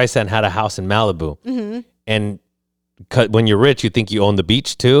Barbara Streisand had a house in Malibu. And when you're rich, you think you own the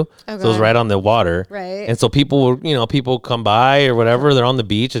beach too. Okay. So it's right on the water. Right. And so people come by or whatever. They're on the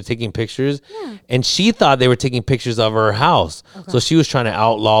beach. They're taking pictures. Yeah. And she thought they were taking pictures of her house. Okay. So she was trying to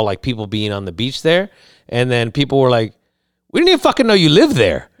outlaw like people being on the beach there. And then people were like, we didn't even fucking know you live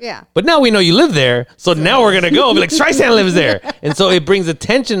there. Yeah. But now we know you live there. So now we're going to go. Be like, Streisand lives there. And so it brings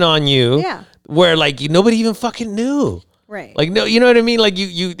attention on you. Yeah. Where like nobody even fucking knew. Right. Like, no, you know what I mean? Like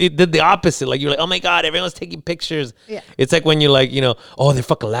it did the opposite. Like you're like, oh my God, everyone's taking pictures. Yeah. It's like when you're like, you know, oh, they're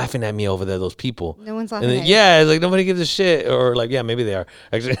fucking laughing at me over there, those people. No one's laughing at you. Yeah, it's like nobody gives a shit. Or like, yeah, maybe they are.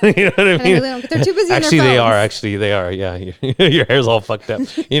 Actually, you know what I mean? They're too busy Actually, on their they phones. are. Actually, they are. Yeah. Your hair's all fucked up.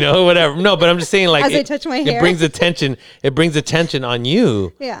 You know, whatever. No, but I'm just saying like. As I touch my hair. It brings attention. It brings attention on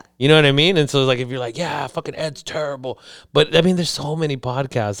you. Yeah. You know what I mean? And so it's like, if you're like, yeah, fucking Ed's terrible. But I mean, there's so many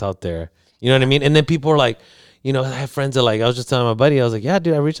podcasts out there. You know what I mean? And then people are like, you know, I have friends that like, I was just telling my buddy, I was like, yeah,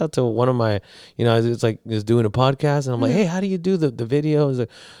 dude, I reached out to one of my, you know, it's like, is doing a podcast. And I'm like, hey, how do you do the video? He's like,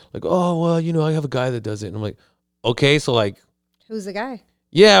 oh, well, you know, I have a guy that does it. And I'm like, okay, so like. Who's the guy?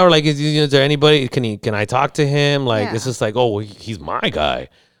 Yeah. Or like, is there anybody, can I talk to him? Like, it's just like, oh, well, he's my guy.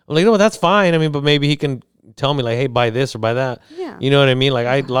 I'm like, no, that's fine. I mean, but maybe he can tell me like, hey, buy this or buy that. Yeah. You know what I mean? Like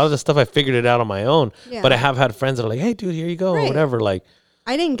a lot of the stuff I figured it out on my own, but I have had friends that are like, hey, dude, here you go, or whatever. Like,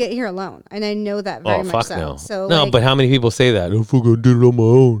 I didn't get here alone, and I know that very much so. No. So no, like, but how many people say that? I fucking did it on my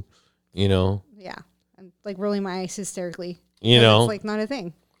own. You know? Yeah. I'm like rolling my eyes hysterically. You know? It's like not a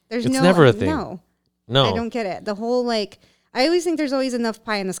thing. It's never a thing. No. I don't get it. The whole like, I always think there's always enough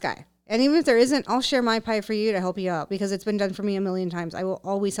pie in the sky. And even if there isn't, I'll share my pie for you to help you out because it's been done for me a million times. I will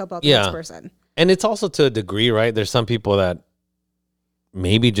always help out the next person. And it's also to a degree, right? There's some people that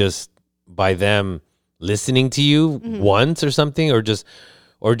maybe just by them listening to you once or something, or just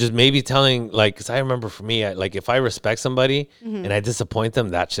maybe telling, like, because I remember for me, like if I respect somebody and I disappoint them,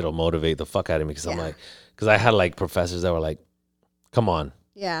 that shit will motivate the fuck out of me. Because I'm like, because I had like professors that were like, come on.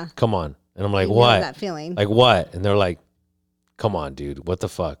 Yeah. Come on. And I'm like, what? That feeling. Like what? And they're like, come on, dude. What the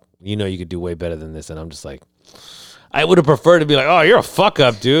fuck? You know you could do way better than this. And I'm just like, I would have preferred to be like, oh, you're a fuck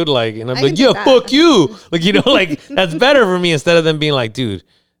up, dude. Like, and I'm like, yeah, fuck you. Like, you know, like that's better for me instead of them being like, dude,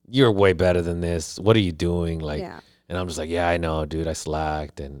 you're way better than this. What are you doing? Like, and I'm just like, yeah, I know, dude. I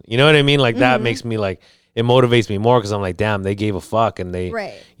slacked. And you know what I mean? Like that makes me like, it motivates me more because I'm like, damn, they gave a fuck and they,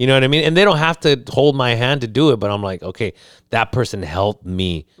 you know what I mean? And they don't have to hold my hand to do it, but I'm like, okay, that person helped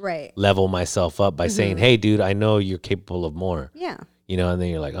me level myself up by saying, hey, dude, I know you're capable of more. Yeah. You know, and then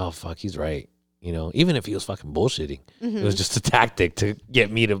you're like, oh, fuck, he's right. You know, even if he was fucking bullshitting, it was just a tactic to get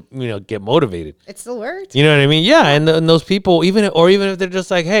me to, you know, get motivated. It still worked. You know what I mean? Yeah. And those people, even if they're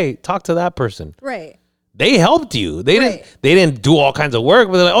just like, hey, talk to that person. Right. They helped you. They didn't do all kinds of work,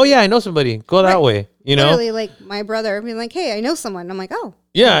 but they're like, oh yeah, I know somebody. Go that way. You know, literally, like my brother being like, hey, I know someone. I'm like, oh.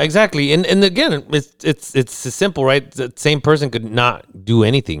 Yeah, exactly. And again, it's simple, right? The same person could not do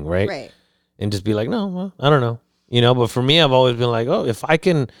anything, right? Right. And just be like, no, well, I don't know. You know, but for me, I've always been like, oh, if I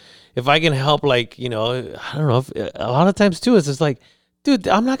can help, like, you know, I don't know. A lot of times too, it's just like, dude,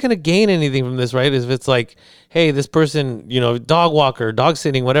 I'm not gonna gain anything from this, right? If it's like, hey, this person, you know, dog walker, dog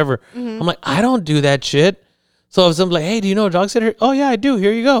sitting, whatever. I'm like, I don't do that shit. So if someone's like, hey, do you know a dog sitter? Oh yeah, I do.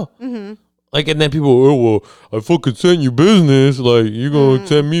 Here you go. Like, and then people, oh well, I fucking sent you business. Like, you gonna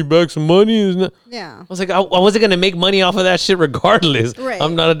send me back some money? Isn't it? Yeah. I was like, I wasn't gonna make money off of that shit regardless. Right.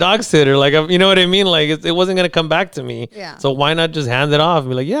 I'm not a dog sitter. Like, you know what I mean? Like, it wasn't gonna come back to me. Yeah. So why not just hand it off and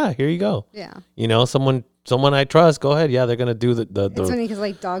be like, yeah, here you go. Yeah. You know, someone I trust, go ahead. Yeah, they're gonna do the. It's funny because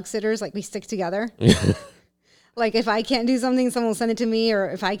like dog sitters, like we stick together. Like if I can't do something, someone will send it to me, or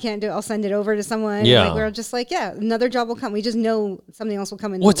if I can't do it, I'll send it over to someone. Yeah. Like we're just like, yeah, another job will come. We just know something else will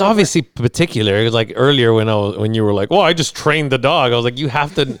come in. Well, it's obviously particular. Like earlier when you were like, well, I just trained the dog. I was like, you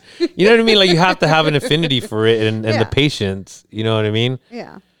have to, you know what I mean? Like you have to have an affinity for it and the patience. You know what I mean?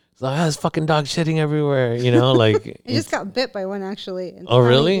 Yeah. It's like, this fucking dog shitting everywhere. You know, like. I just got bit by one actually. Oh,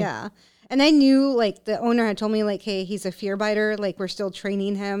 really? Yeah. And I knew like the owner had told me like, hey, he's a fear biter. Like we're still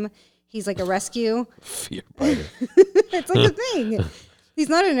training him. He's like a rescue. Fear biter. It's like a thing. He's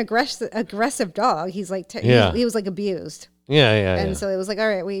not an aggressive dog. He's like, he was like abused. Yeah. And so it was like, all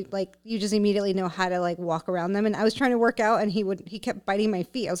right, you just immediately know how to like walk around them. And I was trying to work out and he kept biting my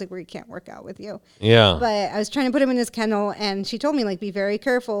feet. I was like, we can't work out with you. Yeah. But I was trying to put him in his kennel and she told me like, be very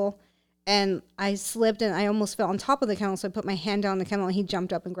careful. And I slipped and I almost fell on top of the kennel. So I put my hand down the kennel and he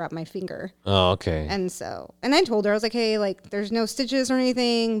jumped up and grabbed my finger. Oh, okay. And I told her, I was like, hey, like there's no stitches or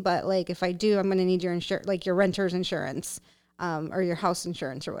anything, but like if I do, I'm going to need your like your renter's insurance, or your house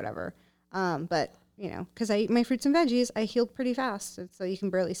insurance or whatever. But you know, cause I eat my fruits and veggies, I healed pretty fast. So you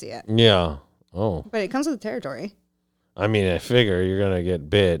can barely see it. Yeah. Oh. But it comes with the territory. I mean, I figure you're going to get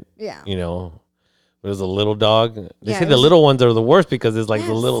bit. Yeah. You know. It was a little dog. They say the little ones are the worst because it's like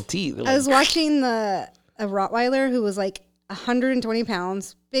the little teeth. I was watching a Rottweiler who was like 120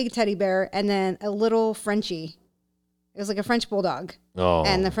 pounds, big teddy bear, and then a little Frenchie. It was like a French bulldog. Oh.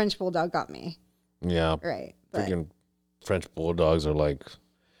 And the French bulldog got me. Yeah. Right. Freaking French bulldogs are like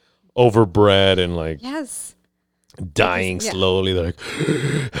overbred and like dying slowly. They're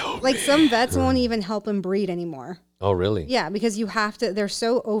like some vets won't even help them breed anymore. Oh, really? Yeah, because you have to. They're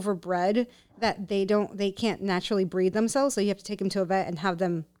so overbred that they can't naturally breed themselves. So you have to take them to a vet and have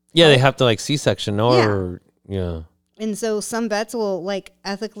them. Yeah, they have to like C-section or yeah. And so some vets will like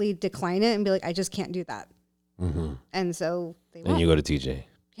ethically decline it and be like, I just can't do that. Mm-hmm. And so they won't. And you go to TJ.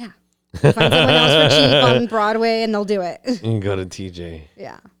 Yeah. Find someone else for cheap on Broadway and they'll do it. You go to TJ.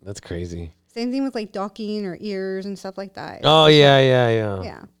 Yeah. That's crazy. Same thing with like docking or ears and stuff like that. Oh, yeah.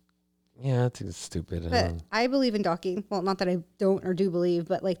 Yeah. Yeah, that's stupid. But I believe in docking. Well, not that I don't or do believe,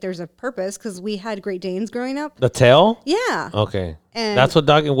 but like there's a purpose because we had Great Danes growing up. The tail? Yeah. Okay. And that's what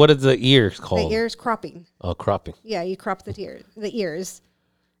docking. What is the ears called? The ears cropping. Oh, cropping. Yeah, you crop the ears.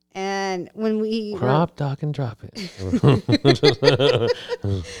 And when we crop, dock, and drop it.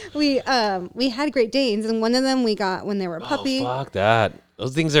 we we had Great Danes, and one of them we got when they were a puppy. Oh, fuck that.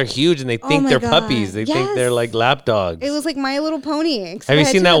 Those things are huge, and they think they're puppies. They think they're like lap dogs. It was like My Little Pony. Have you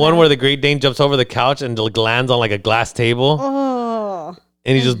seen that one where the Great Dane jumps over the couch and lands on like a glass table? Oh.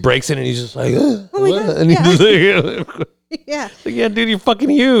 And he just breaks it, and he's just like, oh my God. And he's like, yeah. Like, yeah, dude, you're fucking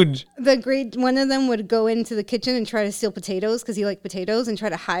huge. One of them would go into the kitchen and try to steal potatoes because he liked potatoes and try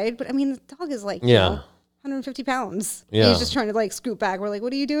to hide. But I mean, the dog is like, 150 pounds. Yeah. He's just trying to like scoot back. We're like,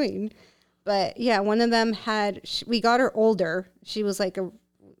 what are you doing? But yeah, one of them we got her older. She was like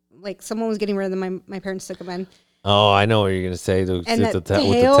someone was getting rid of them. My parents took them in. Oh, I know what you're going to say. And with the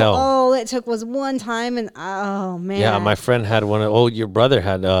tail, all it took was one time. And oh, man. Yeah, my friend had your brother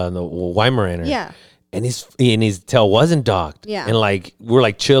had the Weimaraner. Yeah. And his tail wasn't docked. Yeah. And like, we're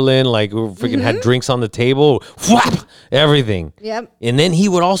like chilling, like we freaking had drinks on the table, whap, everything. Yep. And then he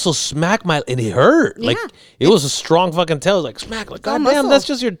would also smack and it hurt. Yeah. Like, it was a strong fucking tail. Like, smack, like, goddamn, that's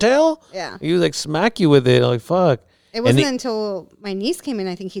just your tail? Yeah. He would like smack you with it. Like, fuck. It wasn't until my niece came in,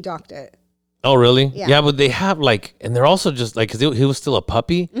 I think he docked it. Oh, really? Yeah. Yeah, but they have like, and they're also just like, because he was still a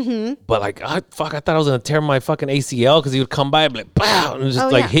puppy. Mm-hmm. But like, I thought I was going to tear my fucking ACL because he would come by and be like, pow, and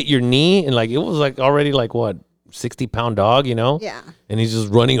just hit your knee. And like, it was like already like, what, 60-pound dog, you know? Yeah. And he's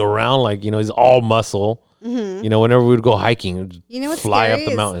just running around like, he's all muscle. Mm-hmm. Whenever we would go hiking, what's fly up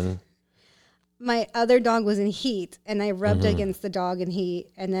the mountain. My other dog was in heat, and I rubbed against the dog in heat.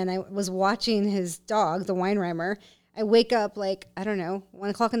 And then I was watching his dog, the Weimaraner. I wake up like, I don't know,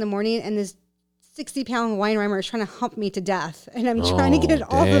 1 o'clock in the morning, and this 60-pound Weimaraner is trying to hump me to death, and I'm trying to get it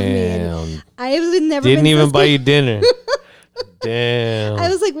off of me. And I was never didn't even buy you dinner. Damn. I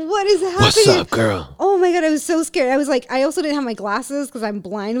was like, what is happening? What's up, girl? Oh my God, I was so scared. I was like, I also didn't have my glasses because I'm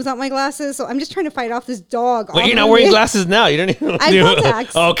blind without my glasses. So I'm just trying to fight off this dog. Well, you're not wearing glasses now. You don't even. I have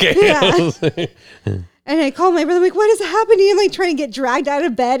contacts. Okay. Yeah. And I called my brother, I'm like, what is happening? I'm like trying to get dragged out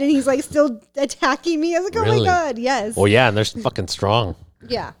of bed, and he's like still attacking me. I was like, oh my God, yes. Well, yeah, and they're fucking strong.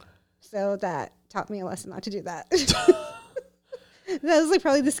 Yeah. So that taught me a lesson not to do that. That was like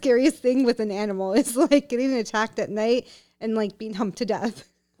probably the scariest thing with an animal. It's like getting attacked at night and like being humped to death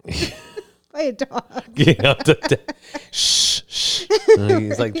by a dog. Getting humped to death. Shh, shh.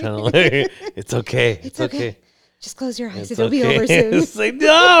 He's like trying to like, it's okay. It's okay. Just close your eyes. It'll be over soon. It's like,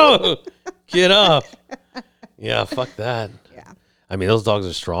 no, get up. Yeah, fuck that. Yeah. I mean, those dogs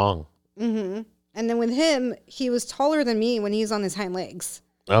are strong. Mm-hmm. And then with him, he was taller than me when he was on his hind legs.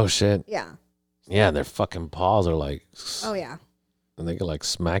 Oh, shit. Yeah. Yeah, their fucking paws are like. Oh, yeah. And they could like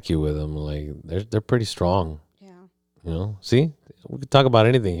smack you with them. Like, they're pretty strong. Yeah. See? We could talk about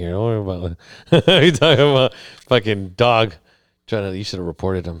anything here. Don't worry about it. You're talking about fucking dog. You should have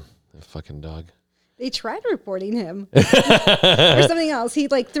reported him. That fucking dog. They tried reporting him or something else. He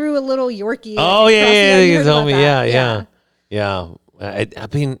like threw a little Yorkie. Oh yeah. You told me. Yeah. I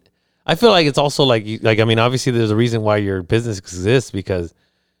mean, I feel like it's also like I mean, obviously there's a reason why your business exists because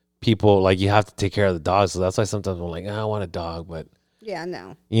people like you have to take care of the dogs. So that's why sometimes I'm like, I want a dog, but yeah,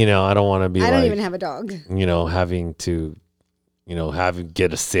 no. I don't want to be. I don't even have a dog. Having to,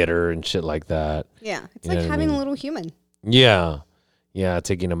 get a sitter and shit like that. Yeah, it's like having a little human. Yeah. Yeah,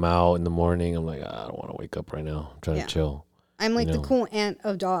 taking them out in the morning. I'm like, I don't want to wake up right now. I'm trying to chill. I'm like the cool aunt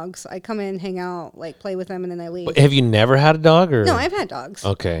of dogs. I come in, hang out, like play with them, and then I leave. But have you never had a dog? Or? No, I've had dogs.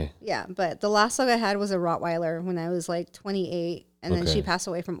 Okay. Yeah, but the last dog I had was a Rottweiler when I was like 28, and then she passed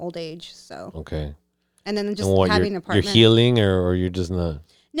away from old age. So. Okay. And then just having apartments. You're healing, or you're just not?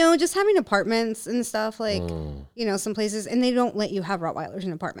 No, just having apartments and stuff, like, some places. And they don't let you have Rottweilers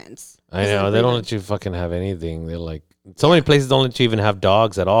in apartments. I know. They don't let you fucking have anything. They're like, so many places don't let you even have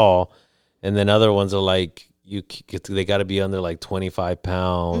dogs at all. And then other ones are like, they got to be under like 25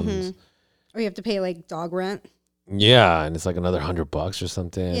 pounds. Mm-hmm. Or you have to pay like dog rent. Yeah. And it's like another $100 or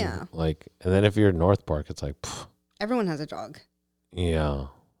something. Yeah. Like, and then if you're in North Park, it's like, pff. Everyone has a dog. Yeah.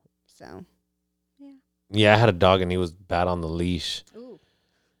 So, yeah. Yeah. I had a dog and he was bad on the leash. Ooh.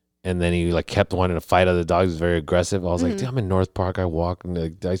 And then he like kept wanting to fight other dogs. He was very aggressive. I was like, dude, I'm in North Park. I walk and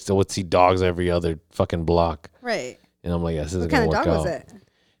like, I still would see dogs every other fucking block. Right. And I'm like, this isn't what gonna kind work of dog out. was it?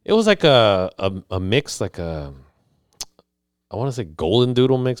 It was like a mix, like I want to say golden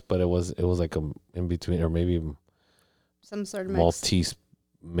doodle mix, but it was like a in between, or maybe some sort of Maltese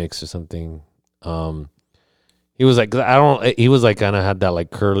mix or something. He was like, he was like kind of had that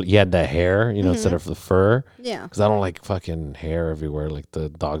like curly, he had that hair, instead of the fur. Yeah. Because I don't like fucking hair everywhere, like the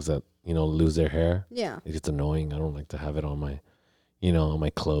dogs that lose their hair. Yeah. It gets annoying. I don't like to have it on my, on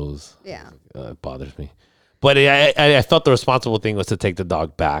my clothes. Yeah. It bothers me. But I felt the responsible thing was to take the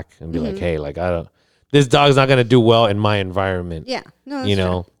dog back and be like, hey, like this dog's not gonna do well in my environment. Yeah, no, that's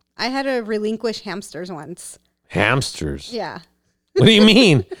true. I had to relinquish hamsters once. Hamsters. Yeah. What do you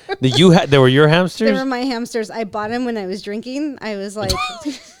mean? They were your They hamsters? were my hamsters. I bought them when I was drinking. I was like,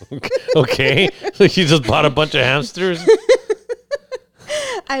 Okay. So you just bought a bunch of hamsters?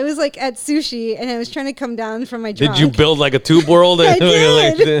 I was like at sushi and I was trying to come down from my drunk. Did you build like a tube world? I did.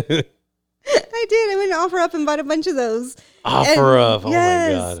 I did. I went to Offer Up and bought a bunch of those. Offer Up. Oh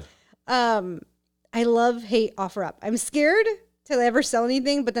yes. my God. I hate Offer Up. I'm scared to ever sell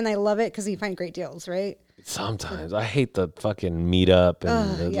anything, but then I love it because you find great deals, right? Sometimes I hate the fucking meetup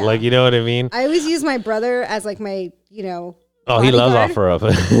and yeah. like, you know what I mean? I always use my brother as like my, Oh, he loves Offer Up.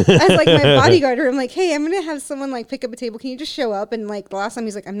 as like my bodyguard. I'm like, hey, I'm gonna have someone like pick up a table. Can you just show up? And like the last time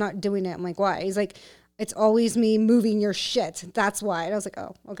he's like, I'm not doing it. I'm like, why? He's like, it's always me moving your shit. That's why. And I was like,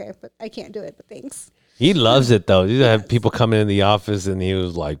 oh, okay, but I can't do it. But thanks. He loves it though. You have people coming in the office and he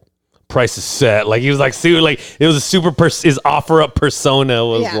was like, price is set. Like he was like, it was a super his Offer Up persona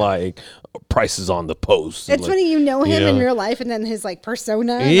was like, prices on the post. It's like, funny, him in real life and then his like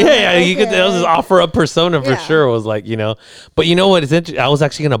persona. Yeah, you could. That was his Offer Up persona for sure. Was like, but you know what? It's interesting. I was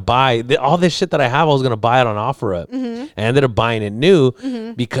actually gonna buy all this shit that I have. I was gonna buy it on Offer Up. I ended up buying it new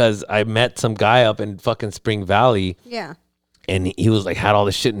because I met some guy up in fucking Spring Valley. Yeah, and he was like had all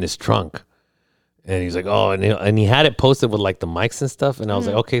this shit in his trunk. And he's like, oh, and he had it posted with like the mics and stuff. And I was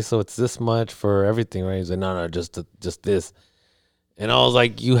like, okay, so it's this much for everything, right? He's like, no, just this. And I was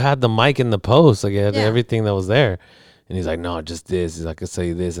like, you had the mic in the post, like you had everything that was there. And he's like, no, just this. He's like, I could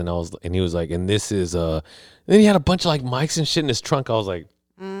say this. And he was like, and this is and then he had a bunch of like mics and shit in his trunk. I was like,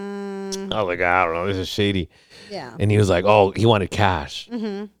 I don't know, this is shady. Yeah. And he was like, oh, he wanted cash.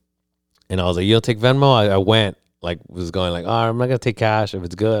 And I was like, you'll take Venmo? I went. Like was going like, oh, I'm not gonna take cash. If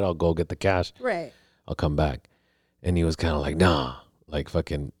it's good, I'll go get the cash. Right. I'll come back. And he was kind of like, nah, like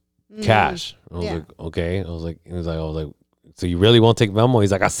fucking cash. I was like, okay. I was like, so you really won't take Venmo?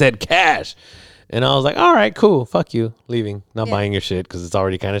 He's like, I said cash. And I was like, all right, cool. Fuck you. Leaving. Not buying your shit because it's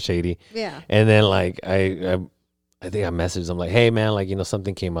already kind of shady. Yeah. And then like I think I messaged him like, hey man, like,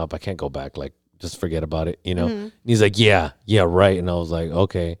 something came up. I can't go back. Like, just forget about it, And he's like, yeah, right. And I was like,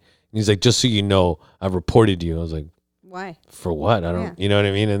 okay. And he's like, just so you know, I've reported you. I was like, why? For what? I don't, you know what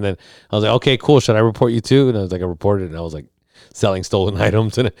I mean? And then I was like, okay, cool. Should I report you too? And I was like, I reported. And I was like, selling stolen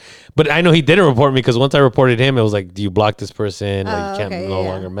items. But I know he didn't report me because once I reported him, it was like, do you block this person? Like, you can't no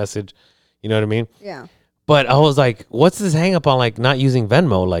longer message. You know what I mean? Yeah. But I was like, what's this hang up on like not using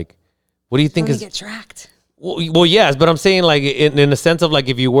Venmo? Like, what do you think is get tracked? Well, yes, but I'm saying like in the sense of like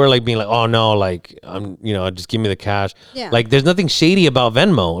if you were like being like, oh no, like I'm, just give me the cash. Yeah. Like there's nothing shady about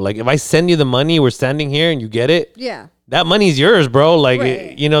Venmo. Like if I send you the money, we're standing here and you get it. Yeah. That money's yours, bro. Like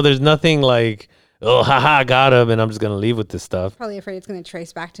right. There's nothing like, oh, haha, got him, and I'm just gonna leave with this stuff. Probably afraid it's gonna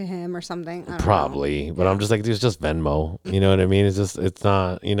trace back to him or something. I don't know. But I'm just like, it's just Venmo. You know what I mean? It's just, it's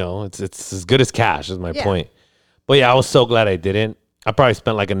not, it's as good as cash is my point. But yeah, I was so glad I didn't. I probably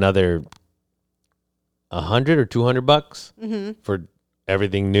spent like another $100 or $200 for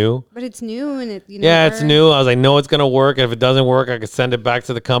everything new. But it's new and it, it's new. I was like, no, it's gonna work. If it doesn't work, I could send it back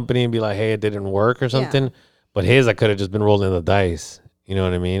to the company and be like, hey, it didn't work or something. Yeah. But his, I could have just been rolling the dice. You know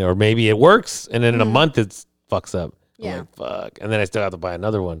what I mean? Or maybe it works and then in a month it fucks up. I'm like, fuck. And then I still have to buy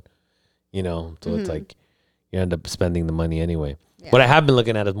another one. So it's like you end up spending the money anyway. Yeah. What I have been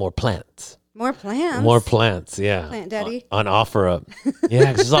looking at is more plants. More plants? More plants, yeah. Plant daddy? On Offer Up. Yeah,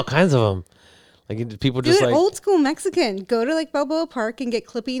 'cause there's all kinds of them. Like people just like old school Mexican. Go to like Balboa Park and get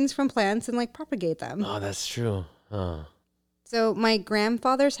clippings from plants and like propagate them. Oh, that's true. Oh. So my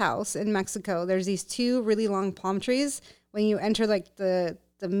grandfather's house in Mexico, there's these two really long palm trees. When you enter like the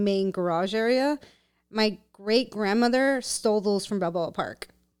main garage area, my great grandmother stole those from Balboa Park.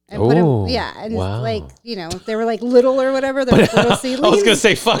 And put them, and like, they were like little or whatever. They're like little seedlings. I was going to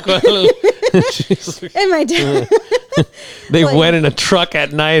say, fuck. And my dad. They went in a truck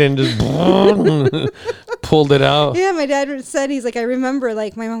at night and just pulled it out. Yeah, my dad said, he's like, I remember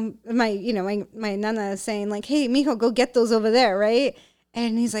like my mom, my nana saying like, hey, mijo, go get those over there, right?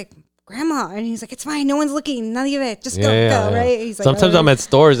 And he's like, Grandma, and he's like, it's fine, no one's looking, none of it, just go, right? He's like, sometimes I'm at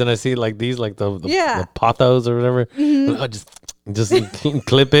stores and I see like these, like the pothos or whatever. Oh, just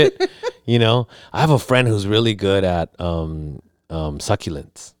clip it. I have a friend who's really good at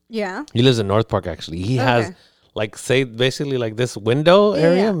succulents. Yeah, he lives in North Park actually. He has like basically like this window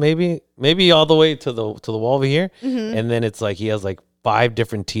area, maybe all the way to the wall over here, and then it's like he has like 5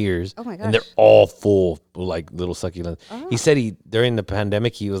 different tiers. Oh my gosh. And they're all full like little succulents. Oh. He said during the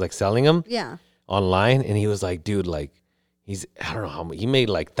pandemic he was like selling them online, and he was like, dude, like I don't know how much he made,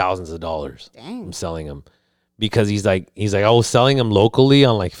 like thousands of dollars from selling them because he's like, I was selling them locally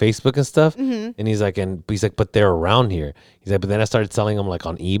on like Facebook and stuff. Mm-hmm. And he's like, but they're around here. He's like, but then I started selling them like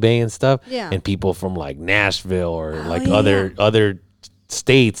on eBay and stuff. Yeah. And people from like Nashville or like yeah. other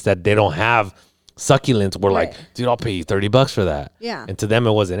states that they don't have succulents were like, dude, I'll pay you $30 for that. Yeah. And to them,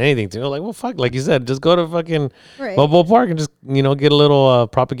 it wasn't anything. To me, like, well, fuck, like you said, just go to fucking Right. Balboa Park and just, get a little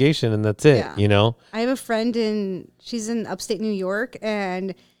propagation and that's it, Yeah. I have a friend she's in upstate New York,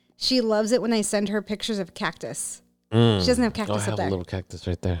 and she loves it when I send her pictures of cactus. She doesn't have cactus I have up there. a little cactus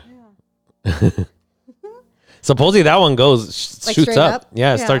right there. Yeah. Supposedly that one Like shoots up. up?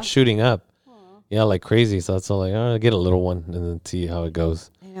 Yeah, it Yeah. starts shooting up. Aww. Yeah, like crazy. So it's all like, I'll get a little one and then see how it goes.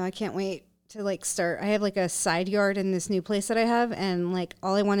 I know. I can't wait to like start. I have like a side yard in this new place that I have, and like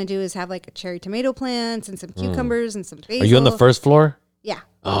all I want to do is have like a cherry tomato plants and some cucumbers and some basil. Are you on the first floor? Yeah.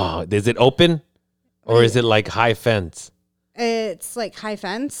 Oh, is it open or is it like high fence? It's like high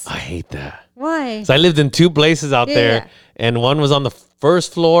fence. I hate that. Why? So I lived in two places out there, yeah. and one was on the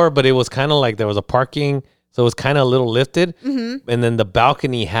first floor, but it was kind of like there was a parking, so it was kind of a little lifted. Mm-hmm. And then the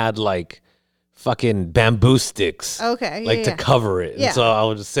balcony had like fucking bamboo sticks, okay, like to cover it. Yeah. And so I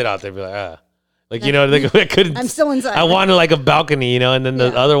would just sit out there and be like, like I couldn't. I'm still inside. I wanted like a balcony, and then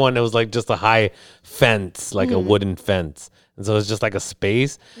the other one it was like just a high fence, like a wooden fence, and so it's just like a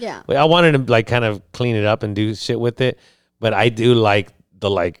space. Yeah. But I wanted to like kind of clean it up and do shit with it, but I do like the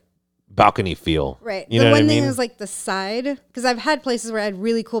like balcony feel. Right. You the know one what I thing mean? is like the side, because I've had places where I had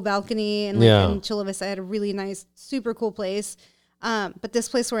really cool balcony, and like in Chula Vista I had a really nice, super cool place. But this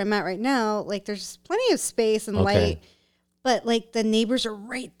place where I'm at right now, like there's plenty of space and light, but like the neighbors are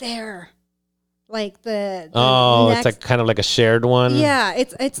right there. Like the it's next, like kind of like a shared one. Yeah,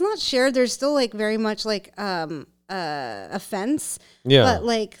 it's not shared. There's still like very much like a fence. Yeah. But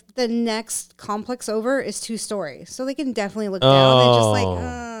like the next complex over is 2-story, so they can definitely look down and just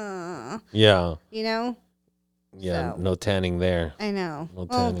like, yeah, Yeah, no tanning there. I know. No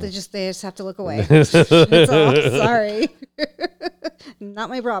Well, tanning. they just have to look away. That's all. Sorry, not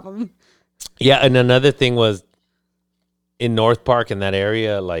my problem. Yeah, and another thing was in North Park in that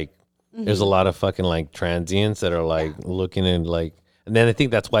area, like there's a lot of fucking like transients that are like looking and like, and then I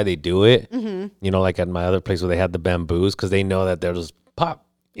think that's why they do it. Mm-hmm. Like at my other place where they had the bamboos, because they know that they'll just pop,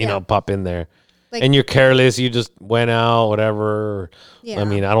 pop in there. Like, and you're careless. You just went out, whatever. Yeah. I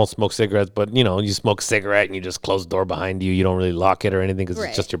mean, I don't smoke cigarettes, but you smoke a cigarette and you just close the door behind you. You don't really lock it or anything because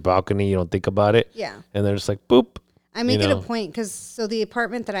it's just your balcony. You don't think about it. Yeah. And they're just like, boop. I make it a point because the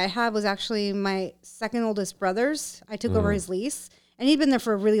apartment that I have was actually my second oldest brother's. I took over his lease, and he'd been there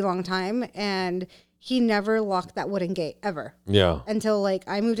for a really long time, and he never locked that wooden gate ever. Yeah. Until like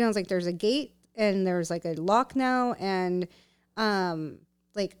I moved in, I was like, there's a gate and there's like a lock now, and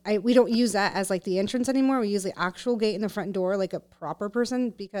we don't use that as like the entrance anymore. We use the actual gate in the front door, like a proper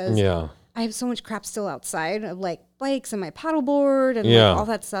person, because I have so much crap still outside of like bikes and my paddleboard and like all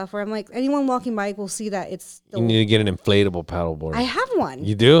that stuff where I'm like, anyone walking by will see that it's you need to get an inflatable paddleboard. I have one.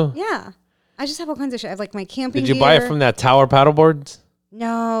 You do? Yeah. I just have all kinds of shit. I have like my camping Did you buy it from that Tower paddleboard?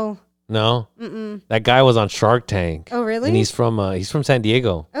 No. No? Mm-mm. That guy was on Shark Tank. Oh, really? And he's from San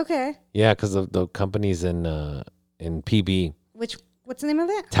Diego. Okay. Yeah, because the company's in PB. What's the name of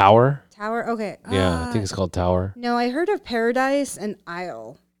it? Tower. Tower. Okay. Yeah, I think it's called Tower. No, I heard of Paradise and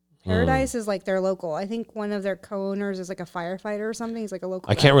Isle. Paradise is like their local. I think one of their co-owners is like a firefighter or something. He's like a local.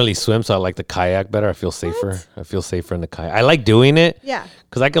 I can't really swim, so I like the kayak better. I feel safer. What? I feel safer in the kayak. I like doing it. Yeah.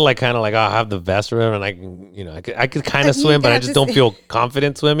 Because I could like kind of like I'll have the vest or whatever, and I can I could kind of swim, but I just don't feel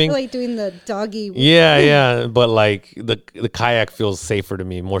confident swimming. I like doing the doggy. Yeah. But like the kayak feels safer to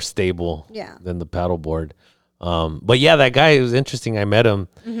me, more stable. Yeah. Than the paddleboard. But yeah, that guy was interesting. I met him.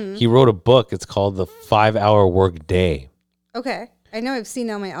 Mm-hmm. He wrote a book. It's called The 5-Hour Work Day. Okay. I know I've seen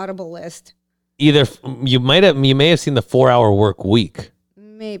it on my Audible list. Either you may have seen the 4-Hour Work Week.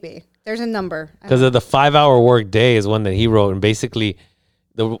 Maybe there's a number because of the 5-Hour Work Day is one that he wrote, and basically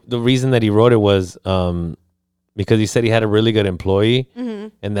the reason that he wrote it was because he said he had a really good employee,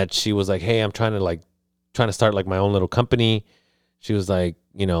 and that she was like, "Hey, I'm trying to start like my own little company." She was like,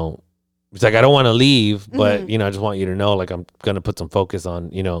 it's like, I don't want to leave, but, I just want you to know, like, I'm going to put some focus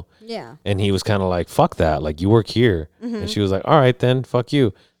on, Yeah. And he was kind of like, fuck that. Like, you work here. And she was like, all right, then, fuck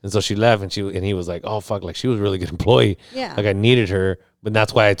you. And so she left, and he was like, oh, fuck, like, she was a really good employee. Yeah. Like, I needed her. But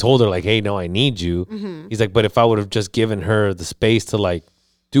that's why I told her, like, hey, no, I need you. He's like, but if I would have just given her the space to, like,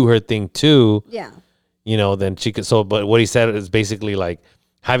 do her thing too, then she could. So, but what he said is basically, like,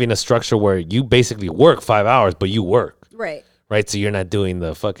 having a structure where you basically work 5 hours, but you work. Right, so you're not doing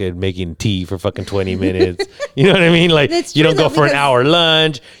the fucking making tea for fucking 20 minutes. You know what I mean? Like, you don't go for an hour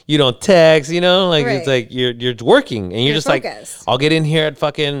lunch. You don't text. Like it's like you're working, and you're just focused. Like, I'll get in here at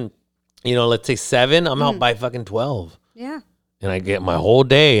fucking let's say 7, I'm out by fucking 12. Yeah. And I get my whole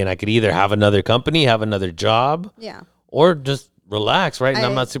day, and I could either have another company, have another job, Yeah, or just relax, right? And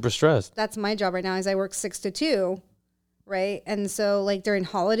I'm not super stressed. That's my job right now is I work 6 to 2, right? And so like during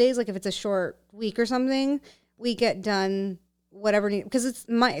holidays, like if it's a short week or something, we get done whatever, because it's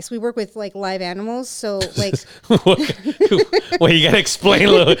mice. We work with like live animals. So like. Well, you got to explain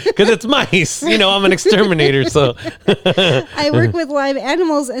a little, because it's mice. I'm an exterminator, so. I work with live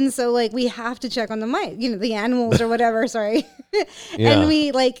animals. And so like we have to check on the mice, the animals or whatever. Sorry. Yeah. And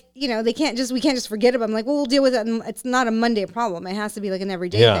we like, we can't just forget about them. Like, well, we'll deal with it. It's not a Monday problem. It has to be like an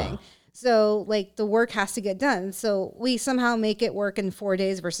everyday thing. So like the work has to get done. So we somehow make it work in 4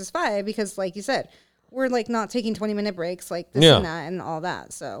 days versus 5, because like you said, we're like not taking 20-minute breaks, like this and that and all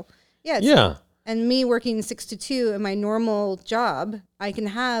that. So yeah. And me working 6 to 2 in my normal job, I can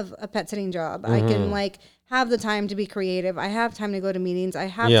have a pet sitting job. I can like have the time to be creative. I have time to go to meetings. I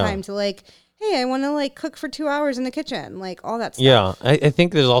have time to like, hey, I want to like cook for 2 hours in the kitchen, like all that stuff. Yeah, I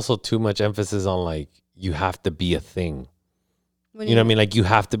think there's also too much emphasis on like you have to be a thing. You know what I mean? Like you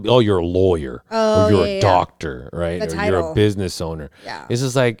have to be, you're a lawyer, or you're a doctor, right? Or you're a business owner. Yeah. It's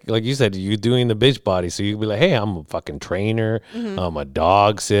just like you said, you're doing the bitch body. So you'd be like, hey, I'm a fucking trainer. I'm a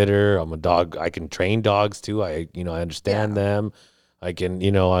dog sitter. I'm a dog. I can train dogs too. I understand them. I can,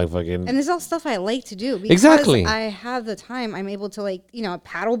 I fucking. And it's all stuff I like to do. Because exactly. I have the time. I'm able to like,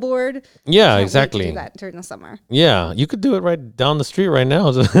 paddleboard. Yeah, exactly. Do that during the summer. Yeah, you could do it right down the street right now.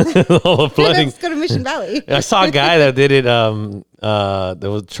 All the flooding. Let's go to Mission Valley. I saw a guy that did it. That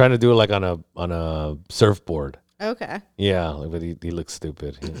was trying to do it like on a surfboard. Okay. Yeah, but he looks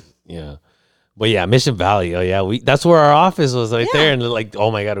stupid. Yeah. But yeah, Mission Valley. Oh yeah, that's where our office was right there, and like,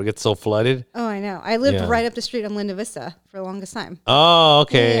 oh my god, we get so flooded. Oh, I know. I lived right up the street on Linda Vista for the longest time. Oh,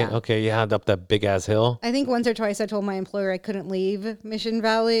 okay, okay. You had up that big ass hill. I think once or twice I told my employer I couldn't leave Mission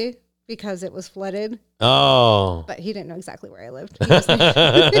Valley because it was flooded. Oh, but he didn't know exactly where I lived.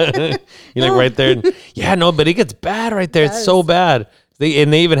 You're like right there. Yeah, no, but it gets bad right there. It's so bad. They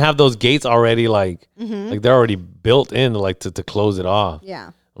even have those gates already, like they're already built in, like to close it off.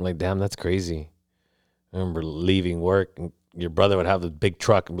 Yeah. I'm like, damn, that's crazy. I remember leaving work, and your brother would have the big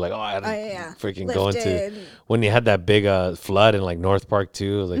truck and be like, I had to freaking go into when you had that big flood in like North Park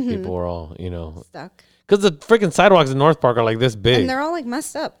too. It was like people were all, stuck. Because the freaking sidewalks in North Park are like this big. And they're all like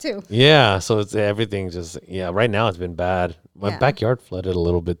messed up too. Yeah. So it's everything just, right now it's been bad. My backyard flooded a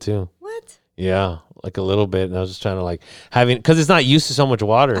little bit too. What? Yeah. Like a little bit. And I was just trying to like because it's not used to so much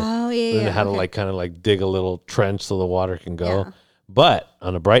water. Oh, yeah. Then I had to like kind of like dig a little trench so the water can go. Yeah. But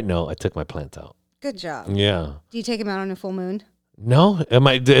on a bright note, I took my plants out. Good job. Yeah. Do you take them out on a full moon? No,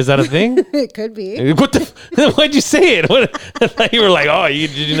 is that a thing? It could be. What the? Why'd you say it? I thought you were like,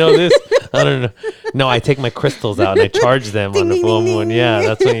 did you know this? I don't know. No, I take my crystals out and I charge them on the full moon. Yeah,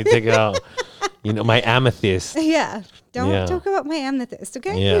 that's when you take it out. My amethyst. Yeah. Don't talk about my amethyst,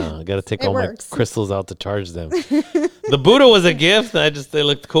 okay? Yeah, I got to take all my crystals out to charge them. The Buddha was a gift. They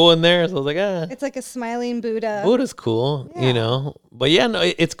looked cool in there. So I was like, It's like a smiling Buddha. Buddha's cool, But yeah, no,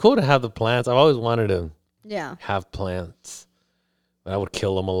 it's cool to have the plants. I've always wanted to have plants. But I would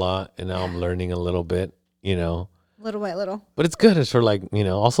kill them a lot. And now I'm learning a little bit, Little by little. But it's good. It's for like,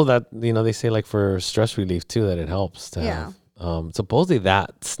 also that, they say like for stress relief too, that it helps to have. Supposedly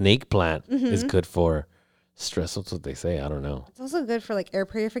that snake plant is good for stress. That's what they say. I don't know. It's also good for like air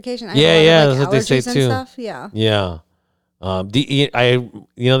purification. That's what they say too. Stuff. Yeah. Yeah.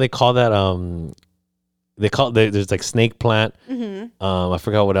 They call that there's like snake plant. I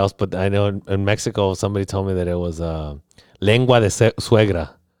forgot what else, but I know in Mexico somebody told me that it was lengua de suegra.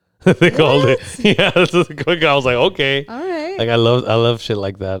 They called it. Yeah, I was like, okay. All right. Like I love shit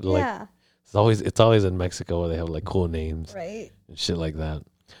like that. Like yeah. It's always in Mexico where they have like cool names. Right. And shit like that.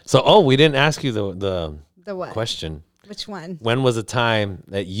 So we didn't ask you the what? Question. Which one? When was a time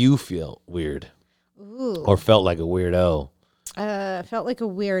that you feel weird? Ooh. Or felt like a weirdo? Felt like a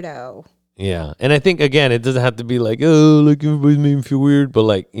weirdo. Yeah. And I think, again, it doesn't have to be like, like everybody's made me feel weird. But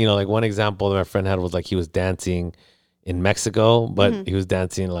like, like one example that my friend had was like he was dancing in Mexico, but he was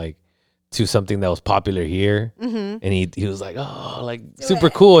dancing like to something that was popular here. And he was like, like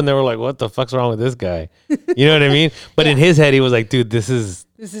super cool. And they were like, what the fuck's wrong with this guy? You know what I mean? But in his head, he was like, dude, this is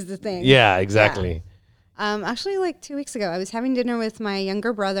the thing. Yeah, exactly. Yeah. Actually, like 2 weeks ago, I was having dinner with my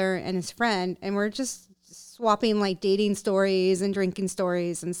younger brother and his friend, and we're just swapping like dating stories and drinking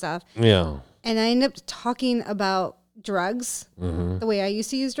stories and stuff. Yeah. And I ended up talking about drugs, the way I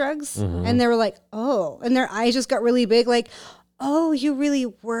used to use drugs. And they were like, oh, and their eyes just got really big, like, oh, you really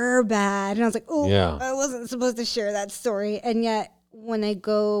were bad. And I was like, oh, I wasn't supposed to share that story. And yet when I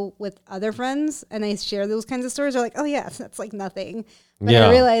go with other friends and I share those kinds of stories, they're like, oh, yeah, that's like nothing. But I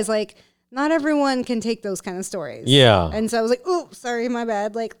realize like, not everyone can take those kind of stories. Yeah. And so I was like, oh, sorry, my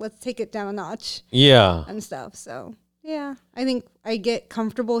bad. Like, let's take it down a notch. Yeah. And stuff. So, yeah, I think I get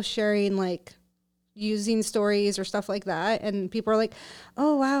comfortable sharing, like, using stories or stuff like that. And people are like,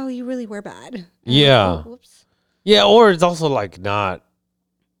 oh, wow, you really were bad. And yeah. I'm like, oh, whoops. Yeah. Or it's also like not,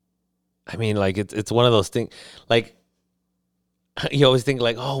 I mean, like it's one of those things, like, you always think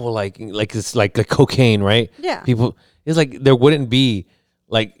like, oh, well, like it's like cocaine, right? Yeah. People, it's like there wouldn't be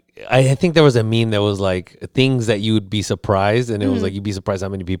like, I think there was a meme that was like things that you would be surprised, and it was like you'd be surprised how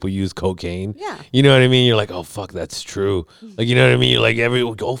many people use cocaine. Yeah. You know what I mean? You're like, oh fuck, that's true. Like, you know what I mean? You're like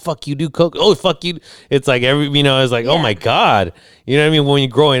oh fuck, you do coke. Oh fuck you. It's like it's like, oh my god. You know what I mean? When you're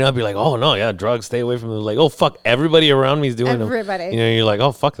growing up, you're like, oh no, yeah, drugs, stay away from them. Like, oh fuck, everybody around me is doing them. Everybody. You know, you're like,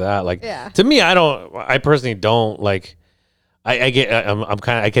 oh fuck that. Like, Yeah. to me, I personally don't like. I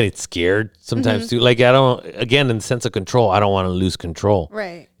get scared sometimes too. Like, I don't, again, in the sense of control, I don't want to lose control.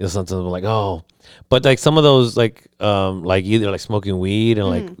 Right. You know, sometimes I'm like, oh, but like some of those, like either like smoking weed and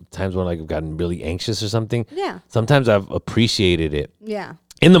like times when like I've gotten really anxious or something. Yeah. Sometimes I've appreciated it. Yeah.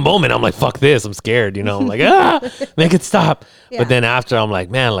 In the moment, I'm like, fuck this. I'm scared. You know, I'm like, make it stop. Yeah. But then after, I'm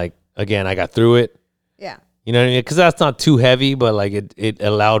like, man, like, again, I got through it. Yeah. You know what I mean? Because that's not too heavy, but like it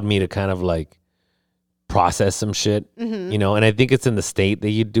allowed me to kind of like process some shit, you know, and I think it's in the state that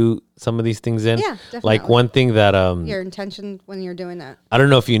you do some of these things in. Yeah, definitely. Like one thing that your intention when you're doing that. I don't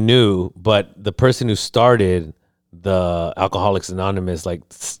know if you knew, but the person who started the Alcoholics Anonymous like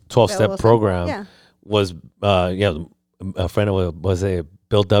 12-step program was a friend of was a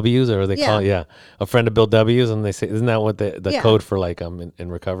Bill W's, or they call it a friend of Bill W's, and they say, isn't that what the code for like in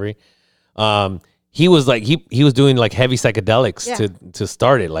recovery? He was like he was doing like heavy psychedelics to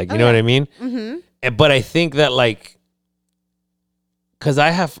start it, like you know what I mean? Mm-hmm. But I think that like, because I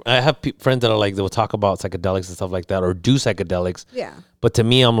have friends that are like, they will talk about psychedelics and stuff like that, or do psychedelics. Yeah. But to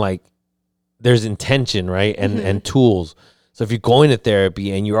me, I'm like, there's intention, right? And tools. So if you're going to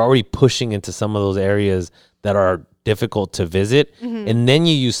therapy and you're already pushing into some of those areas that are difficult to visit, and then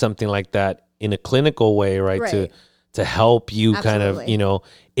you use something like that in a clinical way, right? To help you kind of, you know,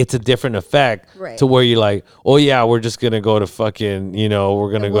 it's a different effect to where you're like, oh yeah, we're just going to go to fucking, you know, we're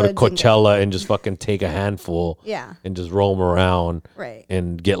going to go to Coachella and just fucking take a handful and just roam around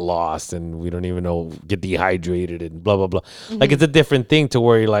and get lost, and we don't even know, get dehydrated and blah, blah, blah. Like, it's a different thing to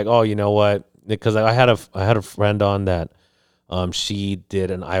where you're like, oh, you know what? Because I had a friend on that, she did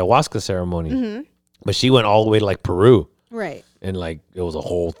an ayahuasca ceremony, but she went all the way to like Peru. Right. And like, it was a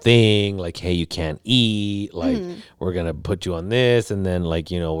whole thing, like, hey, you can't eat, like, we're going to put you on this, and then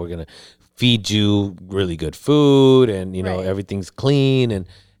like, you know, we're going to feed you really good food, and, you know, everything's clean,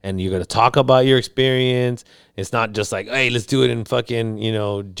 and you're going to talk about your experience. It's not just like, hey, let's do it in fucking, you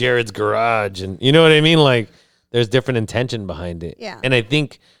know, Jared's garage, and you know what I mean? Like, there's different intention behind it. Yeah. And I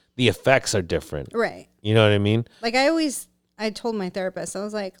think the effects are different. Right. You know what I mean? Like, I told my therapist, I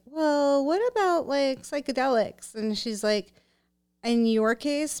was like, well, what about like psychedelics? And she's like, in your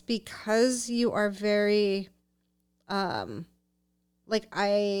case, because you are very, like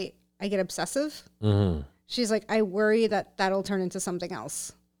I get obsessive. She's like, I worry that that'll turn into something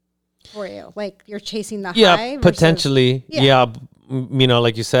else for you. Like, you're chasing the high. Potentially. Yeah. You know,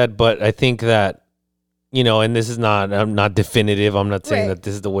 like you said, but I think that, you know, and this is I'm not definitive. I'm not saying that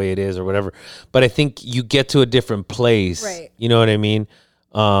this is the way it is or whatever, but I think you get to a different place. Right. You know what I mean?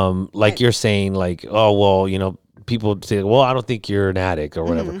 Like you're saying like, oh, well, you know, people say, well, I don't think you're an addict or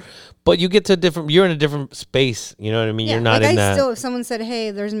whatever, but you get to you're in a different space. You know what I mean? You're not like in that. Still, if someone said,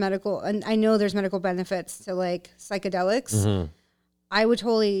 hey, there's medical, and I know there's medical benefits to like psychedelics, I would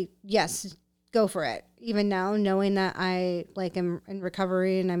totally, yes, go for it. Even now, knowing that I like am in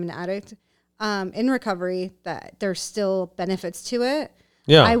recovery and I'm an addict, in recovery, that there's still benefits to it.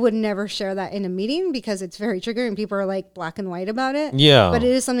 Yeah. I would never share that in a meeting because it's very triggering and people are like black and white about it. Yeah. But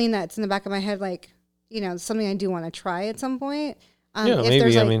it is something that's in the back of my head, like, you know, something I do want to try at some point. If maybe,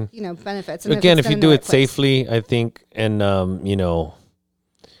 there's like, I mean, you know, benefits. And again, if you do it safely, I think, and, you know,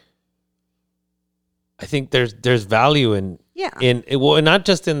 I think there's value in, well, not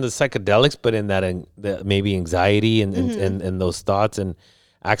just in the psychedelics, but in that maybe anxiety and those thoughts and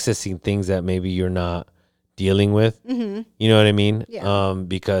accessing things that maybe you're not dealing with. You know what I mean? Yeah.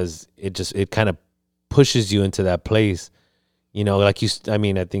 Because it kind of pushes you into that place, you know, like I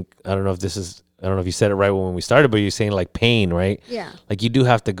don't know if you said it right when we started, but you're saying like pain, right? Yeah. Like you do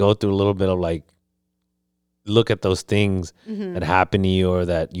have to go through a little bit of like, look at those things that happen to you or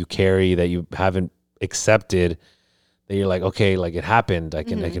that you carry that you haven't accepted, that you're like, okay, like it happened. I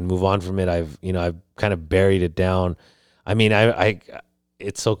can move on from it. I've kind of buried it down. I mean,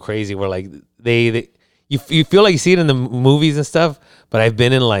 it's so crazy where like you feel like you see it in the movies and stuff, but I've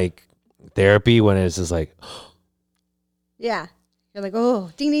been in like therapy when it's just like, Yeah. You're like, oh,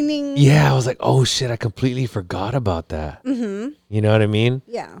 ding, ding, ding. yeah, I was like, oh shit, I completely forgot about that. Mm-hmm. You know what I mean?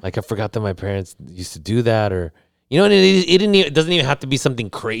 Yeah. Like I forgot that my parents used to do that, or you know, and it doesn't even have to be something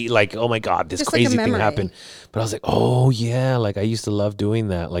crazy. Like, oh my god, this Just like a crazy thing memory. happened. But I was like, oh yeah, like I used to love doing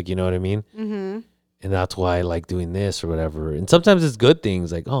that. Like, you know what I mean? Mm-hmm. And that's why I like doing this or whatever. And sometimes it's good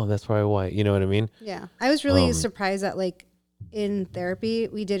things, like, oh, that's probably why. You know what I mean? Yeah. I was really surprised that like in therapy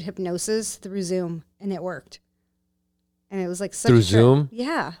we did hypnosis through Zoom and it worked. And it was like such Through a trip. Zoom?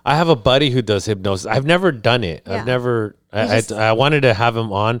 Yeah. I have a buddy who does hypnosis. I've never done it. Yeah. I've never. just- I wanted to have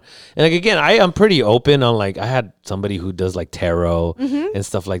him on, and like again, I'm pretty open on like I had somebody who does like tarot and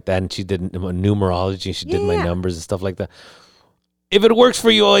stuff like that, and she did numerology. She did my Yeah. numbers and stuff like that. If it works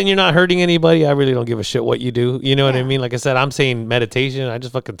for you and you're not hurting anybody, I really don't give a shit what you do. You know what I Yeah. mean? Like I said, I'm saying meditation. I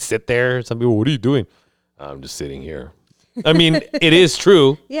just fucking sit there. Some people, what are you doing? I'm just sitting here. I mean, it is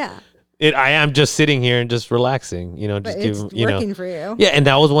true. Yeah. I am just sitting here and just relaxing. You know, But just it's give you know. working for you. Yeah, and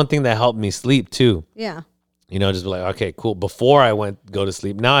that was one thing that helped me sleep too. Yeah. You know, just be like, okay, cool. Before I go to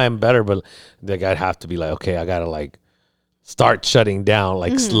sleep, now I'm better, but like I'd have to be like, okay, I gotta like start shutting down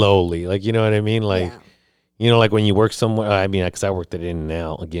like slowly, like you know what I mean, like. Yeah. You know, like when you work somewhere, I mean, because I worked it in and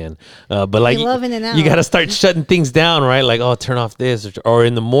out again. But like, We love in and out. you got to start shutting things down, right? Like, oh, turn off this. Or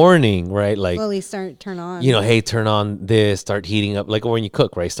in the morning, right? Like, Slowly turn on. you know, hey, turn on this, start heating up. Like when you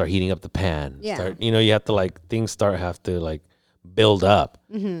cook, right? Start heating up the pan. Yeah. Start, you know, you have to like, things have to like build up,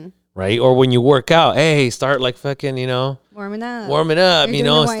 right? Or when you work out, hey, start like fucking, you know, Warming up. you You're doing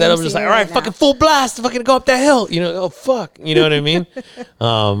know, the instead of just like, YMCA all right, right now. fucking full blast, fucking go up that hill, you know, oh, fuck, you know what I mean?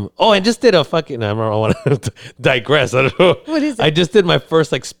 Oh, I just did a fucking, I want to digress. I don't know. What is it? I just did my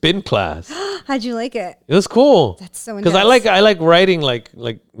first like spin class. How'd you like it? It was cool. That's so Because I intense. like riding like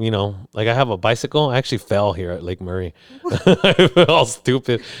you know, like I have a bicycle. I actually fell here at Lake Murray. All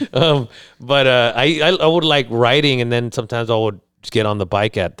stupid. But I would like riding, and then sometimes I would just get on the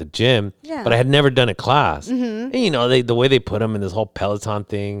bike at the gym. Yeah. But I had never done a class. And you know, the way they put them in this whole Peloton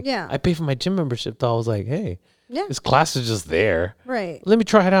thing. Yeah. I paid for my gym membership though. I was like, hey, Yeah. this class is just there. Right. Let me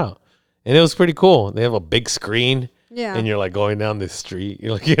try it out. And it was pretty cool. They have a big screen. Yeah. And you're like going down this street.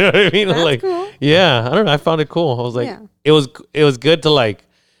 You're like, you know what I mean? That's like, cool. yeah, I don't know. I found it cool. I was like, Yeah. it was good to like,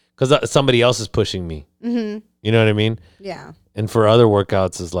 because somebody else is pushing me. Mm-hmm. You know what I mean? Yeah. And for other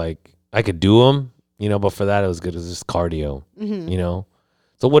workouts, is like I could do them, you know. But for that, it was good. It was just cardio, you know.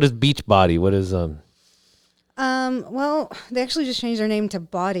 So what is Beachbody? What is Well, they actually just changed their name to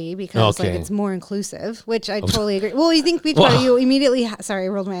Body because like Okay. it's more inclusive, which I totally agree. Well, you think Beachbody, you immediately sorry, I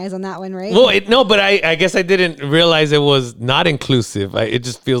rolled my eyes on that one, right? Well, no, but I guess I didn't realize it was not inclusive. It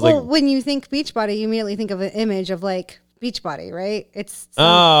just feels Well, like when you think Beachbody, you immediately think of an image of like Beachbody, right? It's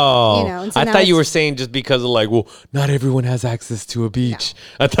oh, you know, and so I now thought you it's- were saying just because of like, well, not everyone has access to a beach.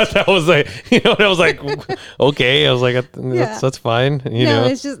 I thought that was like, you know, I was like, okay, I was like, that's fine, you no, know.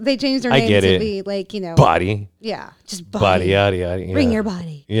 it's just they changed their I name get to it. be like, you know, Body, yeah, just body, yada yada. Yeah. Bring your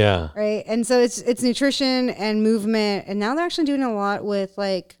body. Yeah. Right. And so it's nutrition and movement. And now they're actually doing a lot with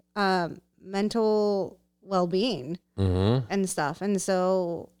like mental well-being and stuff. And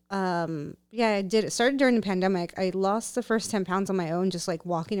so, yeah, I did. It started during the pandemic. I lost the first 10 pounds on my own, just like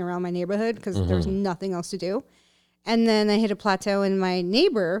walking around my neighborhood because there's nothing else to do. And then I hit a plateau, and my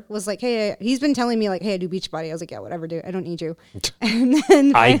neighbor was like, "Hey, he's been telling me like, hey, I do Beachbody." I was like, "Yeah, whatever, dude. I don't need you." And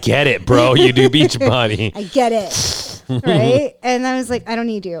then I get it, bro. You do Beachbody. I get it, right? And I was like, "I don't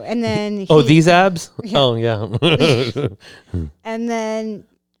need you." And then Oh, these abs? Oh, yeah. And then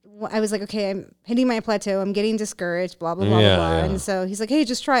I was like, okay, I'm hitting my plateau. I'm getting discouraged, blah, blah, blah, Yeah, blah, blah. yeah. And so he's like, hey,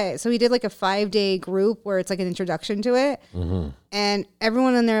 just try it. So he did like a 5-day group where it's like an introduction to it. And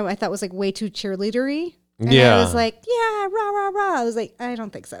everyone in there I thought was like way too cheerleadery. And Yeah. I was like, yeah, rah, rah, rah. I was like, I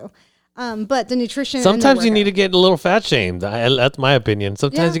don't think so. But the nutrition. Sometimes you need to get a little fat shamed. That's my opinion.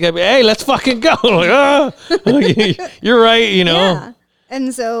 Sometimes Yeah. you gotta be, hey, let's fucking go. Like, ah, you're right, you know. Yeah.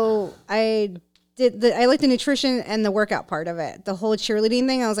 And so I like the nutrition and the workout part of it. The whole cheerleading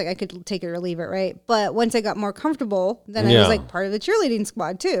thing, I was like, I could take it or leave it, right? But once I got more comfortable, then I Yeah. was like part of the cheerleading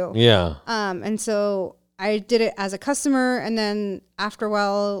squad too. Yeah. And so I did it as a customer, and then after a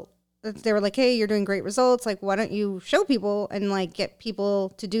while, they were like, "Hey, you're doing great results. Like, why don't you show people and like get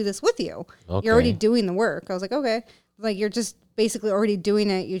people to do this with you? Okay. You're already doing the work." I was like, "Okay, like you're just basically already doing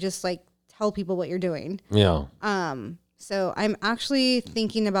it. You just like tell people what you're doing." Yeah. So I'm actually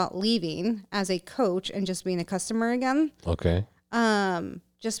thinking about leaving as a coach and just being a customer again. Okay.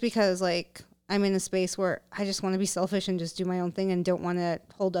 Just because like I'm in a space where I just want to be selfish and just do my own thing and don't want to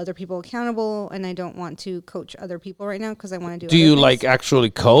hold other people accountable. And I don't want to coach other people right now because I want to do. Do you things. like actually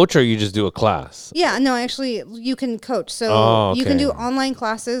coach or you just do a class? Yeah, no, actually, you can coach. So you can do online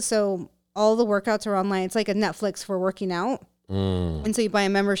classes. So all the workouts are online. It's like a Netflix for working out. And so you buy a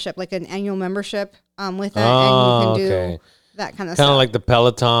membership, like an annual membership with that, and you can do that kind of stuff. Kind of like the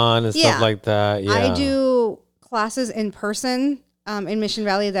Peloton and stuff like that. Yeah. I do classes in person in Mission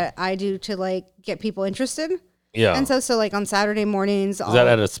Valley that I do to like get people interested. Yeah. And so like on Saturday mornings. Is that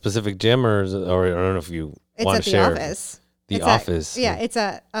at a specific gym or I don't know if you want to share? It's at the office. The office. It's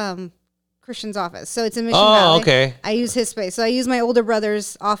at Christian's office. So it's in Mission Valley. Oh, okay. I use his space. So I use my older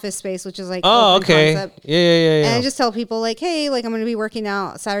brother's office space, which is like concept. Yeah. And I just tell people like, hey, like I'm going to be working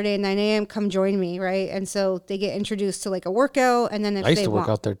out Saturday at 9 a.m. Come join me, right? And so they get introduced to like a workout, and then if I used to work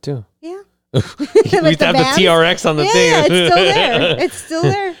out there too. Yeah. We used to have the TRX on the thing. Yeah, it's still there. It's still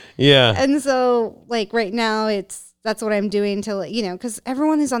there. Yeah. And so like right now that's what I'm doing to, you know, because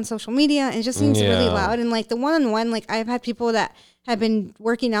everyone is on social media and it just seems really loud. And like the one-on-one, like I've had people that have been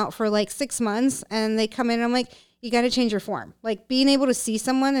working out for like 6 months and they come in and I'm like, you got to change your form. Like being able to see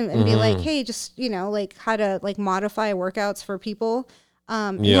someone and be like, hey, just, you know, like how to like modify workouts for people.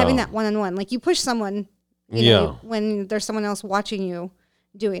 And having that one-on-one, like you push someone, you know, when there's someone else watching you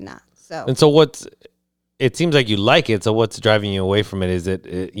doing that. So, and so it seems like you like it. So what's driving you away from it? Is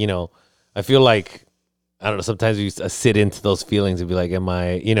it, you know, I feel like, I don't know, sometimes you sit into those feelings and be like, am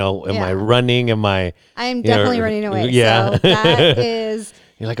I running? I'm definitely running away. Yeah. So that is.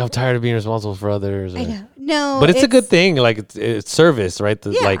 You're like, I'm tired of being responsible for others. I know. No. But it's a good thing. Like it's service, right?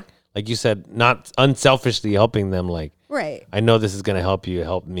 Like you said, not unselfishly helping them. Like, right. I know this is going to help you,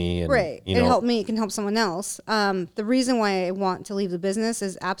 help me. And, right. You know, it helped me. It can help someone else. The reason why I want to leave the business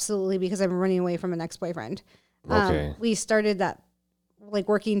is absolutely because I'm running away from an ex-boyfriend. Okay. We started that like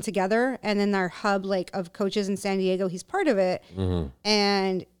working together, and then our hub like of coaches in San Diego, he's part of it.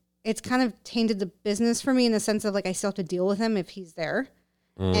 And it's kind of tainted the business for me in the sense of like, I still have to deal with him if he's there.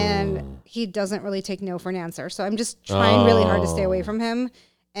 And he doesn't really take no for an answer. So I'm just trying really hard to stay away from him.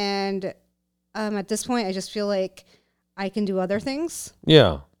 And at this point, I just feel like I can do other things.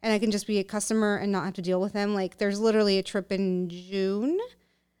 Yeah. And I can just be a customer and not have to deal with him. Like there's literally a trip in June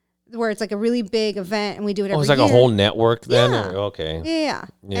where it's like a really big event and we do it every year. It's like a whole network then? Yeah. Okay. Yeah.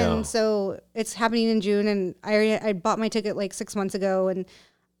 And so it's happening in June, and I bought my ticket like 6 months ago, and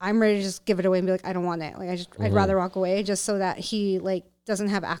I'm ready to just give it away and be like, I don't want it. Like I'd rather walk away just so that he like doesn't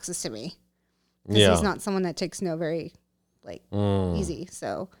have access to me. Because he's not someone that takes no very like easy.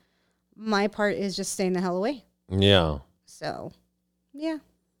 So my part is just staying the hell away. Yeah. So yeah.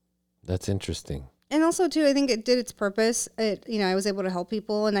 That's interesting. And also too, I think it did its purpose. I was able to help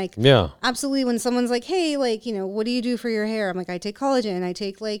people, and like, absolutely. When someone's like, "Hey, like, you know, what do you do for your hair?" I'm like, "I take collagen. I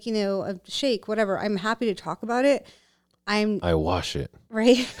take like, you know, a shake, whatever." I'm happy to talk about it. I wash it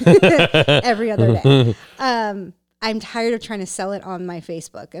right every other day. I'm tired of trying to sell it on my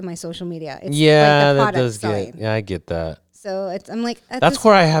Facebook and my social media. It's like the that does selling. get. Yeah, I get that. So I'm like, that's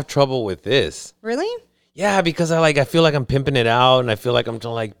where I have trouble with this. Really? Yeah, because I feel like I'm pimping it out, and I feel like I'm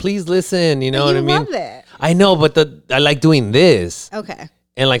trying like, please listen, you know what I mean? Love it. I know, but I like doing this. Okay.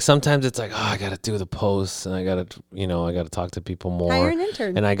 And like sometimes it's like, oh, I gotta do the posts, and I gotta talk to people more. Hire an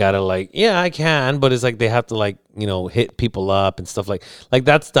intern. And I gotta like, I can, but it's like they have to like, hit people up and stuff like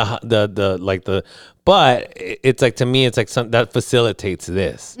that's but it's like, to me, it's like that facilitates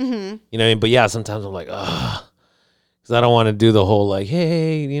this. You know what I mean? But yeah, sometimes I'm like, because I don't want to do the whole like,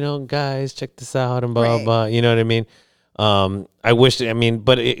 hey, guys, check this out and blah, blah, you know what I mean?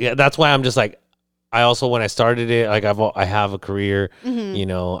 But that's why I'm just like, I also, when I started it, like I have a career,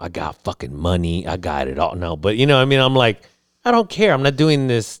 I got fucking money, I got it all now. But you know what I mean? I'm like, I don't care. I'm not doing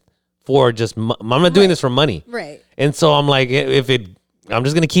this for just, I'm not doing this for money. Right. And so I'm like, I'm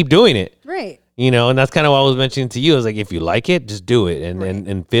just going to keep doing it. Right. And that's kind of what I was mentioning to you. I was like, if you like it, just do it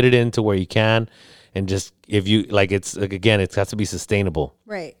and fit it into where you can. And just, if you like, it's like, again, it has to be sustainable.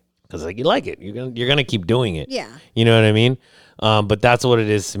 Right. Because like, you like it. You're gonna keep doing it. Yeah. You know what I mean? But that's what it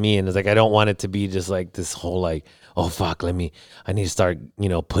is to me. And it's like, I don't want it to be just like this whole like, oh fuck, I need to start,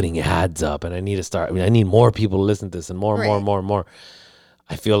 putting ads up, and I need more people to listen to this, and more.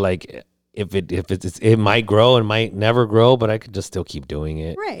 I feel like it might grow and might never grow, but I could just still keep doing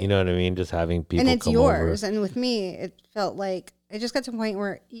it. Right. You know what I mean? Just having people, and it's come yours. over. And with me, it felt like it just got to a point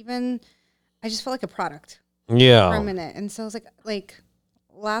where I just felt like a product. Yeah. For a minute. And so I was like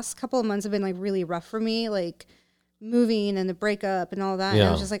last couple of months have been like really rough for me, like moving and the breakup and all that. Yeah. And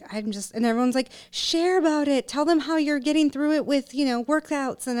I was just like, and everyone's like, share about it. Tell them how you're getting through it with,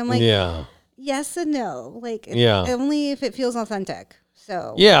 workouts. And I'm like, yes and no. Like, only if it feels authentic.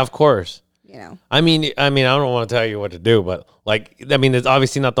 So, yeah, of course. you know. I mean, I don't want to tell you what to do, but like, I mean, it's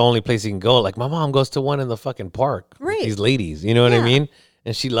obviously not the only place you can go. Like, my mom goes to one in the fucking park with Right. these ladies. You know what I Yeah. mean?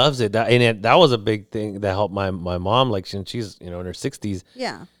 And she loves it. That was a big thing that helped my mom. Like, since she's in her 60s,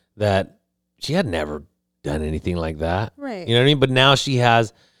 Yeah. that she had never done anything like that. Right. You know what I mean? But now she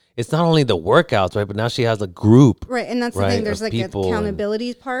has. It's not only the workouts, right? But now she has a group. Right, and that's the right, thing. There's of like an people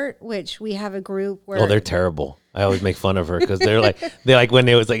accountability part, which we have a group where. Oh, they're terrible. I always make fun of her because they're like when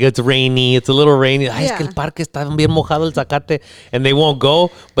it was like, it's rainy, it's a little rainy. Ay, es que el parque está bien mojado el zacate, and they won't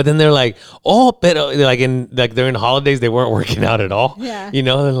go. But then they're like, oh, pero during holidays they weren't working out at all. Yeah. You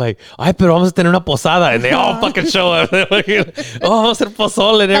know, they're like, ay, pero vamos a tener una posada, and they all fucking show up. Oh, vamos a hacer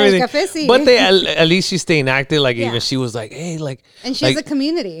pozole and everything. Café, sí. But they at least she's staying active. Like, Yeah. even she was like, hey, like, and she has a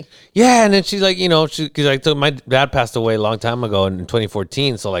community. yeah, and then she's like, because my dad passed away a long time ago in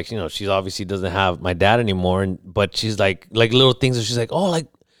 2014, so like, she's obviously doesn't have my dad anymore, but she's like little things that she's like, oh, like,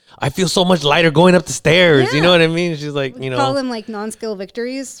 I feel so much lighter going up the stairs. Yeah. You know what I mean? She's like, Call them like non-skill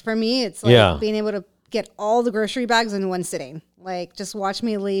victories. For me, it's like being able to get all the grocery bags in one sitting. Like, just watch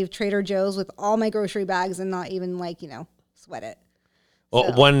me leave Trader Joe's with all my grocery bags and not even sweat it.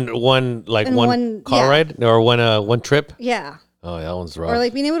 So. one car ride or one trip. Yeah. Oh, that one's rough. Or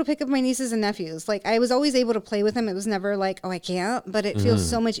like being able to pick up my nieces and nephews. Like, I was always able to play with them. It was never like, oh, I can't. But it feels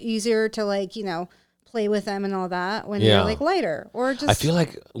so much easier to play with them and all that when they're like lighter. Or just. I feel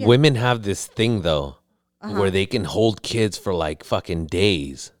like women have this thing though, where they can hold kids for like fucking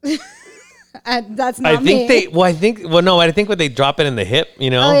days. That's not me. I think when they drop it in the hip, Oh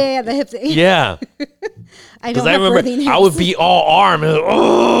yeah, the hips. Yeah. I remember I would be all arm and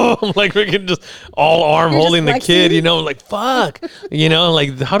I'm like freaking just all arm You're holding the just kid, flexing? like fuck,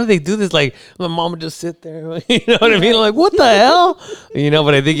 like how do they do this? Like my mom would just sit there, you know what I mean? I'm like, what the hell?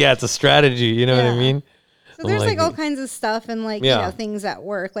 But I think it's a strategy, you know what I mean? So there's like all kinds of stuff and things at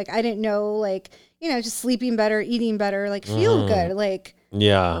work. Like I didn't know, just sleeping better, eating better, like feel good, like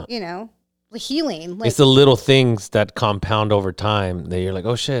healing. Like, it's the little things that compound over time that you're like,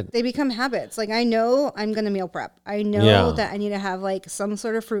 oh shit. They become habits. Like I know I'm gonna meal prep. I know that I need to have like some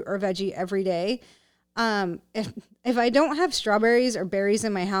sort of fruit or veggie every day. If I don't have strawberries or berries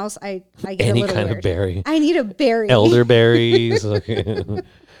in my house, I get any a little kind weird. of berry. I need a berry. Elderberries.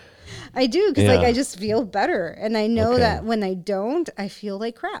 I do because I just feel better, and I know that when I don't, I feel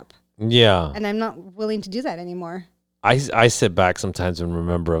like crap. Yeah. And I'm not willing to do that anymore. I sit back sometimes and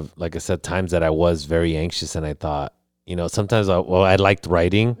remember of, like I said, times that I was very anxious and I thought, sometimes I liked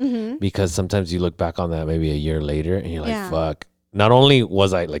writing because sometimes you look back on that maybe a year later and you're like, fuck. Not only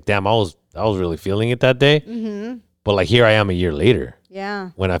was I like, damn, I was really feeling it that day, but like here I am a year later.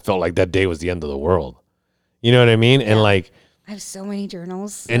 Yeah. When I felt like that day was the end of the world. You know what I mean? And like, I have so many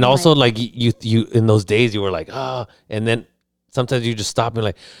journals. And also like you in those days you were like, and then sometimes you just stop and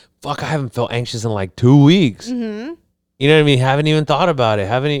like, fuck, I haven't felt anxious in like 2 weeks. You know what I mean? Haven't even thought about it.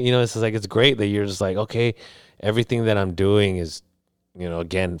 It's just like, it's great that you're just like, okay, everything that I'm doing is,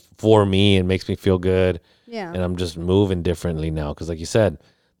 again, for me and makes me feel good. Yeah. And I'm just moving differently now. Cause like you said,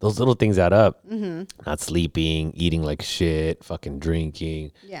 those little things add up. Not sleeping, eating like shit, fucking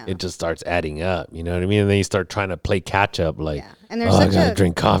drinking. Yeah. It just starts adding up. You know what I mean? And then you start trying to play catch up. Like, and there's I gotta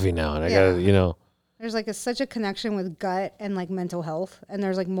drink coffee now. And I gotta, There's like such a connection with gut and like mental health. And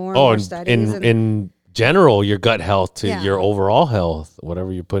there's like more and more studies. In general, your gut health to your overall health,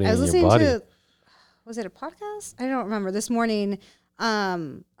 whatever you're putting in your body. Was it a podcast? I don't remember. This morning,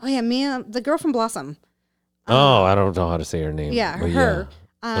 Mia, the girl from Blossom. I don't know how to say her name. Yeah, her.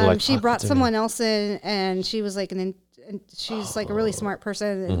 She brought someone else in, and she was like she's like a really smart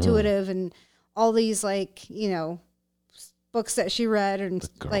person, intuitive, and all these books that she read, and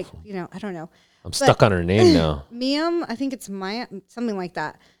I don't know. I'm stuck on her name now. Miam, I think it's Maya, something like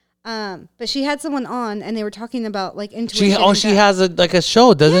that. But she had someone on, and they were talking about like intuition. She has a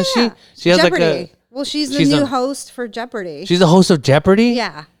show, doesn't she? She has Jeopardy. She's the new host for Jeopardy. She's the host of Jeopardy?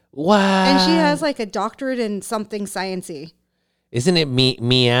 Yeah. Wow. And she has like a doctorate in something sciencey. Isn't it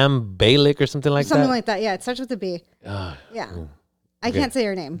Miam Balick or something like that? Something like that. Yeah, it starts with a B. Yeah. Okay. I can't say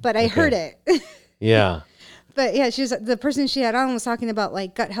her name, but I heard it. Yeah. But yeah, the person she had on was talking about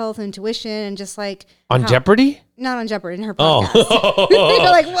like gut health, intuition, and just like on Jeopardy. Not on Jeopardy, in her podcast. You're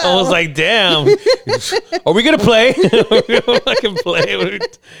like, whoa. I was like, damn. Are we gonna play? I can play.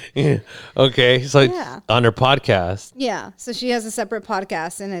 Yeah. Okay, so on her podcast. Yeah, so she has a separate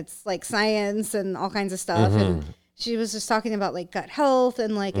podcast, and it's like science and all kinds of stuff, and she was just talking about like gut health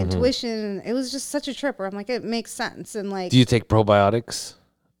and like intuition. And it was just such a trip where I'm like, it makes sense. And like, do you take probiotics?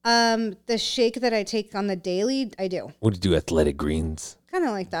 The shake that I take on the daily, I do. What do you do? Athletic Greens? Kind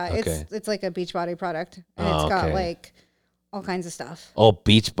of like that. Okay. It's like a Beachbody product, and it's got like all kinds of stuff. Oh,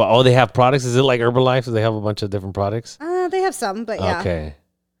 Oh, they have products. Is it like Herbalife? Do they have a bunch of different products? They have some, but yeah. Okay.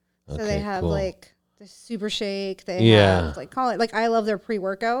 So they have cool. like the Super Shake. They have like call it like I love their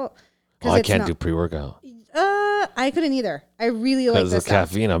pre-workout. Oh, I can't do pre-workout. I couldn't either. I really like this because of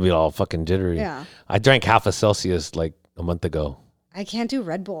caffeine. I'll be all fucking jittery. Yeah. I drank half a Celsius like a month ago. I can't do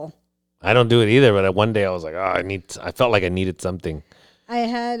Red Bull. I don't do it either. But one day I was like, I felt like I needed something.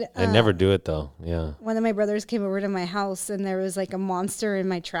 I never do it though. Yeah. One of my brothers came over to my house and there was like a Monster in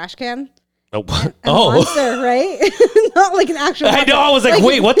my trash can. Oh, Monster, right? Not like an actual I know. I was like,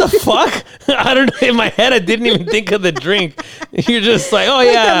 wait, what the fuck? I don't know. In my head, I didn't even think of the drink. You're just like, oh, like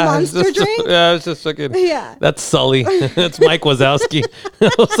yeah. The Monster drink? Yeah, it's just fucking. Yeah. That's Sully. That's Mike Wazowski. I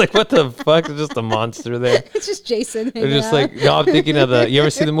was like, what the fuck? It's just a monster there. It's just Jason. They're just like, no, I'm thinking of you ever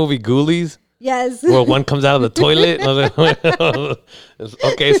see the movie Ghoulies? Yes. Where one comes out of the toilet. I was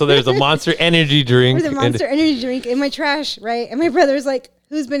like, okay, so there's a Monster energy drink. There's a Monster energy drink in my trash, right? And my brother's like,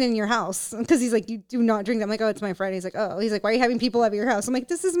 who's been in your house? Because he's like, you do not drink that. I'm like, oh, it's my friend. He's like, oh. He's like, why are you having people at your house? I'm like,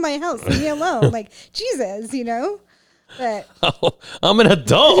 this is my house. Leave me alone. Like, Jesus, you know? But I'm an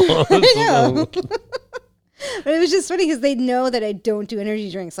adult. I know. But it was just funny because they know that I don't do energy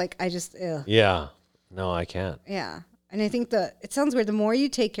drinks. Like, I just, ugh. Yeah. No, I can't. Yeah. And I think it sounds weird. The more you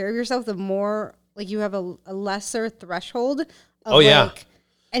take care of yourself, the more, like, you have a lesser threshold of, like,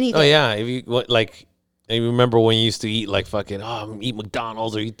 anything. Oh, yeah. If you, like... I remember when you used to eat like fucking, eat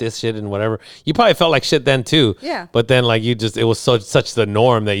McDonald's or eat this shit and whatever. You probably felt like shit then too. Yeah. But then like it was such the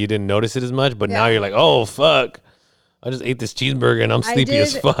norm that you didn't notice it as much. But now you're like, oh fuck, I just ate this cheeseburger and I'm sleepy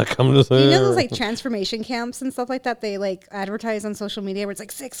as fuck. I'm just like, you know those like transformation camps and stuff like that they like advertise on social media where it's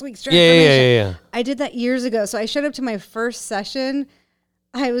like 6 weeks transformation. Yeah. I did that years ago. So I showed up to my first session.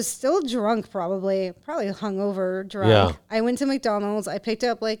 I was still drunk, probably hungover drunk. Yeah. I went to McDonald's. I picked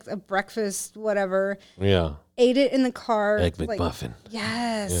up like a breakfast, whatever. Yeah. Ate it in the car. Egg McMuffin.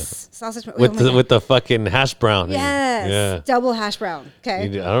 Yes. Yeah. Sausage with the fucking hash brown. Yes. Yeah. Double hash brown. Okay. I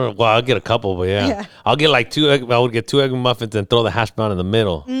don't know. Well, I'll get a couple, but yeah. I'll get like I would get 2 egg muffins and throw the hash brown in the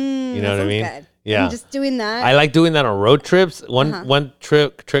middle. You know what I mean? Good. Yeah. I'm just doing that. I like doing that on road trips. One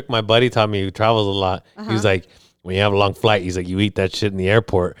trick my buddy taught me who travels a lot. He was like, when you have a long flight, he's like, you eat that shit in the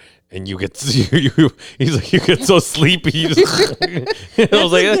airport and you get he's like, you get so sleepy. I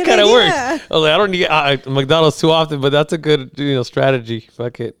was like, that kind of works. I was like, I don't need McDonald's too often, but that's a good strategy.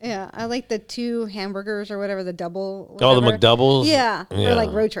 Fuck it. Yeah, I like the 2 hamburgers or whatever, the double. Whatever. Oh, the McDoubles? Yeah, for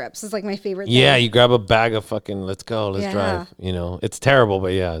like road trips. It's like my favorite thing. Yeah, you grab a bag of fucking, let's go, let's drive. You know, it's terrible,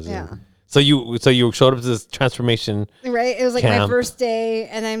 but yeah. So you showed up to this transformation, right? It was like camp. my first day,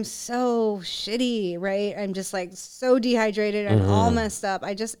 and I'm so shitty, right? I'm just like so dehydrated and all messed up.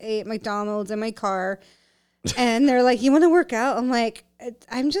 I just ate McDonald's in my car, and they're like, "You want to work out?" I'm like,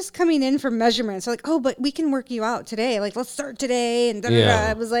 "I'm just coming in for measurements." They're like, "Oh, but we can work you out today. Like, let's start today." And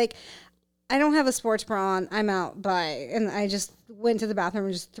I was like, "I don't have a sports bra on. I'm out. Bye." And I just went to the bathroom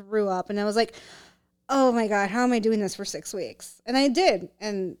and just threw up, and I was like, "Oh my God, how am I doing this for 6 weeks?" And I did,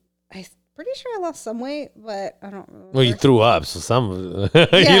 and pretty sure I lost some weight, but I don't remember. Well, you threw up, so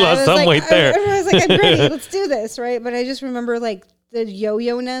you lost some weight there. I was like, I'm ready. Let's do this, right? But I just remember like the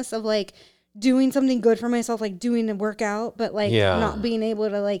yo-yo-ness of like doing something good for myself, like doing a workout, but like not being able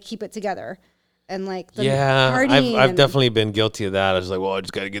to like keep it together. And like the I've definitely been guilty of that. I was like, well, I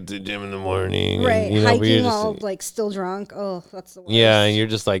just got to get to the gym in the morning. Right. And, hiking while like still drunk. Oh, that's the worst. Yeah. And you're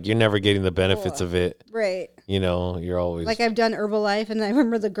just like, you're never getting the benefits of it. Right. You know, you're always like, I've done Herbalife, and I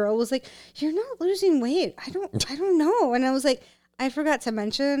remember the girl was like, you're not losing weight. I don't know. And I was like, I forgot to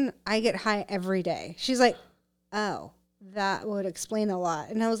mention I get high every day. She's like, oh, that would explain a lot.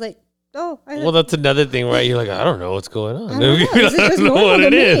 And I was like, oh, well, that's another thing, right? You're like, I don't know what's going on. I don't know what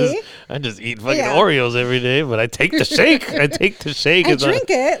it is. I just eat fucking Oreos every day, but I take the shake. I drink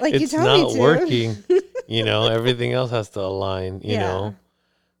it like you tell me to. It's not working. You know, everything else has to align, you know.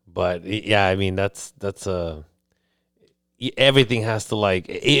 But yeah, I mean, that's everything has to like,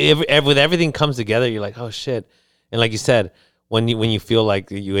 with everything comes together, you're like, oh shit. And like you said, when you feel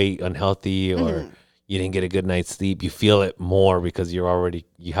like you ate unhealthy or you didn't get a good night's sleep, you feel it more because you're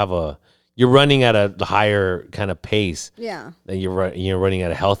running at a higher kind of pace. Yeah. And you're running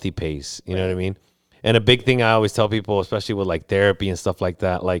at a healthy pace. You know what I mean? And a big thing I always tell people, especially with like therapy and stuff like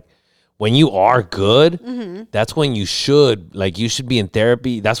that, like when you are good, that's when you should be in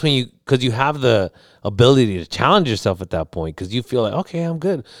therapy. That's when because you have the ability to challenge yourself at that point because you feel like, okay, I'm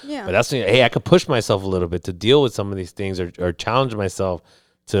good. Yeah. But that's when, hey, I could push myself a little bit to deal with some of these things or challenge myself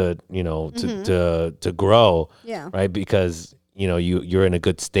to, you know, to grow. Yeah. Right. Because, you know, you're in a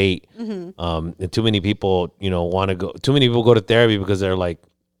good state. And too many people, you know, too many people go to therapy because they're like,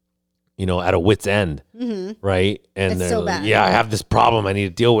 at a wit's end, right? And It's they're so like, bad. yeah, I have this problem I need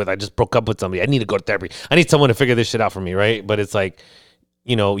to deal with. I just broke up with somebody. I need to go to therapy. I need someone to figure this shit out for me, right? But it's like,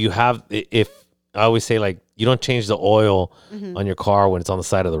 you have, if I always say, like, you don't change the oil on your car when it's on the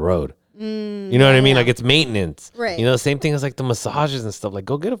side of the road. You know what I mean? Like, it's maintenance. Right. The same thing as like the massages and stuff. Like,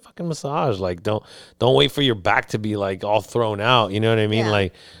 go get a fucking massage. Like, don't wait for your back to be like all thrown out. You know what I mean? Yeah.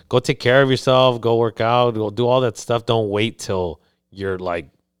 Like, go take care of yourself. Go work out. Go do all that stuff. Don't wait till you're like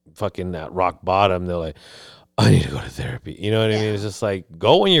fucking at rock bottom. They're like, I need to go to therapy. You know what I mean? It's just like,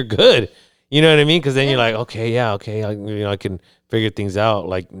 go when you're good. You know what I mean? Because then you're like, okay, I can figure things out.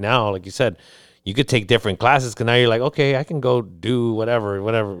 Like now, like you said, you could take different classes because now you're like, okay, I can go do whatever,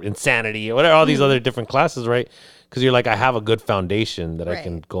 insanity or whatever, all these other different classes, right? Because you're like, I have a good foundation that I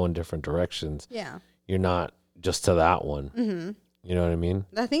can go in different directions. Yeah. You're not just to that one. You know what I mean?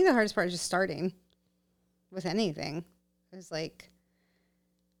 I think the hardest part is just starting with anything. It's like,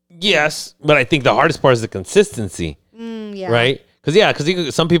 Yes, but I think the hardest part is the consistency, right?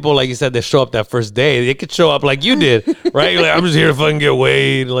 Because some people, like you said, they show up that first day. They could show up like you did, right? You're like, I'm just here to fucking get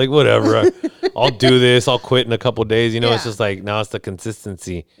weighed, like whatever. I'll do this. I'll quit in a couple of days. It's just like now it's the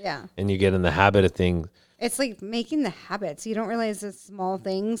consistency. Yeah. And you get in the habit of things. It's like making the habits. You don't realize that small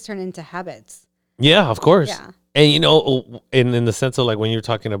things turn into habits. Yeah, of course. Yeah. And in the sense of like when you're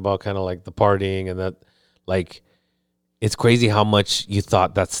talking about kind of like the partying and that, like, it's crazy how much you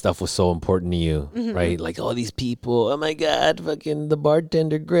thought that stuff was so important to you, right? Like, all these people, oh my God, fucking the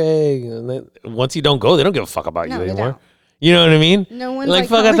bartender Greg. And then once you don't go, they don't give a fuck about you they anymore. don't. You know what I mean? No one's like, like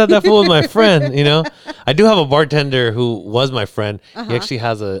fuck, I thought that fool was my friend, I do have a bartender who was my friend. He actually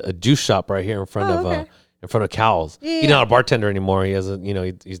has a juice shop right here in front of Cowell's. He's not a bartender anymore. He has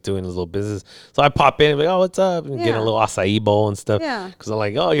he's doing his little business. So I pop in and be like, oh, what's up? And get a little acai bowl and stuff. Yeah. Because I'm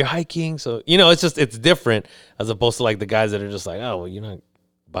like, oh, you're hiking. So, it's different as opposed to like the guys that are just like, oh, well, you're not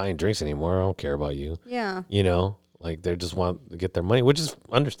buying drinks anymore. I don't care about you. Yeah. Like they just want to get their money, which is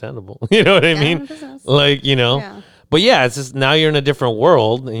understandable. You know what I mean? Like, Yeah. But yeah, it's just now you're in a different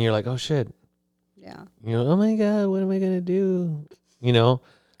world and you're like, oh shit. Yeah. Oh my God, what am I going to do?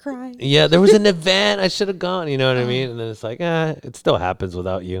 Cry. Yeah, there was an event. I should have gone. You know what I mean? And then it's like, it still happens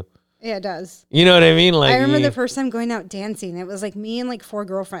without you. Yeah, it does. You know what I mean? Like, I remember the first time going out dancing. It was like me and like 4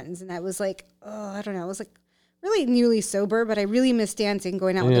 girlfriends. And I was like, oh, I don't know. I was like really newly sober, but I really missed dancing,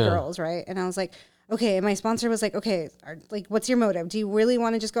 going out with the girls, right? And I was like, okay. And my sponsor was like, okay, like, what's your motive? Do you really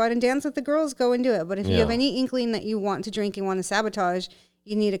want to just go out and dance with the girls? Go and do it. But if you have any inkling that you want to drink and want to sabotage,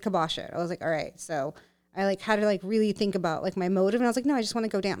 you need to kibosh it. I was like, all right. So I like had to like really think about like my motive. And I was like, no, I just want to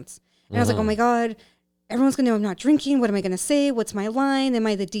go dance. And I was like, oh my God, everyone's going to know I'm not drinking. What am I going to say? What's my line? Am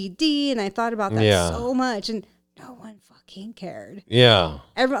I the DD? And I thought about that so much. And no one fucking cared. Yeah.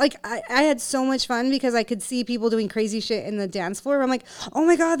 I had so much fun because I could see people doing crazy shit in the dance floor. I'm like, oh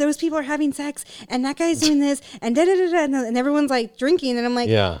my God, those people are having sex. And that guy's doing this. And da-da-da-da. And everyone's like drinking. And I'm like,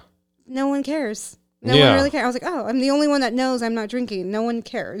 no one cares. No one really cares. I was like, oh, I'm the only one that knows I'm not drinking. No one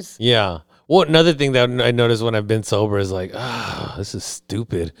cares. Yeah. Well, another thing that I noticed when I've been sober is like, this is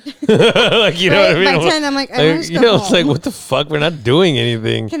stupid. Like, you know what I mean? By 10, I'm like, I want to go home. It's like, what the fuck? We're not doing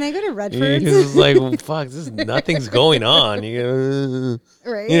anything. Can I go to Redford? It's like, well, fuck, nothing's going on.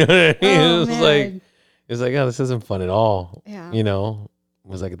 Right? You know what I mean? It's like, oh, this isn't fun at all. Yeah. It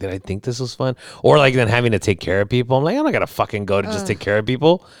was like, did I think this was fun? Or like then having to take care of people. I'm like, I'm not gonna fucking go to just take care of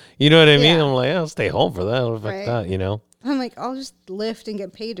people. You know what I mean? I'm like, I'll stay home for that. Fuck that, I'm like, I'll just lift and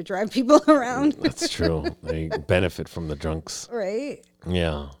get paid to drive people around. That's true. They benefit from the drunks. Right?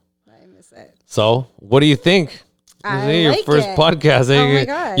 Yeah. I miss it. So, what do you think? I your like first it. podcast. Oh my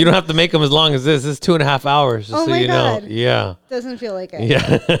God. You don't have to make them as long as this. This is 2.5 hours, just so you know. Yeah. Doesn't feel like it.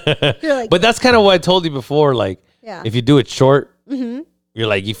 Yeah. You're like, but that's kind of what I told you before. Like, if you do it short, you're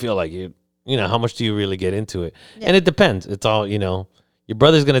like, you feel like how much do you really get into it? Yeah. And it depends. It's all, your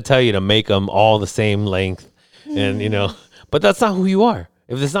brother's going to tell you to make them all the same length. And, but that's not who you are.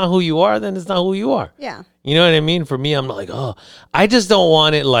 If it's not who you are, then it's not who you are. Yeah. You know what I mean? For me, I'm like, I just don't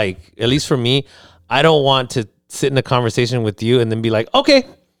want it, like, at least for me, I don't want to sit in a conversation with you and then be like, okay.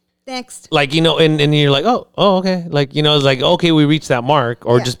 Next. Like, and you're like, oh, okay. Like, it's like, okay, we reached that mark.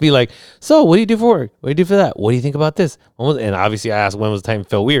 Or just be like, so what do you do for work? What do you do for that? What do you think about this? And obviously I asked when was the time it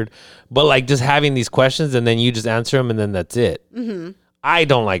felt weird. But like just having these questions and then you just answer them and then that's it. Mm-hmm. I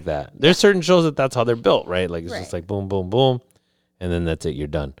don't like that. There's certain shows that's how they're built, right? Like it's just like boom, boom, boom. And then that's it. You're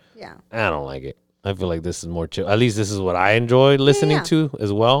done. Yeah. I don't like it. I feel like this is more chill. At least this is what I enjoy listening to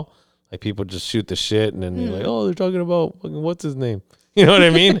as well. Like people just shoot the shit and then you're like, oh, they're talking about fucking what's his name? You know what I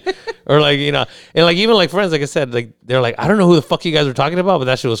mean? Or like, and like even like friends, like I said, like they're like, I don't know who the fuck you guys were talking about, but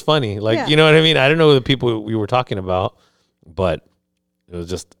that shit was funny. Like, you know what I mean? I don't know who the people we were talking about, but It was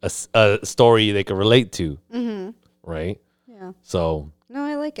just a story they could relate to, right? Yeah. So no,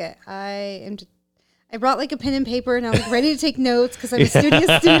 I like it. I brought like a pen and paper, and I was like ready to take notes because I'm a studious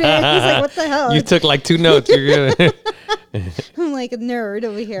student. I was like, what the hell? You took like 2 notes. You're good. I'm like a nerd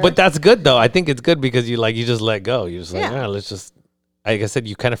over here. But that's good though. I think it's good because you just let go. You're just like, Yeah. let's just. Like I said,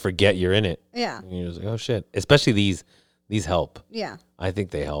 you kind of forget you're in it. Yeah. And you're just like, oh shit. Especially these help. Yeah. I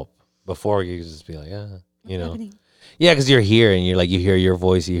think they help. Before you just be like, you know. Happening? Yeah, because you're here and you're like, you hear your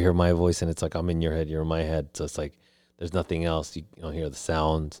voice, you hear my voice, and it's like I'm in your head, you're in my head. So it's like there's nothing else. You don't hear the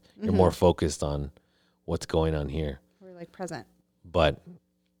sounds. You're more focused on what's going on here. We're like present. But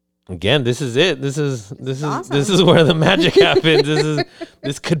again, this is it. This is awesome. this is where the magic happens.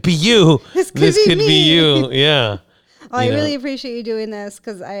 This could be you. This could be me. you. Yeah. Oh, I really appreciate you doing this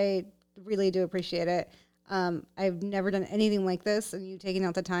because I really do appreciate it. I've never done anything like this, and you taking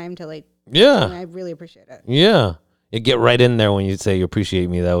out the time to like. Yeah. I really appreciate it. Yeah. You get right in there when you say you appreciate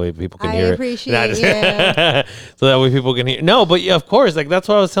me. That way people can hear it. I appreciate you. So that way people can hear. No, but yeah, of course. Like that's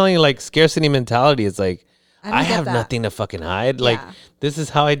what I was telling you. Like scarcity mentality. It's like I have nothing to fucking hide. Like this is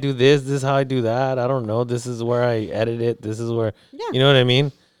how I do this. This is how I do that. I don't know. This is where I edit it. This is where you know what I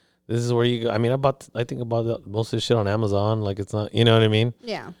mean. This is where you go. I mean, I think about most of this shit on Amazon. Like it's not. You know what I mean?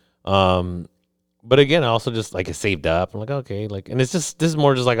 Yeah. But again, I also just like it saved up. I'm like okay, like, and it's just this is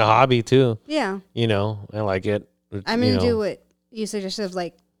more just like a hobby too. Yeah. You know, I like it. I'm gonna do what you suggested of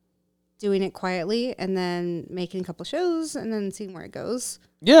like doing it quietly and then making a couple shows and then seeing where it goes.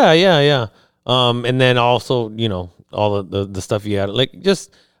 Yeah. And then also, you know, all the stuff you had, like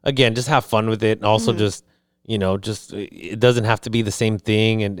just have fun with it. And also just, you know, just it doesn't have to be the same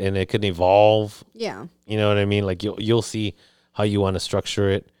thing and it can evolve. Yeah. You know what I mean? Like you'll see how you want to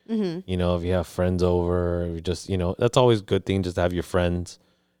structure it. You know, if you have friends over, or you just, you know, that's always a good thing just to have your friends,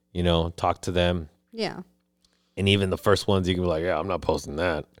 you know, talk to them. Yeah. And even the first ones, you can be like, yeah, I'm not posting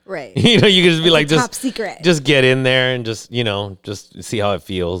that. Right. You know, you can just be like, top secret. Just get in there and just, you know, just see how it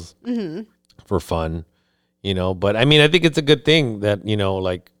feels for fun, you know. But I mean, I think it's a good thing that, you know,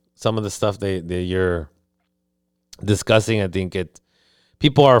 like some of the stuff that you're discussing, I think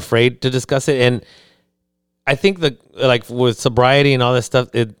people are afraid to discuss it. And I think like with sobriety and all this stuff,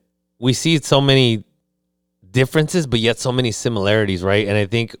 we see so many differences, but yet so many similarities, right? And I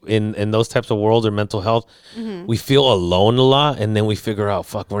think in those types of worlds or mental health, we feel alone a lot, and then we figure out,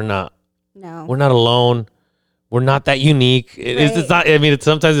 fuck, we're not alone. We're not that unique. It's not. I mean,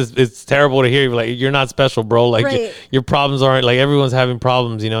 sometimes it's terrible to hear. You're like, you're not special, bro. Like your problems aren't like everyone's having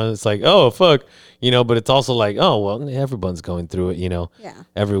problems. You know, it's like, oh fuck, you know. But it's also like, oh well, everyone's going through it. You know,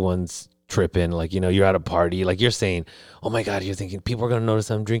 everyone's tripping. Like, you know, you're at a party, like you're saying, oh my god, you're thinking people are gonna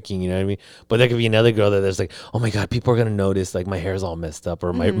notice I'm drinking, you know what I mean? But there could be another girl that's like, oh my god, people are gonna notice like my hair's all messed up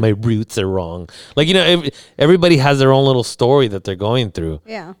or my roots are wrong. Like, you know, everybody has their own little story that they're going through.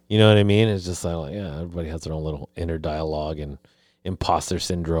 Yeah, you know what I mean? It's just like yeah, everybody has their own little inner dialogue and imposter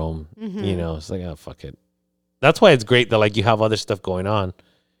syndrome. You know, it's like, oh fuck it. That's why it's great that like you have other stuff going on. You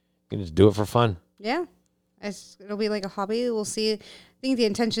can just do it for fun. Yeah, it'll be like a hobby. We'll see. I think the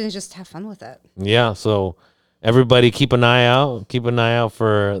intention is just to have fun with it. Yeah. So everybody keep an eye out. Keep an eye out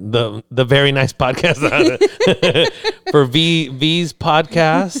for the very nice podcast for V's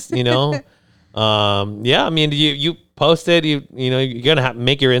podcast, you know. Yeah, I mean you post it, you know, you're going to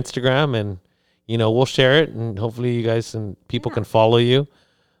make your Instagram and you know, we'll share it and hopefully you guys and people can follow you.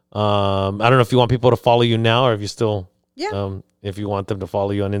 I don't know if you want people to follow you now or if you still if you want them to follow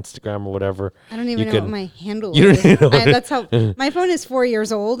you on Instagram or whatever. I don't even know what my handle is. That's how my phone is 4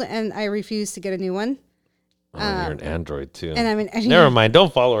 years old and I refuse to get a new one. Oh, you're an Android too. And I mean, never mind.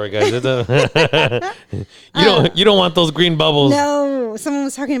 Don't follow her, guys. You don't want those green bubbles. No, someone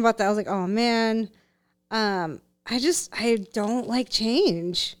was talking about that. I was like, oh man, I don't like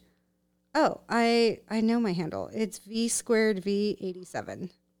change. Oh, I know my handle. It's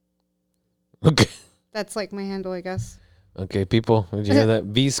V2V87. Okay. That's like my handle, I guess. Okay, people, did you hear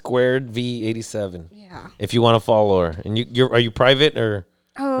that? V2V87. Yeah. If you want to follow her, and are you private or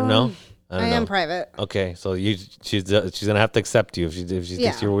no? I am private. Okay, so she's gonna have to accept you if she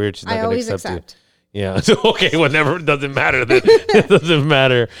thinks you're weird. She's not gonna accept you. Yeah. So okay, whatever. It doesn't matter. It doesn't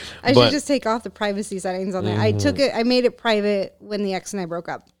matter. I should just take off the privacy settings on there. I made it private when the ex and I broke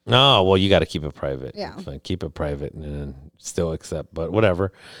up. No, well, you got to keep it private. Yeah. So keep it private and then still accept, but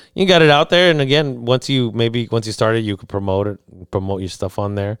whatever. You got it out there, and again, once you started, you could promote your stuff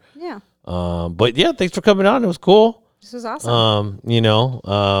on there. Yeah. But yeah, thanks for coming on. It was cool. This was awesome. You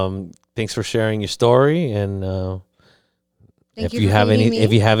know, thanks for sharing your story and. If you have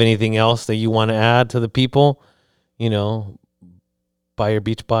anything else that you want to add to the people, you know, buy your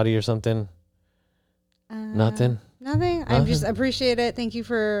beach body or something. Nothing. I just appreciate it. Thank you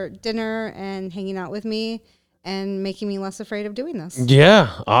for dinner and hanging out with me and making me less afraid of doing this.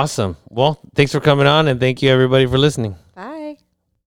 Yeah, awesome. Well, thanks for coming on, and thank you everybody for listening. Bye.